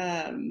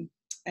and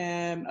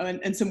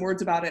some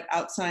words about it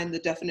outside the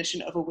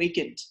definition of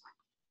awakened.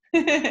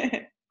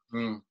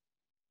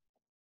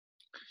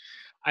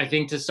 I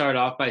think to start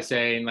off by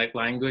saying, like,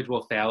 language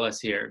will fail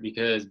us here,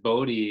 because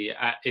bodhi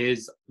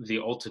is the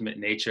ultimate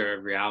nature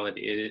of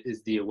reality. It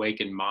is the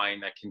awakened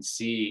mind that can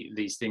see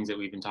these things that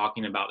we've been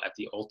talking about at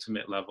the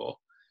ultimate level.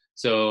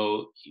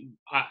 So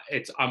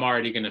I'm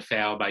already going to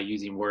fail by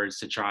using words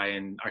to try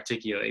and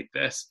articulate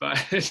this, but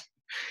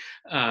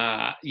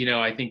I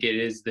think it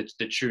is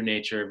the true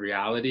nature of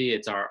reality.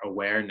 It's our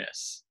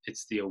awareness.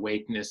 It's the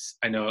awakeness.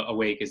 I know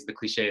awake is the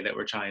cliche that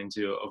we're trying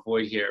to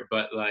avoid here,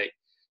 but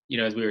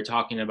as we were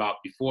talking about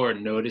before,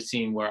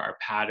 noticing where our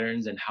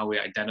patterns and how we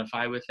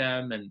identify with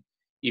them. And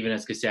even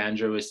as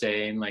Cassandra was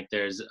saying, like,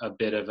 there's a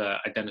bit of a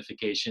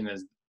identification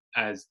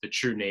as the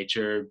true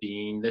nature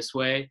being this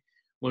way,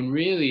 when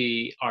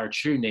really our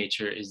true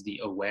nature is the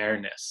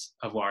awareness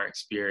of our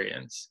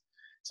experience.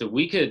 So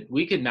we could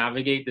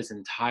navigate this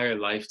entire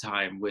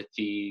lifetime with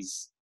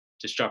these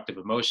destructive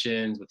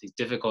emotions, with these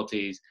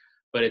difficulties,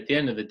 but at the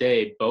end of the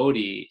day,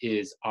 bodhi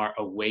is our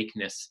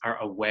awakeness, our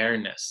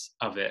awareness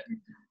of it,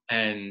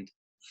 and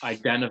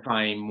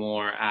identifying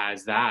more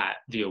as that,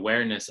 the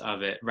awareness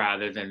of it,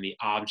 rather than the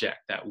object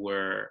that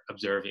we're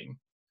observing.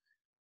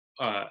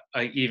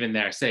 Even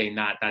there, saying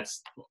that,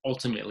 that's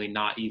ultimately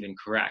not even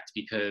correct,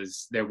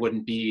 because there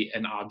wouldn't be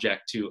an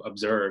object to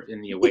observe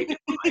in the awakened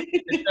mind.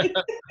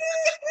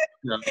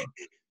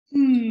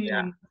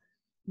 Yeah.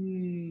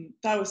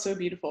 That was so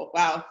beautiful.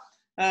 Wow.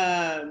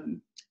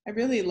 I'm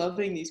really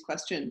loving these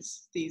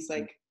questions, these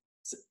like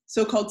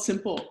so-called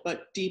simple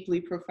but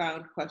deeply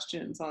profound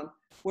questions on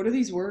what are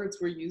these words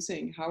we're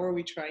using? How are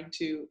we trying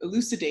to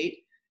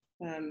elucidate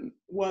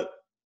what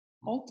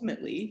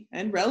ultimately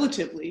and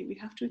relatively, we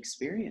have to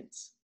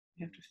experience,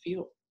 we have to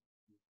feel.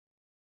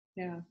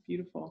 Yeah,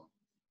 beautiful.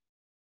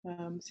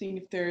 Seeing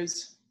if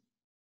there's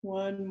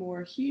one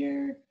more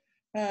here.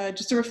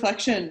 Just a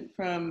reflection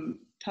from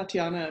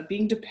Tatiana.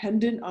 Being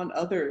dependent on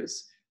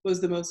others was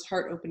the most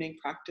heart-opening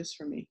practice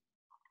for me.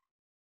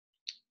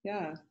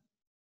 Yeah,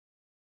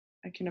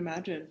 I can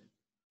imagine.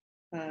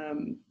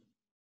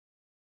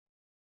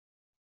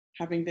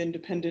 Having been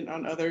dependent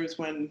on others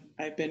when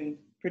I've been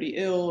pretty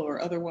ill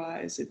or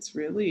otherwise, it's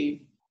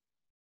really,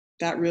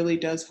 that really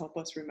does help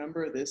us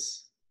remember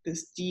this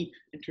deep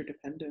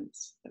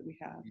interdependence that we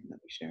have and that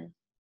we share.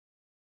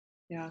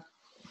 Yeah.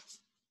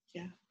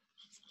 Yeah.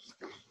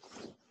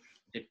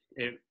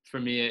 For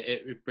me,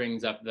 it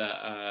brings up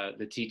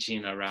the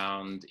teaching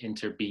around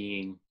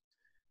interbeing,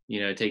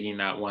 taking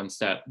that one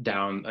step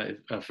down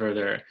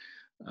further,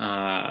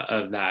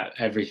 of that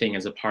everything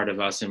is a part of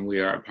us and we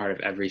are a part of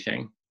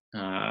everything.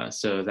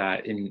 So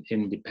that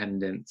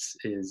independence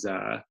is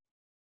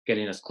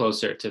getting us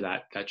closer to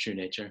that true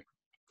nature.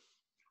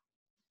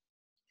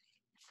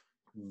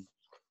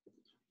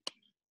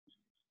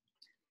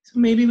 So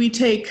maybe we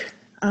take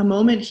a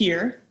moment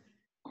here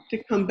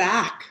to come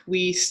back.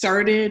 We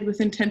started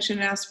with intention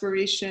and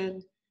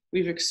aspiration.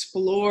 We've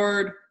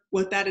explored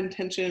what that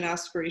intention and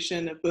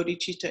aspiration of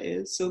bodhicitta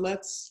is. So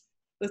let's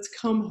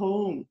come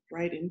home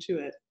right into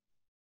it.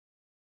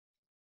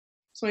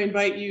 So I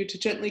invite you to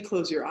gently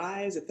close your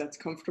eyes if that's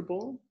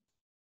comfortable.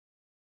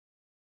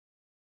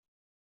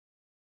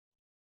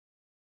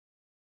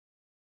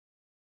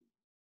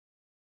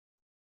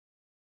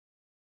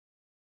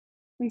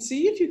 And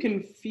see if you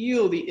can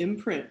feel the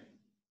imprint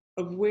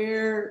of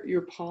where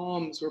your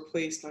palms were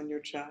placed on your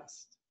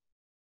chest.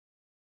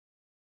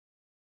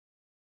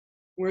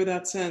 Where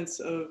that sense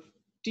of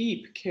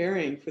deep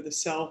caring for the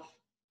self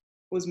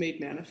was made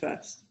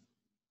manifest.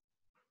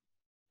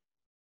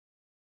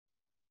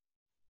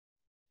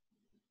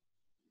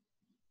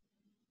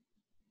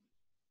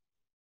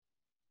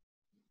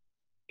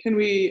 Can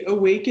we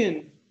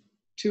awaken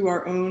to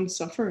our own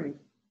suffering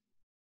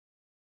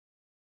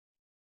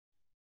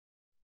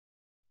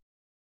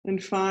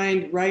and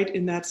find right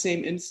in that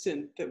same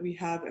instant that we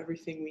have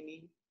everything we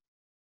need?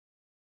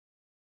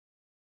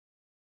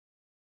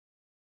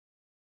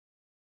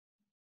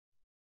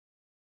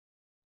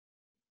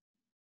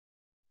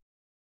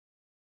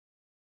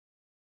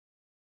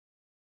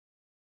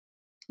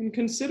 And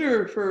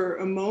consider for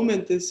a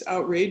moment this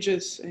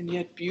outrageous and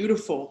yet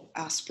beautiful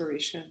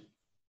aspiration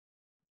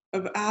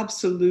of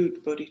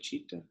absolute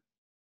bodhicitta.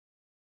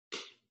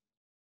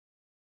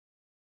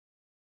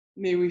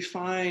 May we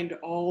find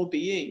all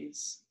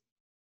beings,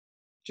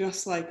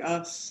 just like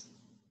us,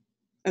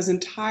 as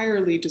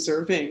entirely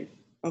deserving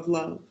of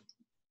love,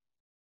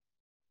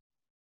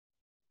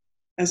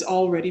 as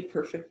already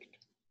perfect,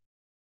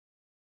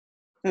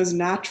 as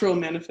natural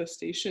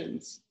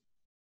manifestations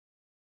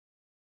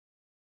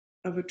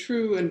of a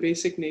true and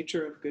basic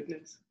nature of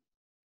goodness.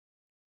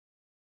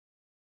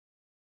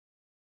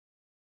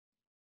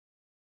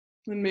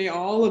 And may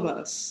all of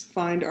us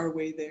find our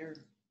way there,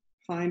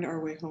 find our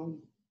way home,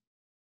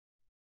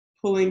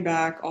 pulling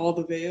back all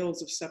the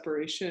veils of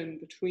separation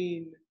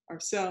between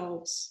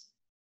ourselves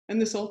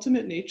and this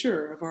ultimate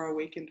nature of our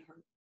awakened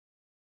heart.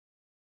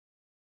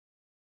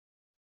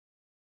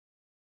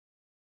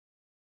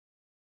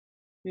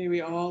 May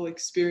we all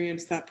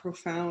experience that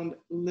profound,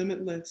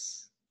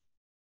 limitless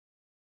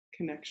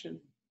connection,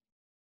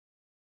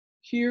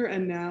 here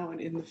and now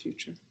and in the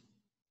future.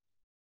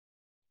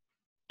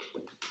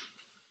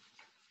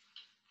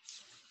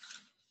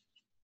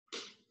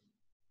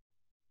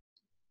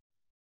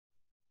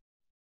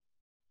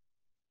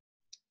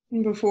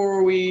 And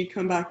before we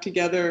come back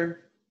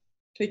together,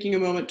 taking a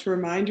moment to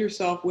remind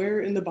yourself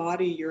where in the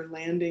body you're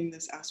landing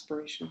this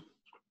aspiration.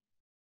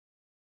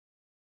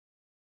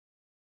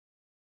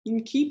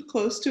 And keep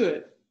close to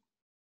it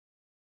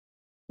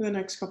for the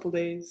next couple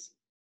days.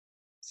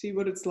 See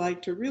what it's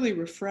like to really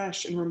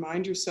refresh and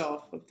remind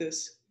yourself of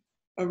this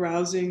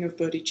arousing of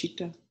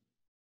bodhicitta.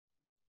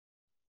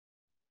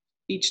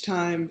 Each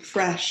time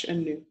fresh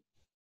and new.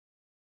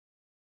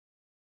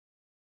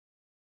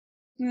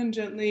 And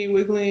gently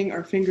wiggling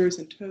our fingers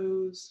and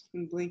toes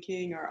and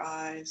blinking our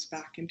eyes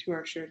back into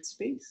our shared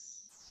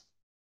space.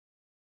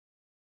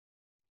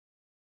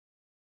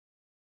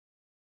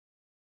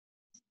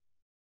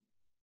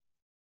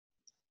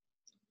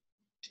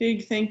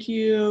 Teague, thank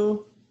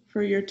you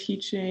for your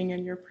teaching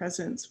and your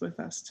presence with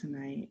us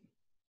tonight.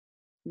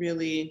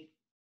 Really,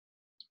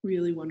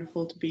 really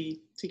wonderful to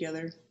be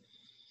together.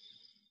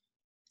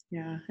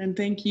 Yeah, and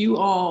thank you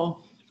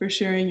all for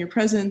sharing your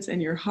presence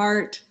and your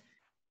heart.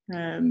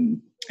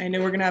 I know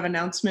we're going to have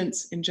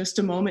announcements in just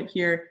a moment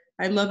here.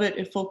 I'd love it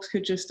if folks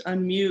could just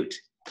unmute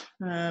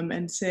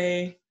and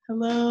say,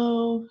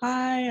 hello,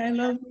 hi, I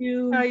love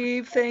you. Hi,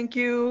 Eve, thank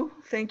you.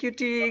 Thank you,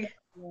 Teague.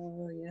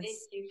 Oh,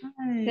 yes.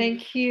 Hi.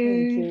 Thank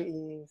you. Thank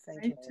you, Eve.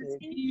 Thank Nice you, to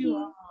Teague. see you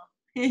all.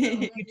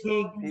 Thank you,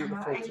 Teague.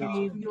 Beautiful teaching.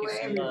 Thank you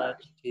so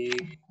much,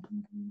 Teague.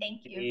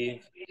 Thank you.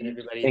 Eve, and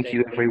everybody. Thank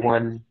you,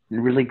 everyone.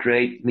 Really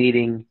great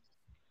meeting.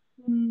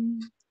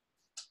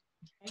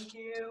 Thank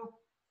you.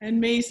 And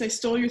Mace, I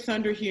stole your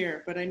thunder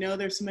here, but I know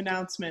there's some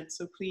announcements,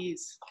 so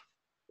please.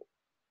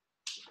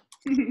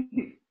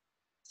 Hi,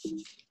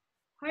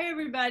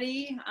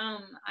 everybody.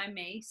 I'm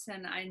Mace,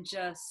 and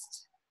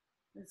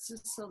it's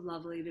just so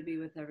lovely to be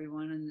with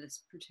everyone in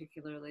this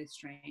particularly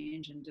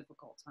strange and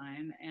difficult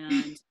time.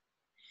 And,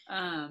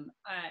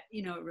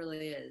 it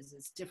really is.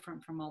 It's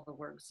different from all the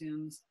work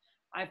Zooms.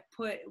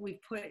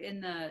 We've put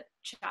in the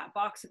chat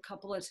box a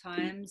couple of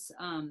times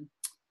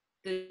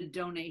the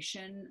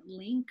donation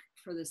link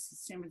for the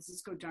San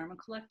Francisco Dharma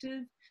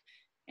Collective.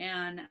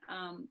 And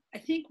I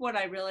think what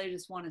I really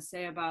just want to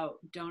say about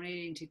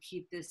donating to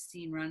keep this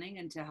scene running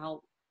and to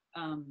help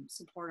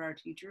support our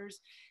teachers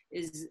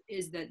is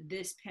that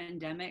this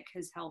pandemic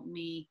has helped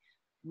me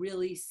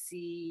really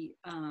see,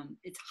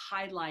 it's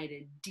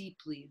highlighted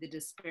deeply the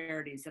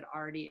disparities that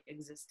already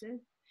existed.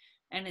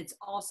 And it's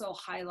also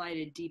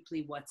highlighted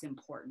deeply what's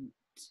important.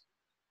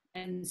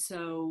 And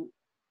so,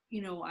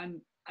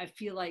 I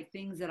feel like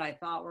things that I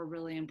thought were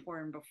really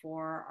important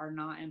before are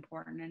not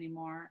important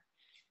anymore.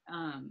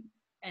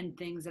 And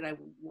things that I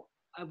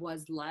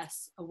was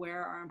less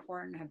aware are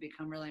important have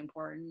become really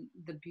important.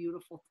 The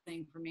beautiful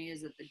thing for me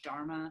is that the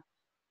Dharma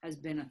has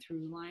been a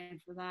through line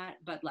for that,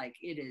 but like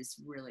it is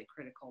really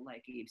critical,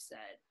 like Eve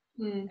said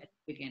at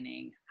the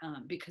beginning,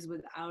 because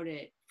without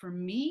it, for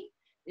me,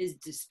 is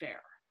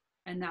despair.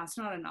 And that's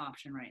not an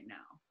option right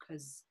now,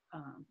 because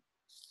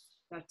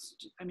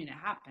it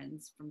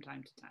happens from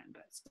time to time,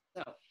 but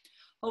so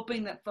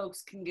hoping that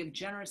folks can give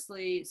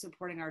generously.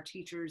 Supporting our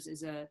teachers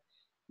is a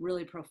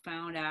really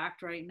profound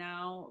act right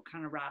now,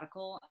 kind of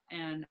radical.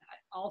 And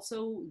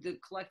also the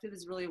collective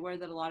is really aware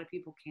that a lot of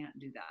people can't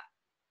do that.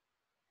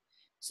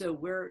 So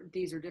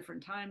these are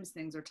different times,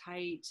 things are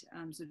tight,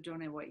 so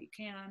donate what you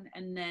can.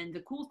 And then the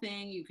cool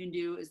thing you can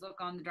do is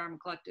look on the Dharma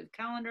Collective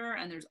calendar,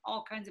 and there's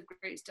all kinds of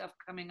great stuff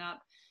coming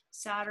up.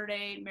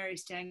 Saturday, Mary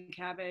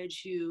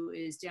Stancabbage, who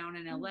is down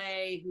in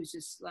LA, who's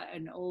just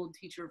an old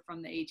teacher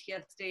from the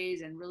ATS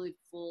days and really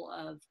full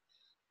of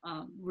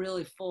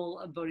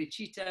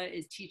bodhicitta,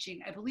 is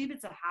teaching. I believe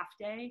it's a half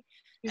day.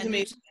 It's and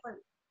amazing.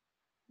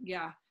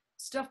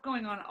 Stuff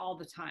going on all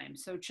the time.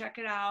 So check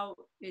it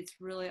out. It's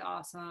really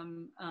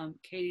awesome.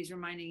 Katie's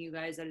reminding you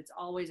guys that it's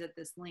always at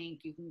this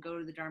link. You can go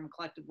to the Dharma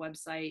Collective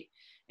website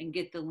and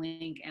get the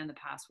link and the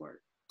password.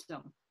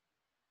 So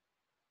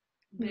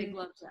big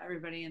love to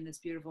everybody in this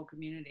beautiful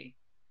community.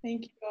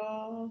 Thank you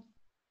all.